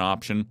also be an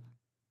option.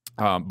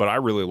 But I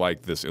really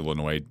like this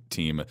Illinois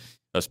team,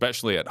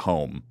 especially at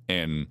home.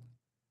 And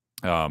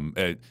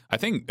I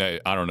think, I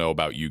don't know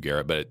about you,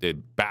 Garrett, but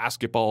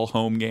basketball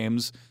home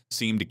games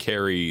seem to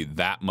carry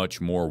that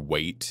much more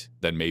weight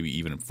than maybe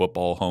even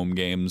football home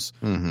games.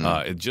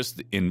 Mm-hmm. It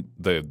just in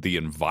the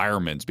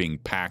environments being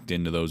packed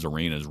into those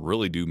arenas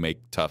really do make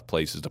tough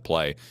places to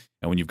play.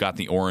 And when you've got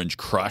the orange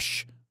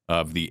crush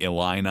of the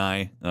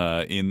Illini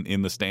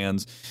in the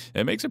stands,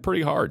 it makes it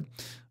pretty hard.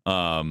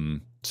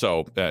 And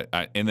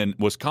then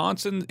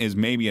Wisconsin is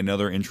maybe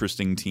another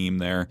interesting team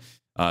there.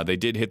 They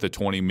did hit the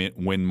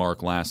 20-win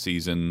mark last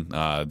season.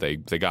 They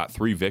got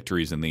 3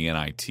 victories in the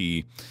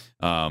NIT,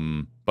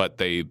 but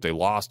they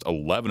lost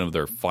 11 of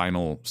their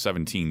final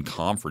 17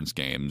 conference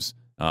games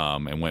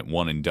and went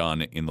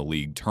 1-and-done in the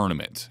league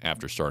tournament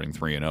after starting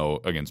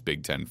 3-0 against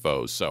Big Ten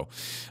foes. So,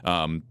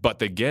 but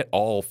they get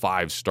all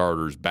 5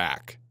 starters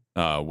back,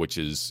 which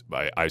is,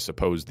 I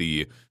suppose,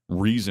 the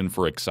reason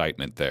for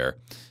excitement there.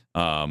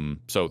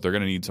 So they're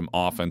going to need some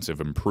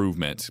offensive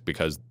improvement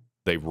because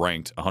they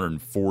ranked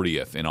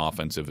 140th in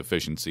offensive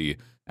efficiency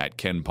at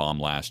KenPom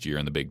last year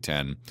in the Big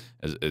Ten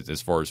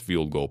as far as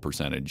field goal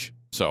percentage.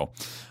 So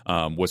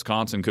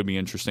Wisconsin could be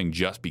interesting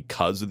just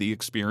because of the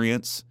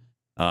experience.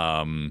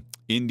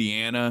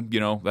 Indiana,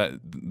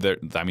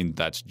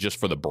 that's just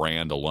for the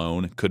brand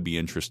alone. Could be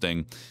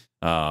interesting.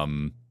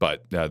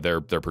 But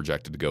they're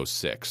projected to go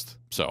 6th.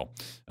 So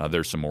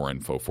there's some more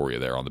info for you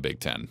there on the Big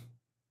Ten.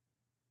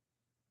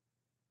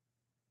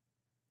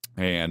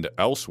 And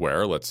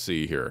elsewhere, let's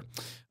see here.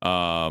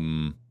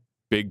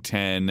 Big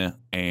Ten,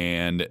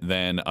 and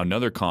then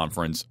another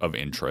conference of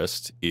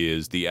interest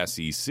is the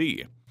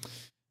SEC.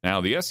 Now,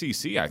 the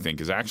SEC, I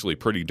think, is actually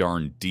pretty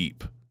darn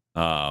deep,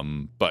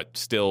 but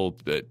still,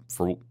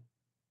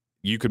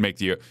 you could make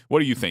the. What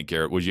do you think,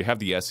 Garrett? Would you have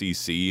the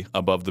SEC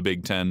above the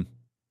Big Ten?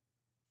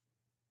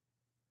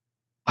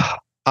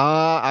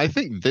 I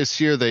think this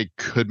year they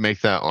could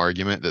make that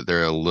argument that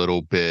they're a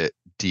little bit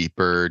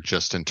deeper,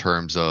 just in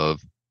terms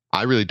of.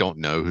 I really don't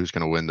know who's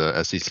going to win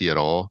the SEC at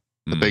all.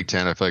 The Big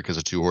Ten, I feel like, is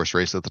a 2-horse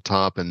race at the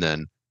top, and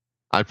then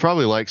I'd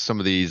probably like some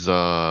of these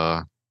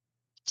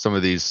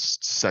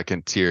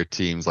second-tier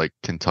teams like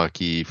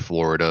Kentucky,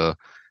 Florida,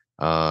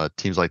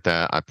 teams like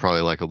that. I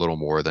probably like a little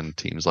more than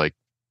teams like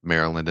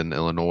Maryland and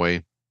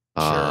Illinois.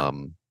 Sure.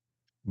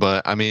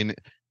 But I mean,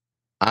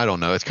 I don't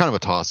know. It's kind of a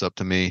toss-up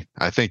to me.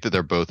 I think that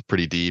they're both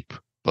pretty deep,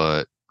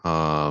 but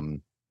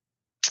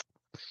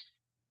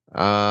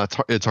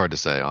it's hard to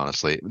say,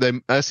 honestly.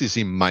 The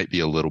SEC might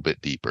be a little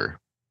bit deeper.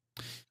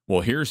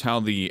 Well, here's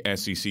how the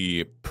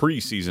SEC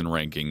preseason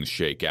rankings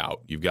shake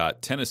out. You've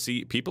got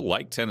Tennessee. People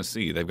like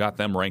Tennessee. They've got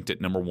them ranked at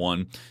number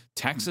 1.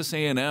 Texas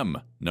A&M,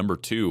 number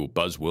 2.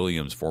 Buzz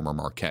Williams, former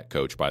Marquette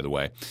coach, by the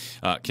way.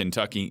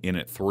 Kentucky in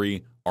at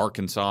 3.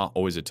 Arkansas,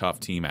 always a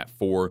tough team, at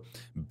 4.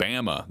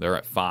 Bama, they're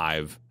at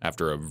 5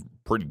 after a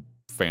pretty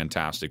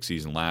fantastic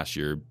season last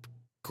year.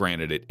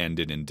 Granted, it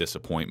ended in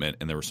disappointment,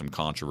 and there was some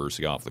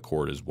controversy off the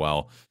court as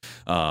well.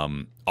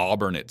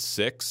 Auburn at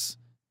 6,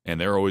 and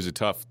they're always a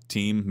tough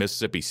team.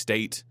 Mississippi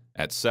State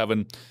at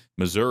 7.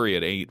 Missouri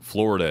at 8.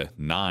 Florida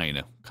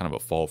 9. Kind of a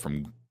fall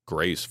from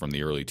grace from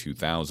the early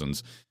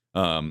 2000s.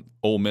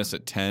 Ole Miss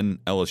at 10.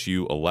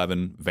 LSU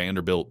 11.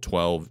 Vanderbilt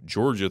 12.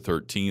 Georgia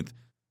 13th.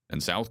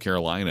 And South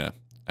Carolina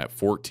at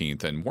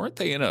 14th. And weren't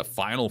they in a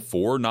Final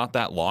Four not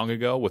that long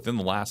ago, within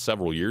the last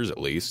several years at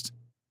least?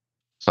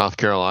 South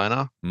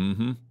Carolina.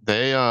 Mm-hmm.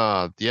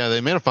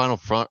 They made a Final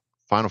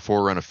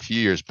Four run a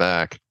few years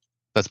back.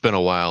 That's been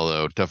a while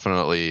though.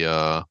 Definitely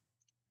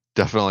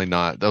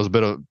not. That was a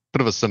bit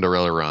of a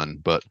Cinderella run,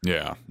 but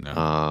yeah,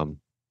 a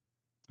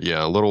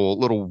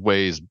little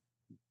ways,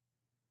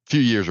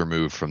 few years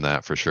removed from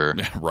that for sure.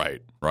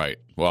 Right.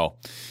 Well,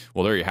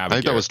 there you have it. I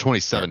think that was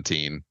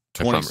 2017.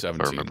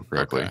 2017, if I remember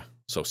correctly. Okay.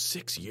 So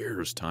 6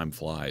 years, time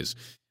flies.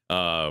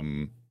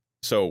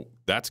 So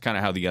that's kind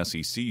of how the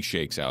SEC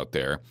shakes out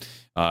there.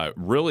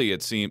 Really,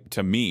 it seemed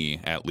to me,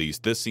 at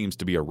least, this seems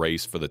to be a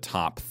race for the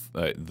top,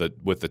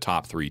 with the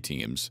top three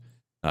teams: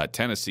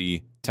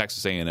 Tennessee,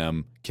 Texas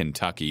A&M,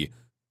 Kentucky.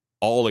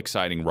 All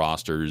exciting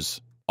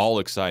rosters, all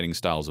exciting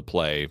styles of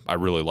play. I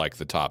really like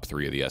the top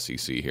three of the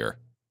SEC here.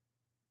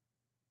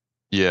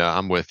 Yeah,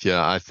 I'm with you.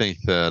 I think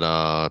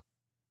that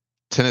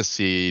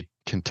Tennessee,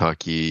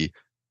 Kentucky,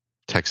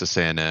 Texas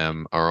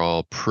A&M are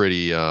all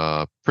pretty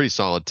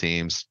solid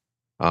teams.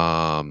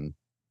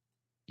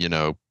 You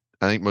know,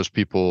 I think most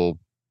people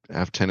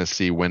have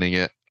Tennessee winning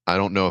it. I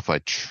don't know if I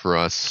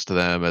trust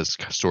them as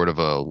sort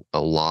of a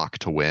lock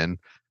to win.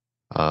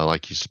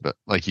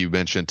 Like you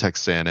mentioned,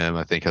 Texas A&M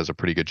I think has a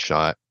pretty good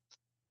shot.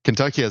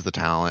 Kentucky has the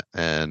talent,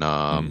 and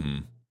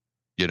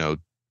you know,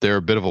 they're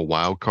a bit of a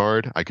wild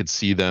card. I could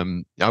see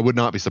them. I would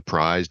not be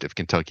surprised if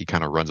Kentucky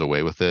kind of runs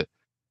away with it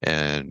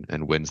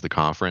and wins the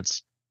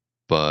conference.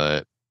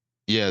 But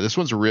yeah, this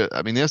one's real.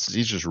 I mean, the SEC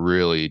is just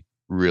really,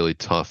 really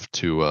tough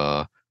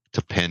to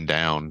pin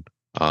down.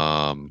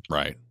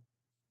 Right.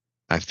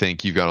 I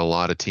think you've got a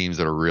lot of teams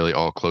that are really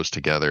all close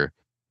together.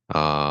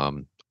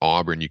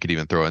 Auburn, you could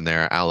even throw in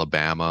there.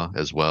 Alabama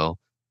as well.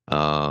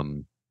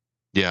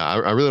 Yeah,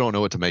 I really don't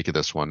know what to make of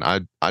this one.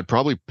 I'd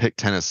probably pick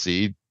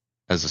Tennessee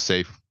as a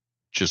safe.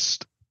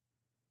 Just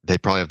they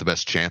probably have the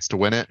best chance to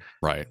win it.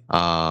 Right.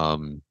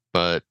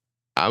 But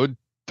I would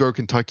throw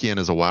Kentucky in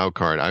as a wild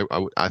card.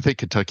 I think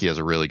Kentucky has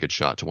a really good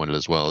shot to win it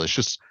as well. It's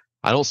just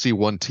I don't see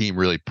one team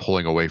really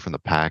pulling away from the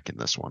pack in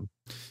this one.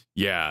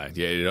 Yeah.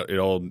 It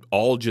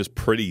all just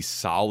pretty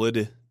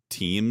solid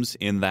teams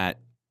in that,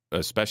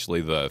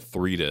 especially the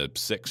 3 to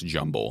 6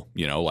 jumble.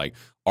 You know, like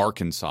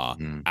Arkansas,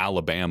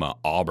 Alabama,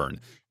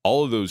 Auburn.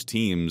 All of those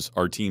teams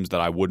are teams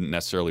that I wouldn't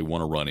necessarily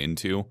want to run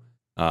into.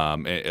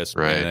 Right.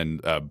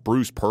 And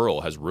Bruce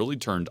Pearl has really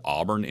turned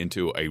Auburn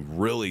into a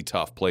really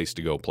tough place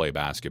to go play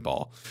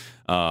basketball.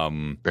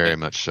 Very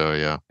much so,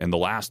 yeah. In the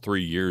last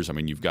 3 years, I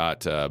mean, you've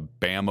got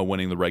Bama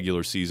winning the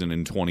regular season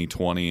in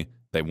 2020.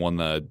 They won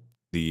the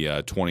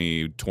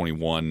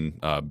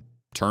 2021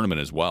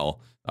 tournament as well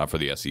for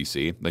the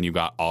SEC. Then you've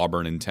got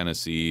Auburn and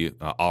Tennessee.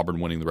 Auburn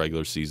winning the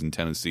regular season,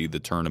 Tennessee the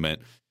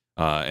tournament.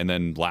 And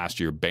then last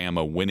year,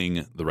 Bama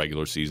winning the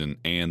regular season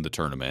and the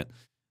tournament.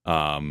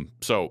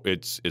 So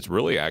it's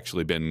really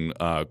actually been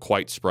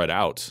quite spread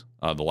out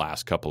the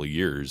last couple of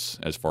years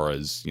as far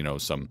as, you know,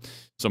 some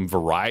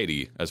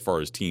variety as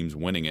far as teams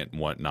winning it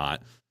and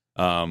whatnot.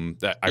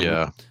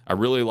 I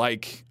really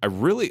like.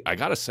 I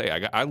gotta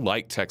say, I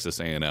like Texas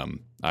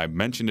A&M. I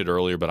mentioned it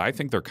earlier, but I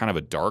think they're kind of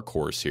a dark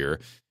horse here,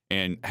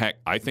 and heck,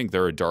 I think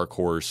they're a dark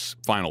horse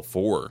Final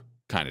Four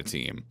kind of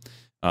team.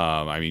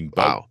 I mean,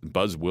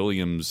 Buzz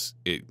Williams,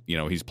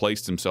 he's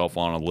placed himself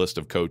on a list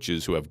of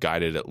coaches who have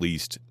guided at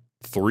least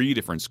 3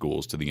 different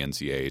schools to the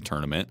NCAA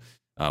tournament.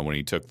 When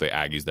he took the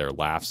Aggies there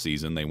last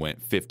season, they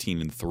went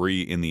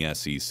 15-3 in the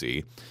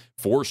SEC.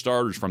 4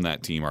 starters from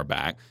that team are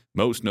back,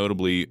 most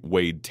notably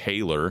Wade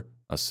Taylor,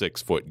 a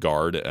 6-foot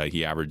guard.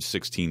 He averaged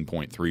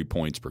 16.3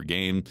 points per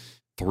game,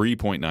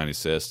 3.9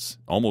 assists,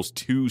 almost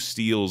 2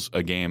 steals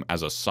a game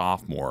as a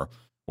sophomore,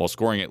 while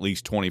scoring at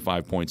least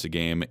 25 points a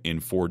game in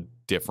 4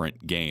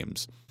 different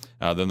games.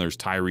 Then there's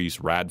Tyrese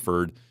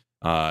Radford,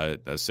 a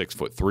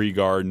 6'3"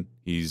 guard.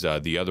 He's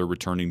the other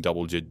returning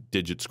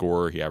double-digit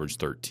scorer. He averaged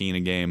 13 a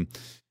game.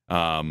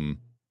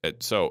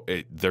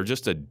 They're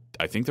just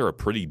I think they're a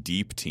pretty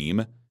deep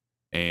team,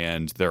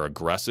 and they're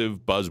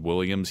aggressive. Buzz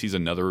Williams, he's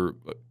another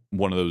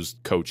one of those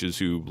coaches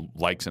who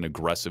likes an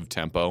aggressive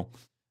tempo,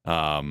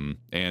 and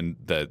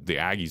the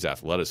Aggies'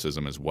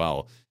 athleticism as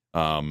well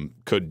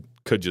could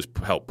just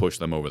help push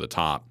them over the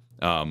top.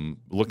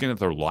 Looking at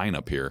their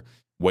lineup here,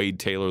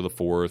 Wade Taylor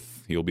IV,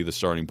 he'll be the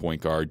starting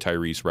point guard.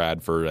 Tyrese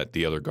Radford at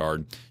the other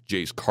guard.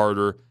 Jace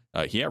Carter,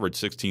 he averaged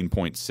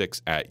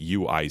 16.6 at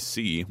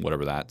UIC,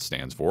 whatever that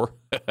stands for.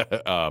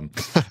 And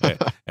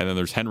then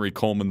there's Henry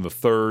Coleman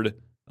III,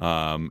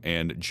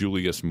 and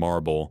Julius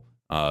Marble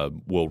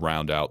will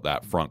round out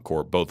that front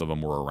court. Both of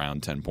them were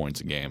around 10 points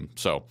a game.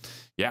 So,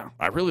 yeah,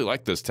 I really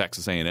like this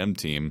Texas A&M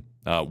team.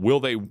 Will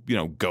they,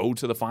 go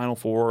to the Final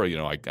Four?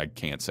 I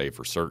can't say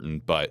for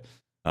certain, but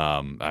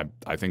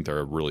I think they're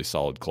a really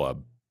solid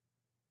club.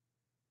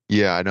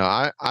 Yeah, I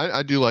know.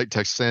 I do like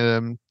Texas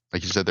A&M.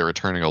 Like you said, they're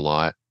returning a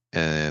lot,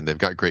 and they've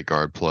got great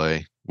guard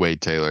play.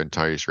 Wade Taylor and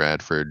Tyrese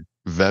Radford,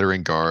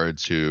 veteran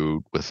guards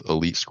with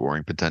elite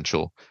scoring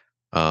potential.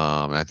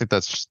 And I think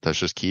that's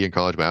just key in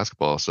college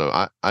basketball. So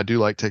I do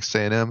like Texas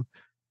A&M.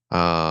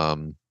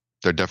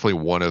 They're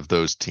definitely one of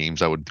those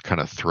teams I would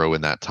kind of throw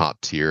in that top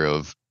tier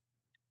of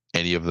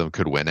any of them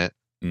could win it.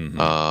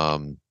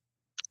 Mm-hmm.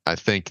 I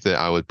think that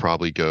I would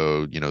probably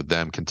go,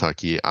 them,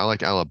 Kentucky. I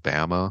like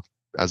Alabama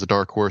as a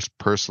dark horse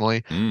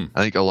personally. I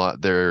think a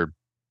lot they're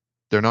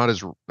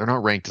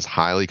not ranked as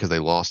highly because they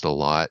lost a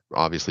lot.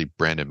 Obviously,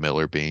 Brandon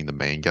Miller being the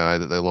main guy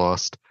that they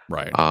lost.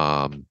 Right.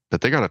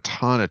 But they got a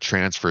ton of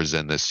transfers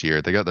in this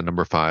year. They got the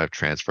number 5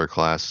 transfer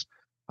class.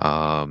 They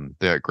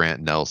got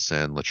Grant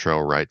Nelson,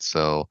 Latrell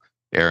Wrightsell,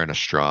 Aaron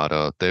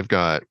Estrada. They've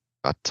got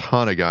a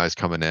ton of guys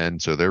coming in,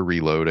 so they're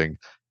reloading.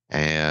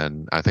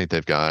 and I think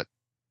they've got,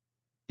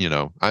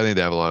 I think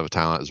they have a lot of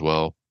talent as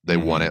well. They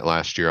won it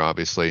last year,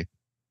 obviously.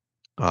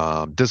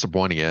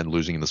 Disappointing again,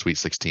 losing in the Sweet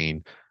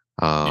 16.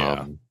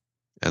 And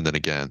then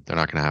again, they're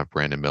not going to have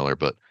Brandon Miller,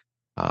 but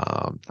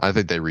I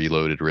think they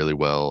reloaded really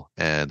well,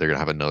 and they're going to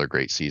have another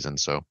great season.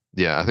 So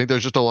yeah, I think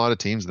there's just a lot of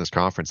teams in this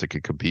conference that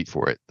could compete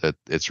for it. That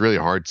it's really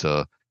hard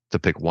to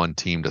pick one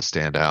team to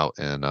stand out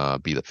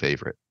and be the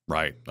favorite.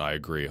 Right, I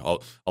agree.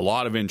 A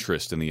lot of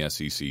interest in the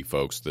SEC,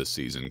 folks, this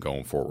season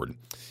going forward.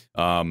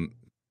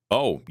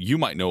 You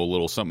might know a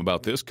little something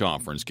about this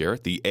conference,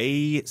 Garrett, the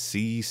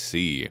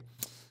ACC.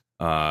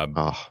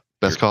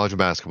 Best college of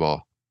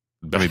basketball.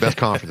 I mean, best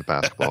conference of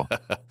basketball.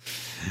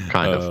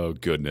 Kind of. Oh,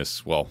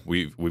 goodness. Well,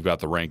 we've got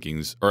the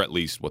rankings, or at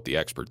least what the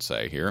experts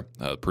say here.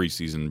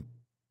 Preseason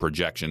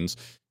projections.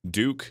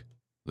 Duke,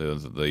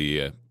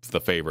 the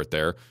favorite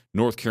there.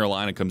 North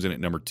Carolina comes in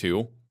at number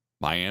 2.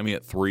 Miami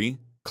at 3.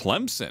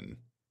 Clemson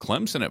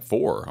at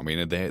 4. I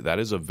mean, that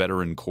is a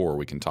veteran core.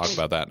 We can talk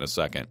about that in a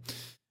second.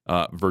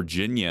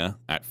 Virginia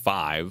at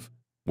 5.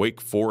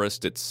 Wake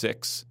Forest at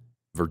 6.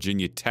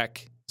 Virginia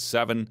Tech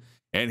 7.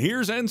 And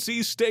here's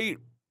NC State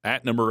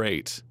at number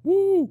 8.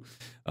 Woo!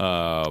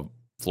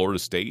 Florida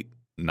State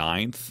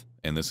 9th,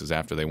 and this is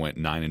after they went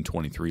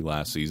 9-23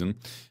 last season.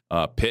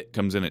 Pitt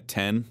comes in at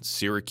 10.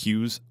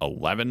 Syracuse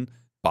 11.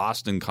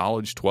 Boston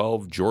College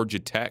 12. Georgia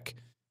Tech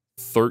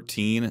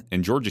 13.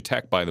 And Georgia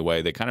Tech, by the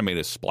way, they kind of made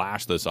a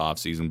splash this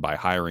offseason by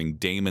hiring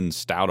Damon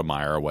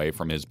Stoudemire away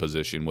from his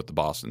position with the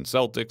Boston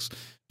Celtics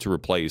to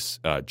replace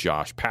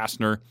Josh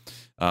Pastner.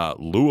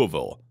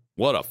 Louisville,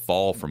 what a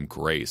fall from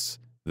grace.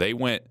 They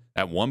went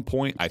at one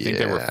point, I think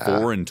they were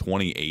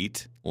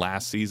 4-28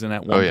 last season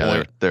at one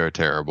point. They're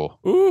terrible.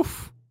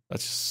 Oof.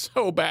 That's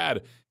so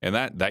bad. And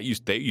they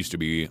used to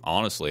be,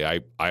 honestly,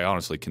 I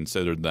honestly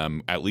considered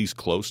them at least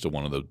close to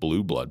one of the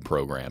blue blood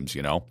programs,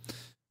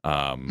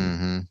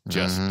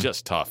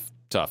 Just tough.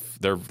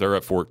 They're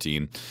at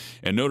 14.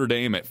 And Notre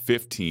Dame at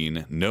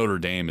 15. Notre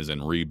Dame is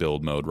in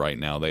rebuild mode right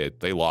now.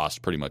 They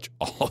lost pretty much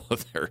all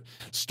of their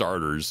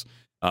starters.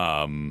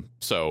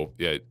 So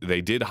yeah,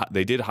 they did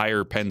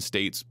hire Penn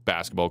State's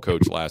basketball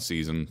coach last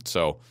season.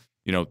 So,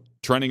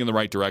 trending in the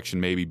right direction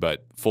maybe,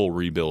 but full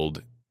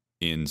rebuild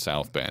in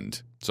South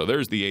Bend. So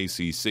there's the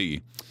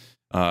ACC.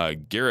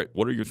 Garrett,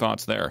 what are your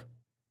thoughts there?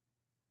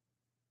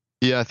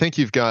 Yeah, I think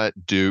you've got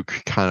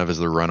Duke kind of as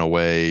the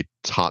runaway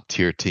top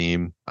tier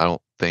team. I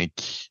don't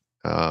think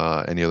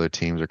any other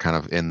teams are kind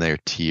of in their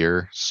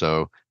tier.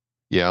 So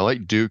yeah, I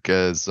like Duke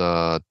as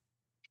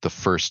the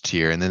first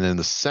tier. And then in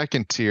the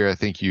second tier, I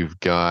think you've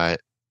got,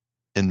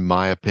 in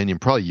my opinion,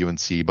 probably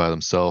UNC by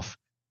themselves.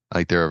 I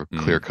think they're a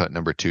clear-cut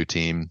number 2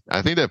 team.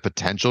 I think they have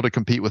potential to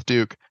compete with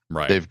Duke.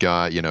 Right. They've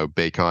got,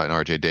 Baycott and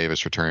RJ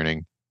Davis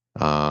returning.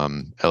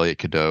 Elliot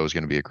Cadeau is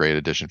going to be a great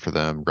addition for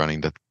them,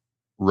 running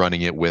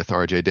it with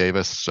RJ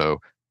Davis. So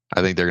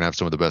I think they're going to have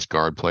some of the best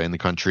guard play in the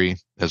country,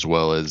 as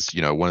well as,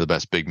 one of the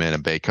best big men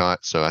in Baycott.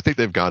 So I think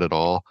they've got it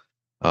all.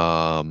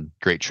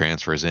 Great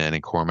transfers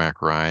in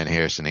Cormac Ryan,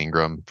 Harrison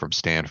Ingram from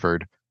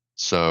Stanford.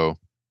 So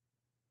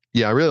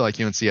yeah, I really like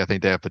UNC. I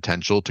think they have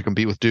potential to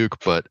compete with Duke,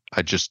 but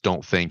I just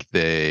don't think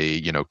they,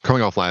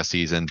 coming off last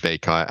season,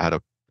 Baycott had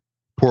a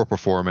poor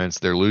performance.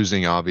 They're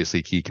losing,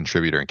 obviously, key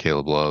contributor in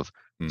Caleb Love.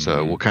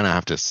 So we'll kind of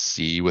have to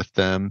see with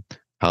them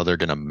how they're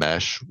going to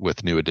mesh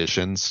with new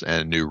additions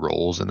and new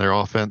roles in their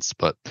offense.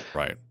 But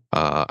right.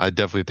 I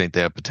definitely think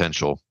they have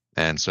potential.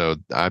 And so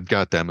I've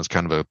got them as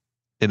kind of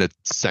in a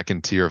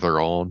second tier of their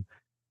own.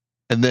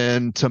 And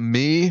then to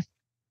me,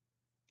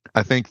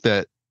 I think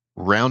that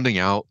rounding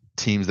out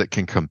teams that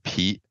can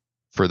compete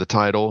for the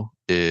title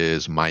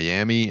is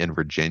Miami and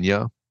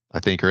Virginia. I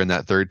think are in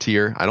that third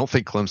tier. I don't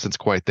think Clemson's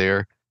quite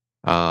there.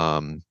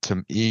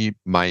 To me,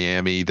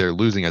 Miami, they're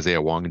losing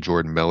Isaiah Wong and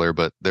Jordan Miller,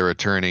 but they're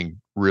returning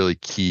really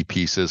key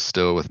pieces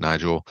still with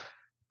Nigel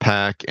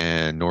Pack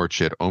and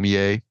Norchid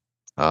Omie,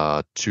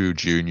 2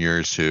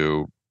 juniors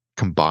who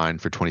combined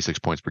for 26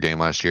 points per game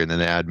last year. And then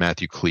they add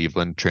Matthew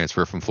Cleveland,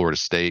 transfer from Florida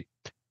State.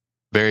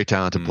 Very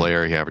talented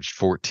player. He averaged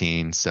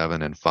 14,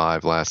 7, and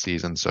 5 last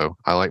season. So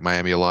I like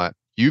Miami a lot.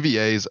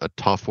 UVA is a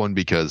tough one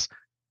because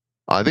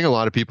I think a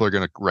lot of people are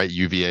going to write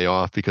UVA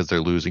off because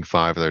they're losing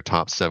 5 of their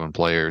top 7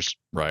 players.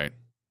 Right.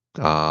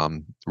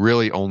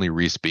 Really only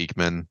Reese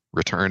Beekman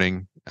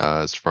returning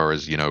as far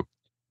as,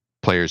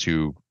 players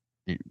who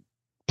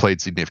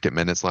played significant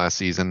minutes last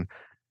season.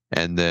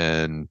 And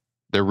then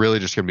they're really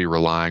just going to be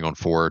relying on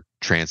 4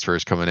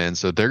 transfers coming in.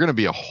 So they're going to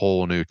be a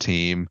whole new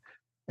team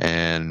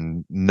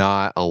and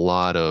not a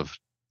lot of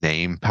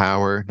name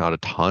power, not a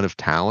ton of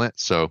talent.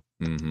 So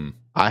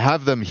I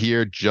have them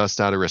here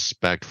just out of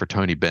respect for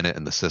Tony Bennett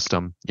and the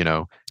system.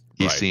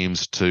 He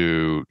seems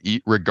to,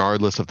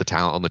 regardless of the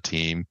talent on the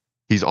team,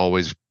 he's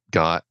always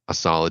got a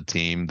solid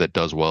team that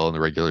does well in the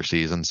regular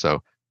season.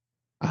 So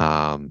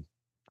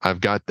I've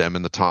got them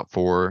in the top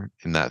 4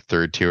 in that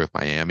third tier with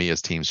Miami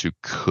as teams who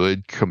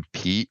could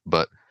compete,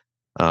 but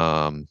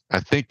I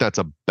think that's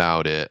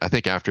about it. I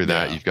think after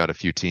that, you've got a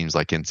few teams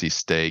like NC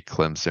State,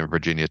 Clemson,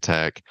 Virginia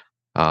Tech.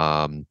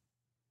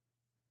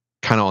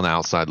 kind of on the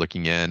outside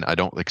looking in. I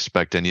don't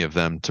expect any of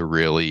them to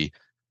really,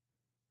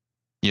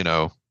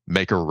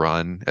 make a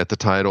run at the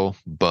title,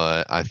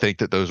 but I think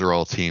that those are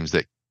all teams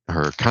that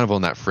are kind of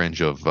on that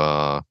fringe of,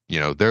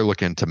 they're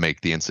looking to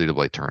make the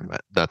NCAA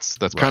tournament. That's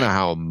kind of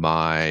how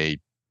my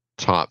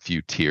top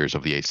few tiers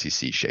of the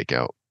ACC shake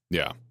out.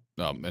 Yeah.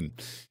 And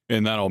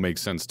that all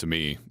makes sense to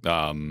me.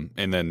 And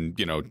then,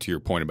 to your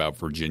point about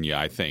Virginia,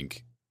 I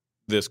think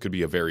this could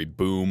be a very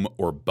boom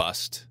or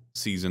bust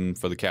season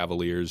for the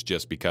Cavaliers,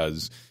 just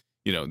because,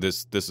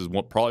 this is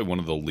probably one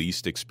of the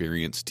least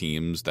experienced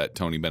teams that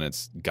Tony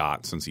Bennett's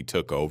got since he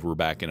took over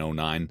back in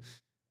 2009.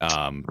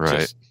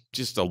 Right.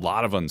 Just a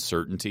lot of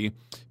uncertainty.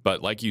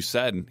 But like you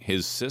said,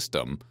 his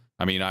system,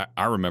 I mean,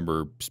 I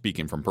remember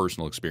speaking from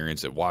personal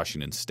experience at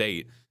Washington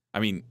State. I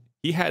mean,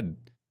 he had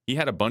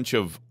a bunch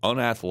of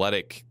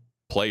unathletic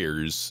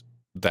players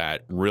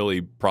that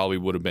really probably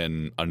would have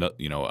been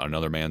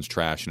another man's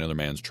trash, another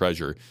man's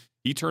treasure.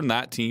 He turned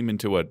that team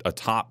into a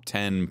top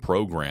 10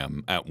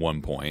 program at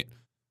one point,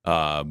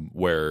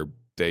 where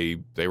they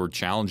were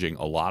challenging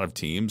a lot of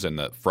teams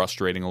and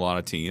frustrating a lot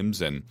of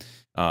teams. And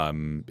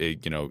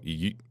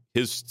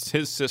his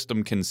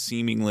system can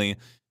seemingly,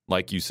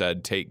 like you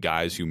said, take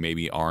guys who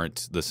maybe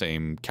aren't the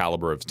same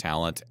caliber of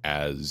talent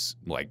as,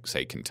 like,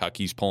 say,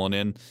 Kentucky's pulling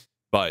in,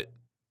 but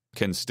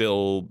can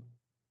still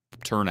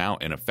turn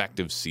out an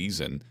effective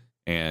season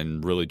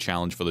and really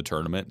challenge for the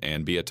tournament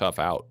and be a tough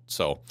out.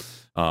 So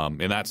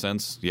in that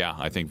sense, yeah,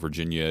 I think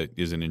Virginia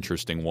is an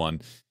interesting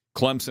one.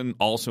 Clemson,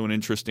 also an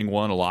interesting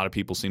one. A lot of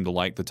people seem to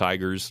like the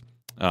Tigers.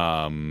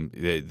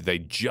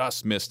 They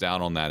just missed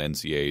out on that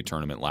NCAA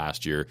tournament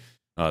last year.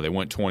 They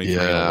went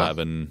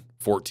 23-11,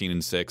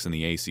 14-6 in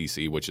the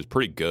ACC, which is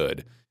pretty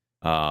good.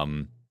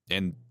 And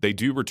they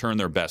do return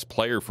their best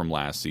player from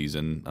last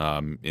season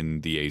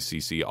in the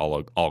ACC,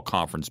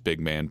 all-conference big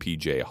man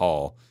PJ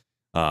Hall.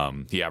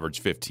 He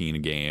averaged 15 a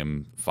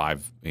game,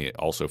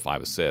 also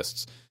 5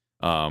 assists.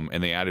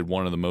 And they added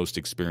one of the most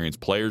experienced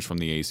players from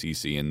the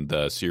ACC in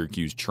the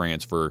Syracuse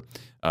transfer,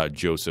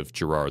 Joseph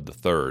Girard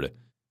III.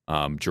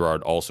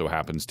 Girard also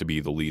happens to be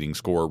the leading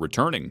scorer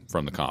returning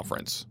from the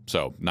conference.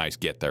 So nice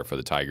get there for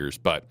the Tigers.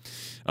 But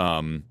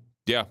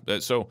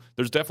so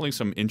there's definitely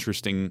some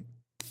interesting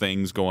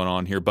things going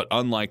on here. But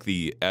unlike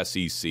the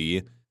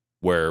SEC,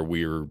 where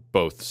we're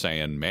both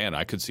saying, man,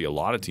 I could see a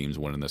lot of teams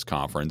winning this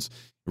conference,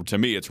 to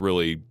me it's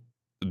really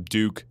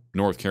Duke,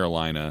 North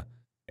Carolina,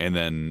 and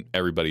then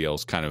everybody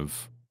else kind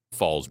of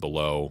falls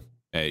below.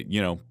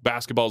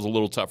 Basketball is a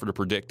little tougher to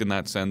predict in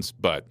that sense,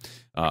 but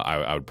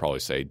I would probably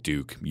say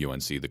Duke,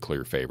 UNC, the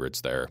clear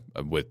favorites there,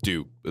 with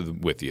Duke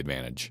with the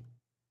advantage.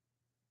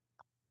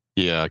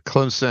 Yeah,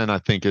 Clemson, I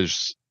think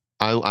is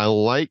I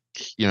like,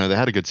 they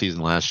had a good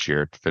season last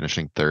year,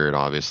 finishing third,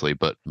 obviously,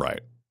 but right,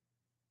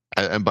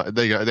 but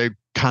they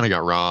kind of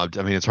got robbed.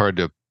 I mean, it's hard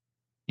to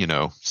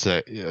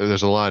say.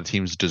 There's a lot of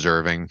teams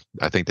deserving.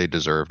 I think they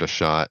deserved a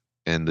shot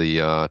in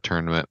the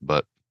tournament,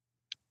 but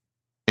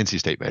NC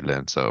State made it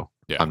in, so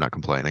yeah. I'm not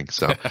complaining.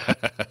 So,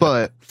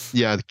 but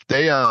yeah,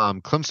 they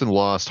Clemson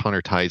lost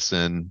Hunter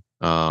Tyson,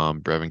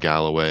 Brevin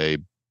Galloway,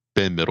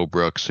 Ben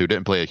Middlebrooks, who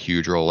didn't play a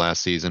huge role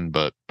last season,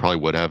 but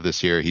probably would have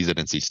this year. He's at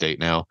NC State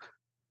now.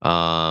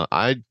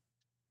 I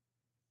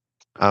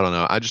don't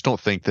know. I just don't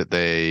think that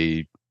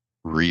they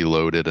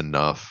reloaded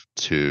enough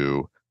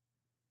to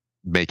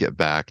make it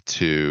back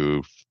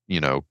to,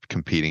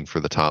 competing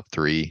for the top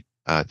 3.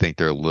 I think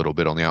they're a little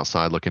bit on the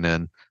outside looking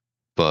in,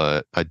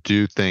 but I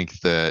do think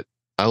that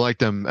I like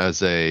them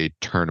as a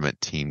tournament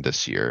team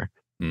this year.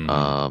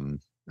 Mm-hmm.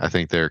 I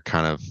think they're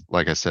kind of,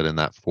 like I said, in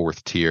that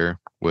 4th tier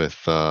with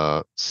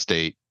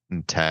State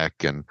and Tech,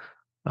 and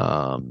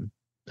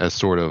as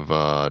sort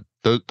of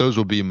those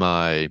will be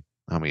my,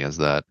 how many is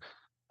that?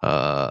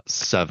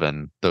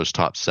 7. Those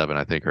top 7,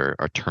 I think,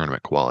 are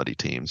tournament quality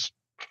teams.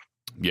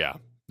 Yeah.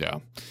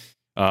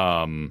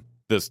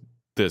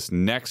 This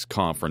next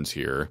conference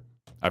here,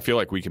 I feel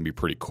like we can be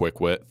pretty quick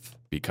with,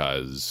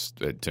 because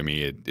to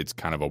me it's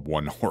kind of a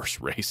one-horse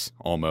race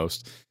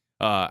almost.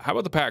 How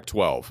about the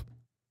Pac-12?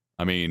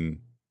 I mean,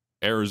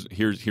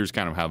 here's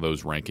kind of how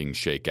those rankings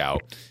shake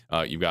out.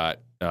 You've got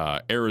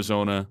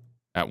Arizona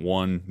at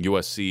 1,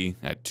 USC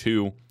at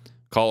 2,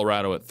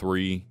 Colorado at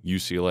 3,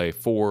 UCLA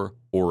 4,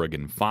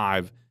 Oregon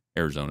 5,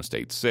 Arizona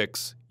State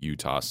 6,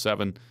 Utah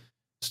 7,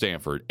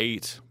 Stanford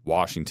 8,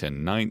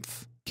 Washington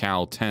 9th,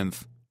 Cal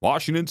 10th,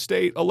 Washington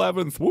State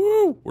 11th.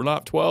 Woo! We're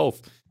not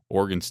 12th.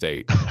 Oregon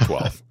State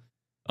 12th.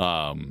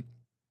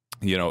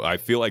 I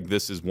feel like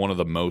this is one of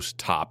the most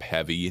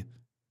top-heavy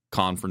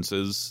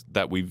conferences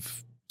that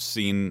we've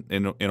seen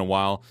in a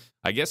while.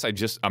 I guess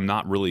I'm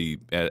not really,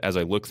 as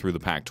I look through the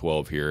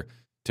Pac-12 here,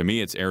 to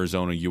me it's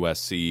Arizona,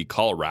 USC.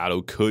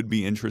 Colorado could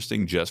be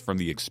interesting just from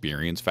the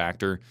experience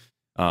factor.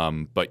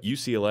 But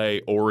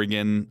UCLA,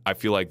 Oregon, I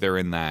feel like they're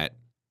in that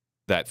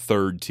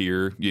 3rd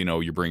tier.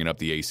 You're bringing up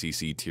the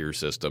ACC tier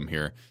system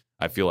here.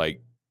 I feel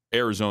like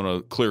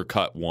Arizona,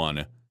 clear-cut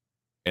 1,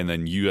 and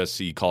then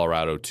USC,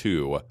 Colorado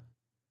 2,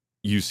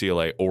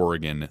 UCLA,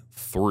 Oregon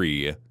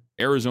 3,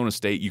 Arizona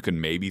State you can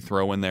maybe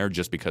throw in there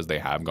just because they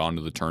have gone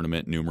to the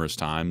tournament numerous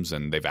times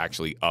and they've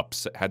actually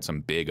had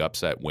some big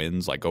upset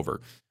wins, like over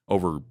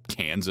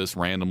Kansas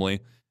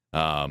randomly.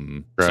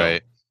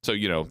 Right. So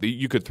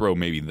you could throw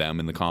maybe them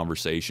in the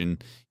conversation.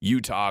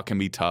 Utah can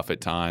be tough at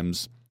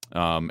times,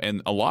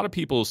 and a lot of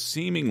people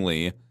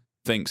seemingly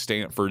think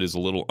Stanford is a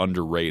little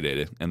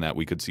underrated and that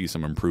we could see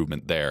some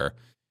improvement there.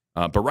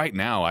 But right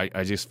now,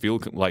 I just feel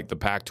like the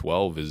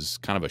Pac-12 is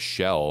kind of a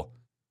shell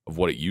of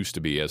what it used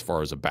to be as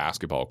far as a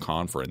basketball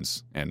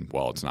conference. And,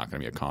 well, it's not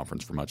going to be a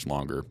conference for much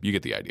longer. You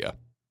get the idea.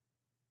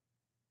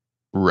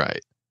 Right.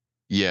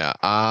 Yeah.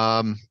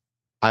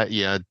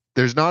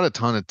 There's not a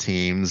ton of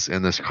teams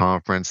in this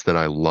conference that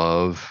I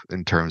love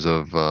in terms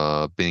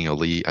of being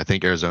elite. I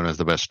think Arizona has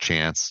the best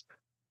chance,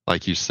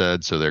 like you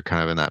said, so they're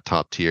kind of in that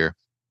top tier.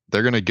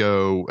 They're going to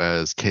go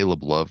as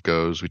Caleb Love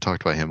goes. We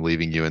talked about him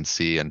leaving UNC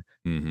and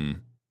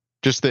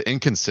just the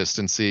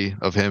inconsistency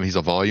of him. He's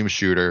a volume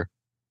shooter.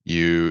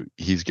 He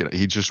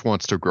just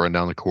wants to run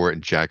down the court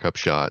and jack up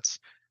shots.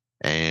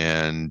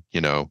 And,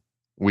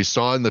 we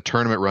saw in the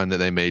tournament run that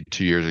they made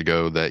 2 years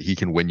ago that he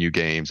can win you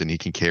games and he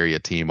can carry a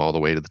team all the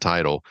way to the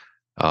title.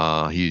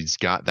 He's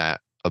got that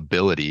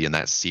ability and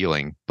that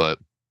ceiling, but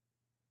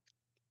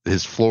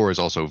his floor is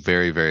also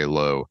very, very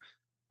low.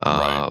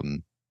 Right.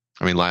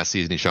 I mean, last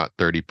season he shot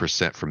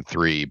 30% from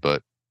three,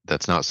 but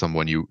it's not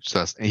someone you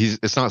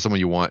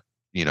want,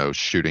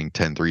 shooting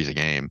 10 threes a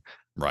game.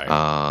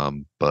 Right.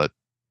 But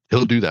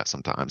he'll do that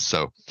sometimes.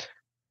 So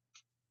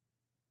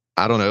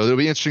I don't know. It'll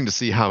be interesting to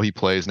see how he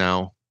plays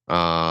now.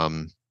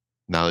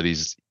 Now that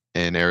he's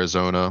in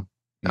Arizona,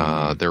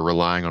 they're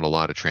relying on a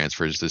lot of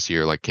transfers this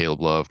year, like Caleb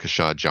Love,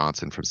 Kashad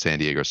Johnson from San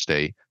Diego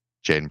State,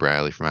 Jaden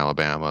Bradley from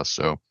Alabama.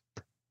 So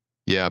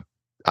yeah,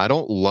 I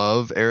don't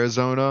love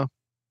Arizona,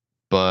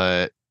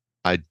 but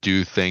I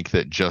do think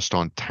that just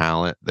on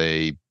talent,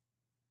 they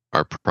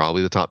are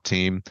probably the top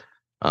team.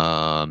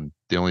 The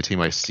only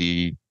team I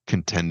see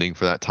contending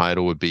for that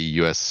title would be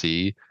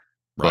USC,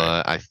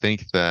 but I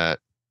think that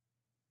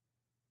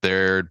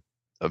they're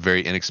a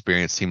very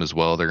inexperienced team as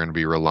well. They're going to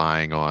be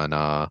relying on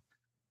a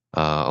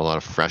lot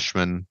of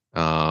freshmen.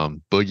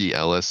 Boogie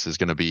Ellis is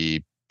going to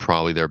be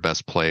probably their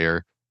best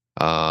player.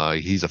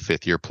 He's a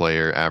fifth-year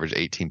player, averaged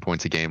 18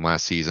 points a game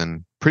last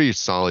season. Pretty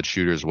solid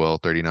shooter as well,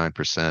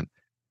 39%.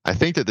 I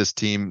think that this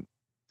team,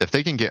 if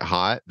they can get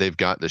hot, they've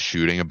got the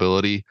shooting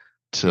ability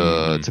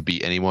to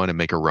beat anyone and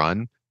make a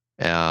run.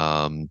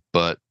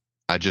 But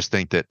I just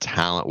think that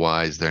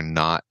talent-wise, they're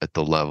not at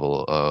the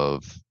level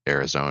of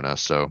Arizona.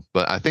 So,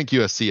 but I think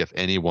USC, if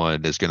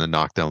anyone is going to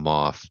knock them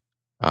off,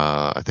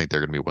 I think they're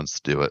going to be ones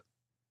to do it.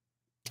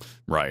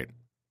 Right.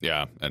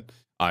 Yeah. And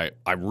I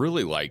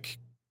really like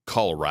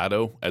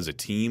Colorado as a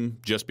team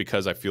just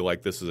because I feel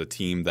like this is a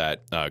team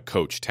that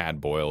Coach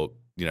Tad Boyle,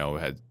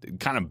 had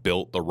kind of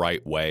built the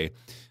right way.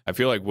 I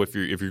feel like if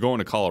you're going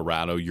to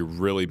Colorado, you're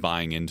really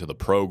buying into the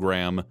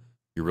program.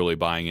 You're really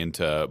buying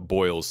into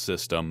Boyle's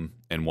system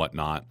and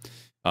whatnot.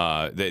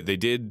 They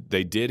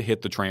did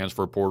hit the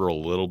transfer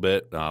portal a little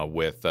bit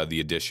with the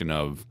addition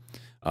of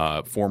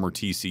former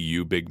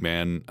TCU big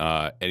man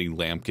Eddie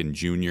Lampkin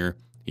Jr.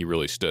 He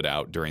really stood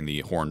out during the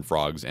Horned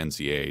Frogs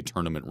NCAA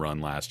tournament run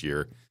last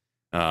year.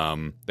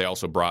 They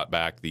also brought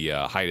back the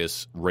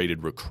highest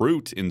rated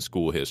recruit in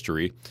school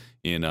history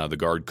in the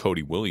guard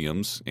Cody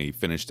Williams. He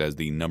finished as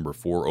the number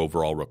 4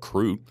 overall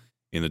recruit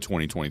in the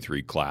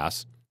 2023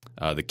 class.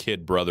 The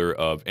kid brother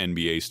of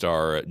NBA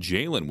star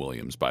Jalen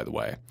Williams, by the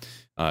way,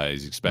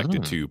 is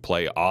expected to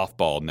play off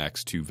ball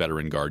next to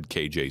veteran guard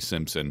KJ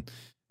Simpson.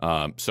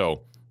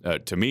 So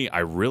to me, I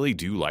really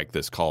do like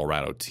this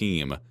Colorado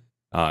team.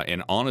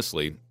 And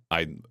honestly,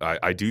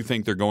 I do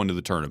think they're going to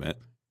the tournament.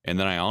 And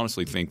then I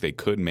honestly think they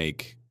could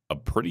make a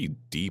pretty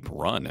deep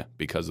run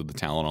because of the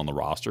talent on the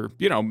roster.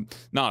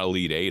 Not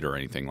Elite 8 or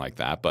anything like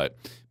that, but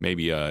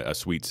maybe a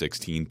Sweet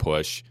 16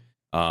 push.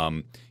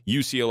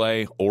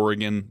 UCLA,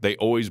 Oregon, they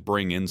always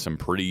bring in some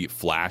pretty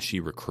flashy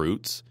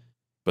recruits,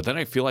 but then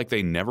I feel like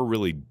they never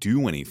really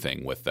do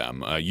anything with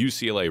them.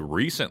 UCLA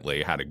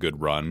recently had a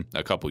good run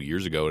a couple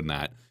years ago in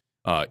that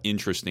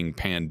interesting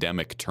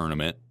pandemic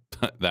tournament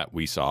that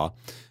we saw.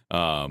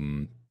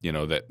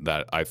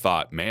 That I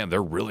thought, man,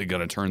 they're really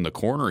going to turn the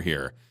corner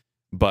here,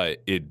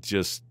 but it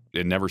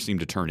never seemed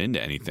to turn into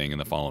anything in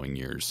the following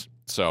years.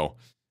 So,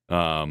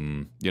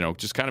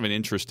 just kind of an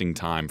interesting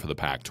time for the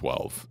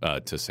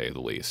Pac-12, to say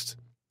the least.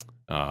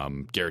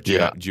 Garrett,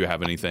 do you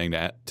have anything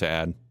to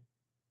add?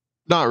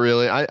 Not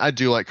really. I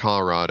do like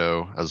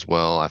Colorado as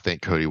well. I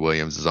think Cody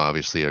Williams is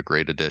obviously a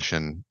great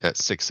addition at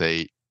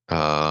 6'8".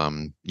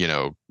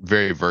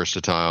 Very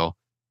versatile.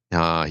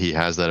 He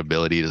has that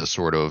ability to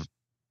sort of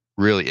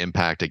really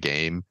impact a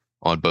game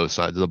on both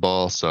sides of the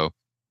ball. So,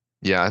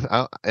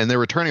 yeah, and they're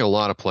returning a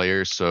lot of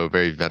players, so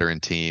very veteran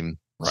team.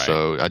 Right.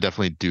 So I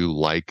definitely do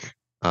like,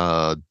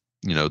 the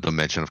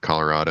mention of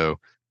Colorado.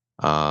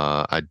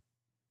 I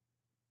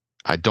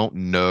don't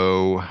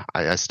know.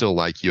 I still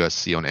like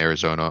USC on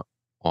Arizona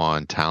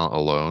on talent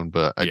alone,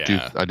 but I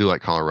do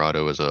like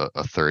Colorado as a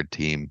third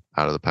team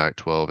out of the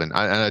Pac-12, and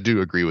I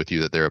do agree with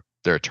you that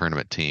they're a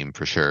tournament team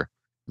for sure.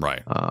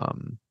 Right.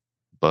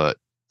 But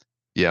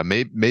yeah,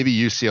 maybe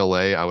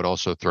UCLA I would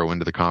also throw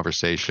into the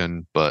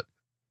conversation, but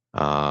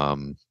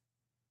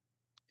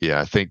yeah,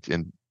 I think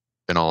in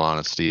all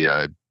honesty,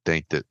 I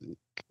think that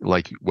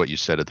like what you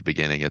said at the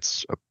beginning,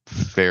 it's a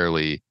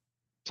fairly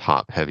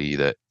top heavy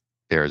that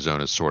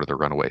Arizona is sort of the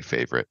runaway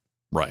favorite.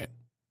 Right.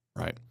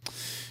 Right.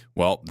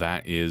 Well,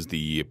 that is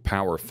the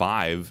Power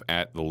Five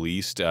at the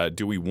least.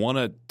 Do we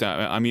want to?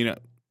 I mean,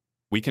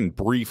 we can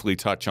briefly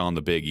touch on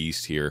the Big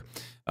East here.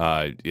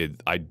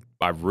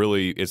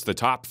 It's the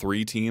top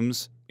three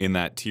teams in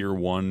that Tier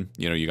 1.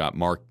 You know, you got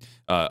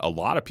a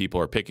lot of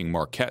people are picking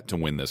Marquette to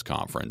win this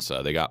conference.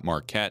 They got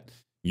Marquette,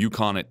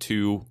 UConn at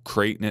 2,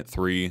 Creighton at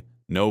 3,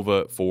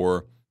 Nova at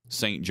 4,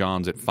 St.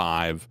 John's at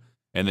 5,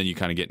 and then you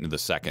kind of get into the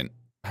second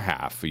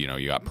half. You know,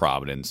 you got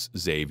Providence,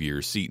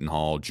 Xavier, Seton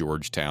Hall,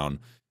 Georgetown,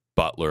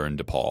 Butler, and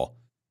DePaul.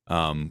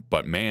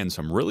 But man,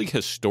 some really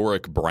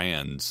historic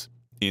brands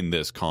in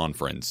this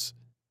conference.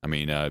 I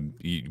mean,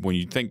 when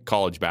you think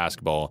college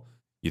basketball,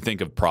 you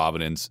think of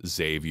Providence,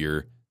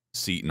 Xavier,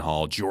 Seton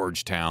Hall,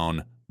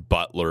 Georgetown,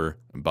 Butler.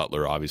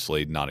 Butler,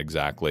 obviously, not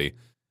exactly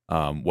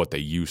what they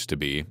used to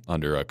be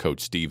under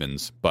Coach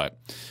Stevens. But,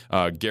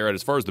 Garrett,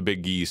 as far as the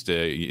Big East,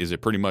 is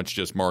it pretty much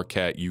just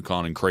Marquette,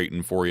 UConn, and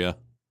Creighton for you?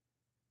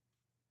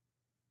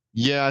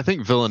 Yeah, I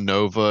think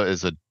Villanova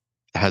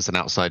has an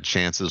outside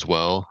chance as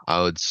well.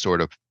 I would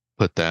sort of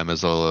put them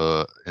as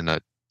in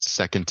a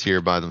second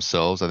tier by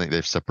themselves. I think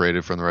they've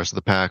separated from the rest of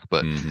the pack.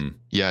 But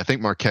yeah, I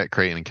think Marquette,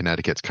 Creighton, and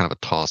Connecticut's kind of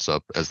a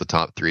toss-up as the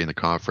top three in the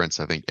conference.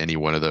 I think any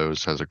one of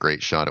those has a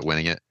great shot at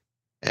winning it.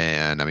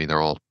 And I mean,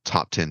 they're all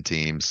top 10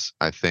 teams.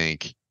 I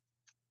think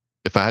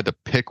if I had to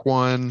pick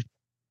one,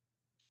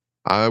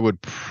 I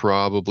would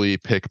probably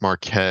pick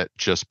Marquette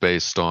just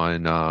based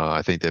on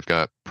I think they've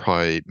got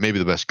probably maybe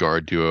the best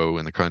guard duo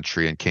in the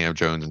country in Cam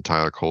Jones and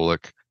Tyler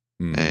Kolek.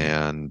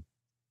 And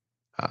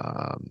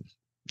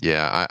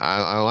yeah,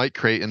 I like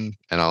Creighton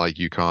and I like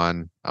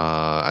UConn.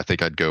 I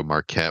think I'd go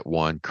Marquette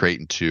 1,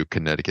 Creighton 2,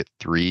 Connecticut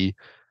 3.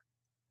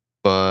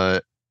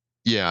 But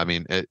yeah, I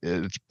mean,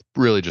 it's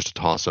really just a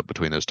toss-up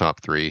between those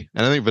top three.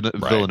 And I think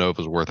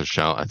Villanova's worth a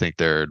shout. I think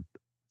they're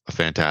a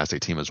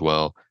fantastic team as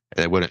well.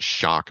 And it wouldn't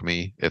shock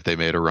me if they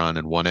made a run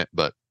and won it,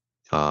 but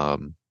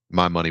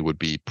my money would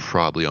be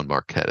probably on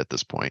Marquette at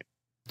this point.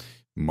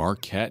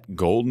 Marquette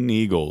Golden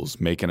Eagles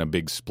making a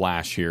big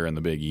splash here in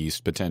the Big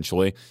East,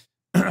 potentially.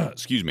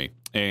 Excuse me.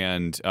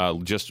 And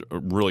just a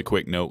really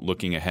quick note,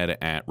 looking ahead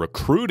at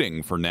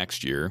recruiting for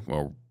next year.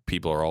 Well,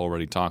 people are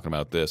already talking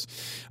about this.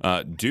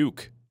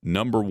 Duke,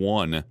 number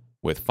 1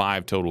 with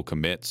 5 total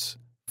commits,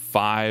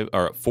 4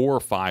 or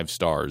 5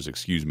 stars,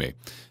 excuse me.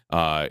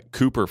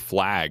 Cooper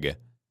Flagg,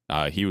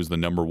 he was the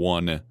number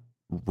 1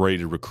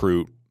 rated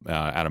recruit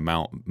out of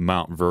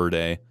Mount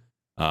Verde.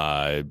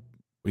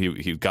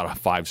 He got a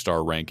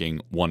 5-star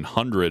ranking,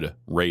 100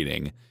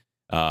 rating.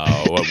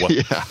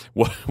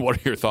 What are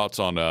your thoughts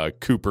on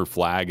Cooper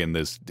Flagg and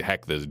this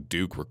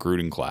Duke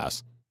recruiting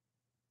class?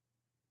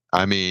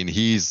 I mean,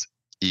 he's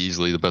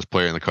easily the best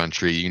player in the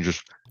country. You can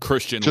just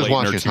Christian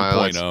Laettner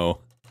 2.0.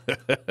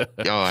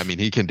 I mean,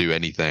 he can do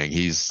anything.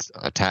 He's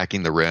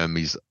attacking the rim.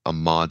 He's a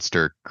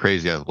monster,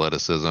 crazy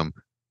athleticism.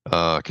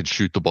 Can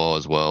shoot the ball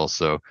as well.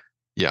 So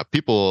yeah,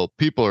 people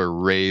are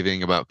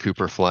raving about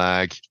Cooper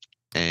Flagg.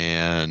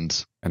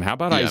 And how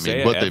about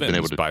Isaiah Evans, they've been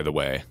able to, by the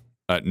way?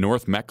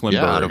 North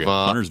Mecklenburg,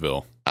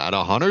 Huntersville. Out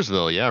of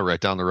Huntersville, yeah, right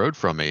down the road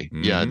from me.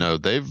 Yeah, no,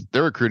 their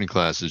recruiting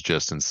class is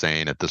just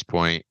insane at this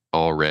point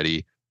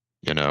already.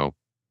 You know,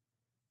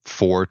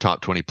 4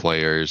 top 20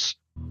 players.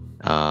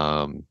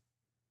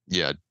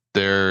 Yeah,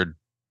 they're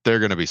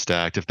going to be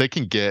stacked if they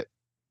can get.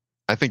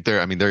 I think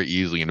they're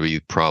easily going to be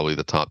probably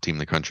the top team in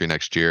the country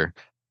next year.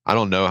 I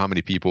don't know how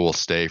many people will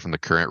stay from the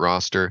current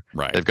roster.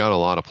 Right, they've got a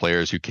lot of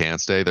players who can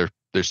stay.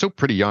 They're still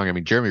pretty young. I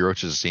mean, Jeremy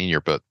Roach is a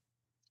senior, but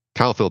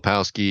Kyle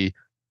Filipowski,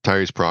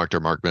 Tyrese Proctor,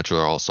 Mark Mitchell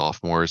are all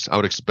sophomores. I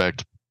would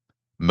expect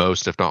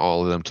most, if not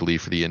all of them, to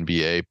leave for the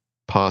NBA,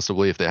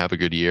 possibly if they have a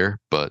good year.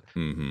 But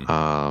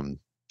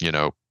you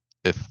know,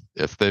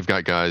 if they've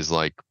got guys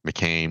like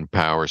McCain,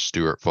 Powers,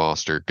 Stewart,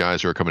 Foster,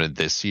 guys who are coming in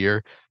this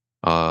year,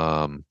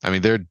 I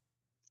mean,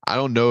 I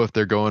don't know if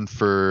they're going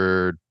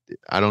for.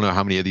 I don't know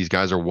how many of these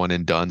guys are one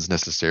and dones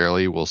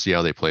necessarily. We'll see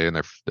how they play in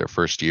their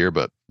first year,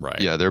 but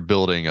yeah, they're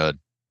building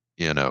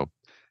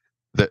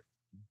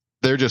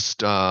they're just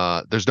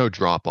there's no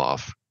drop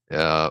off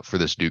for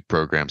this Duke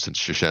program since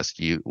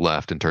Krzyzewski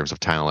left in terms of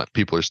talent.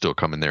 People are still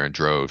coming there in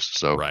droves.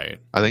 So I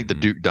think the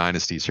Duke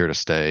dynasty is here to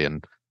stay,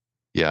 and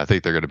yeah, I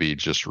think they're going to be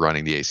just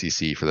running the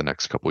ACC for the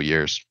next couple of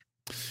years.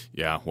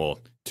 Yeah, well,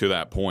 to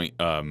that point,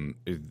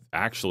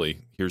 actually,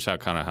 here's how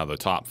the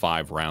top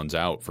 5 rounds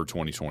out for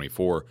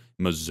 2024.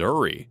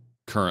 Missouri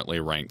currently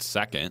ranked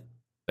 2nd.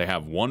 They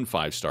have 1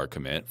 5-star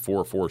commit,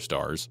 4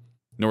 4-stars.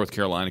 North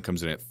Carolina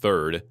comes in at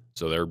 3rd,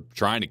 so they're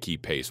trying to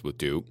keep pace with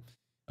Duke.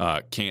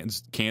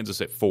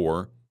 Kansas at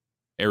 4,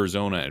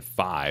 Arizona at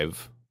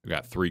 5. We've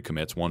got 3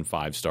 commits, 1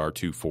 5-star,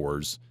 2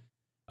 4s.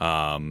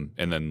 And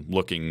then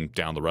looking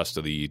down the rest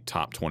of the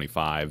top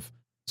 25,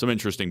 some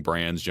interesting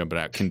brands jumping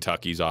out.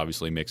 Kentucky's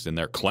obviously mixed in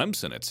there.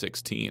 Clemson at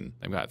 16.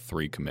 They've got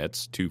 3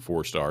 commits, 2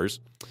 4-stars.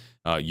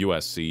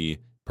 USC,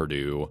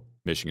 Purdue,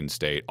 Michigan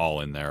State, all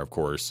in there, of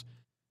course.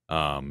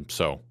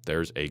 So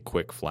there's a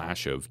quick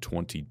flash of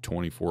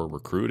 2024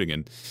 recruiting.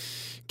 And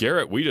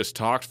Garrett, we just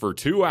talked for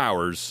 2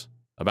 hours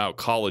about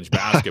college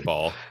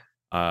basketball.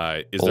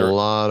 Is there a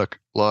lot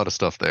of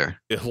stuff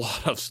there? A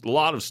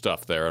lot of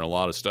stuff there, and a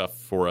lot of stuff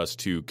for us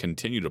to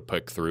continue to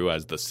pick through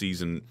as the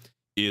season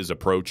is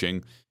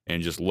approaching.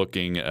 And just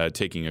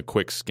taking a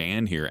quick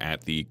scan here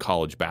at the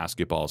college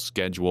basketball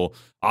schedule.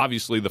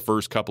 Obviously, the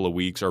first couple of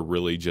weeks are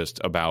really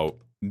just about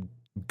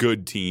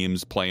good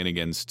teams playing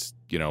against,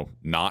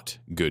 not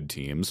good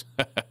teams.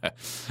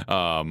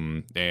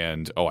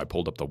 And I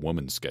pulled up the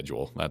women's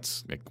schedule.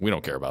 We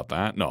don't care about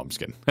that. No, I'm just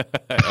kidding.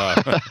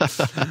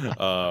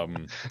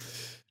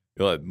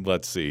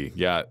 Let's see.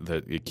 Yeah,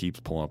 it keeps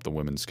pulling up the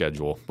women's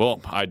schedule.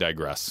 Well, I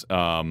digress.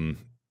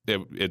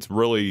 It's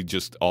really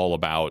just all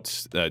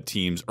about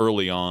teams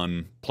early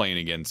on playing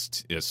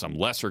against some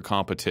lesser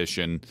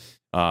competition,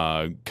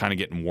 kind of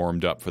getting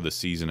warmed up for the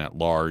season at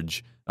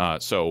large.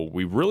 So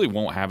we really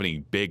won't have any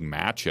big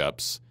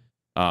matchups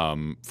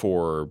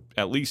for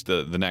at least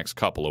the next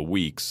couple of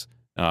weeks,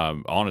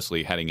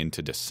 honestly, heading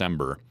into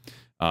December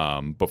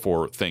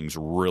before things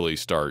really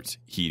start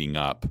heating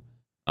up.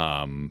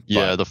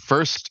 The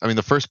first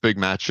big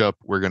matchup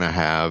we're going to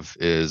have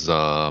is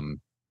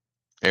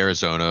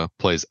Arizona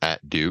plays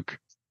at Duke.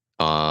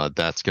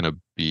 That's going to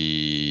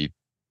be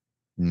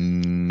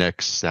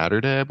next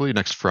Saturday, I believe,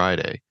 next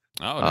Friday,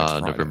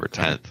 November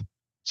 10th.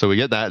 So we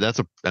get that. That's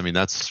a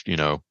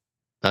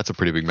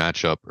pretty big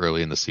matchup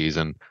early in the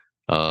season.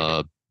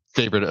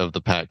 Favorite of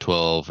the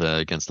Pac-12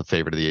 against the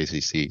favorite of the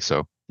ACC.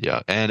 So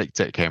yeah, and it's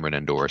at Cameron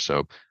Indoor.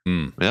 So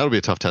that'll be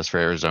a tough test for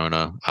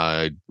Arizona.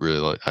 I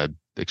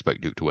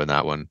expect Duke to win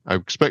that one. I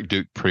expect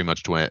Duke pretty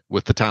much to win it.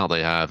 With the talent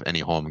they have.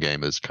 Any home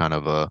game is kind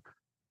of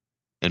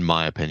in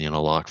my opinion,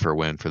 a lock for a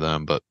win for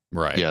them. But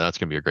right. Yeah, that's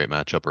going to be a great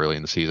matchup early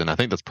in the season. I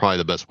think that's probably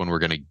the best one we're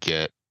going to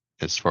get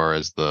as far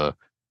as the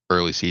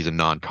early season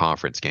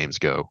non-conference games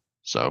go.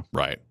 So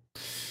right.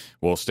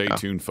 Well, stay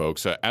tuned,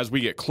 folks. As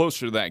we get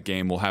closer to that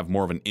game, we'll have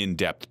more of an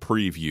in-depth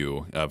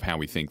preview of how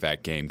we think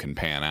that game can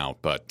pan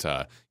out. But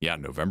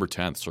November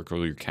 10th,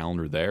 circle your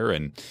calendar there.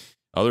 And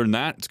other than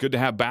that, it's good to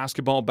have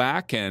basketball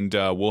back, and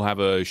we'll have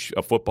a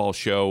football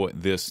show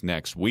this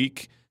next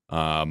week.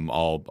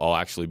 I'll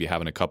actually be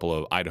having a couple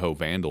of Idaho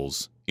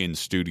Vandals in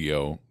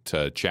studio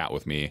to chat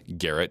with me,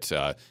 Garrett.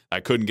 I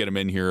couldn't get them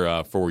in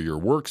here for your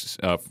works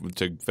to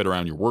fit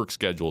around your work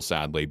schedule,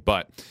 sadly,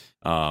 but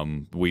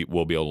we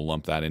will be able to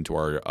lump that into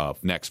our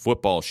next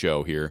football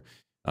show here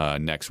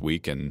next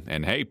week.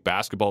 And hey,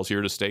 basketball's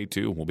here to stay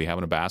too. We'll be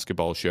having a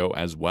basketball show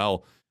as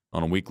well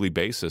on a weekly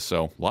basis.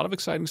 So a lot of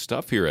exciting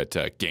stuff here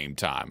at Game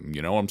Time.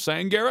 You know what I'm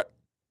saying, Garrett?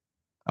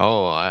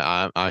 Oh,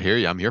 I hear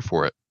you. I'm here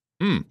for it.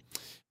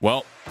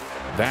 Well,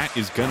 that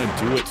is going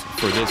to do it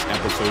for this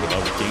episode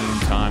of Game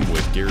Time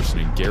with Garrison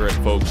and Garrett.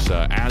 Folks,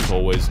 as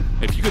always,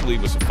 if you could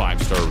leave us a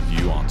 5-star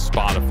review on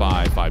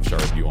Spotify, 5-star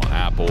review on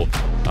Apple,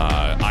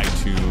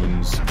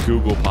 iTunes,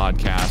 Google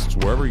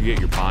Podcasts, wherever you get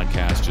your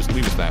podcasts, just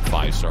leave us that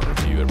 5-star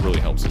review. It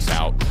really helps us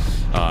out.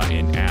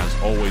 And as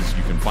always,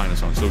 you can find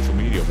us on social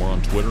media. We're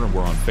on Twitter and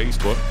we're on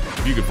Facebook.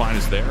 If you could find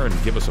us there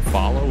and give us a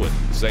follow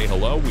and say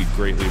hello, we'd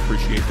greatly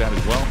appreciate that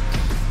as well.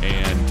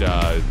 And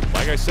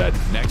like I said,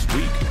 next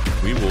week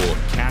we will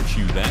catch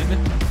you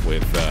then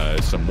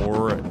with some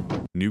more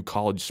new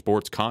college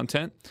sports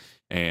content.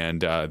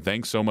 And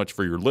thanks so much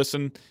for your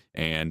listen,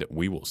 and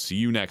we will see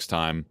you next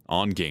time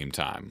on Game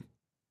Time.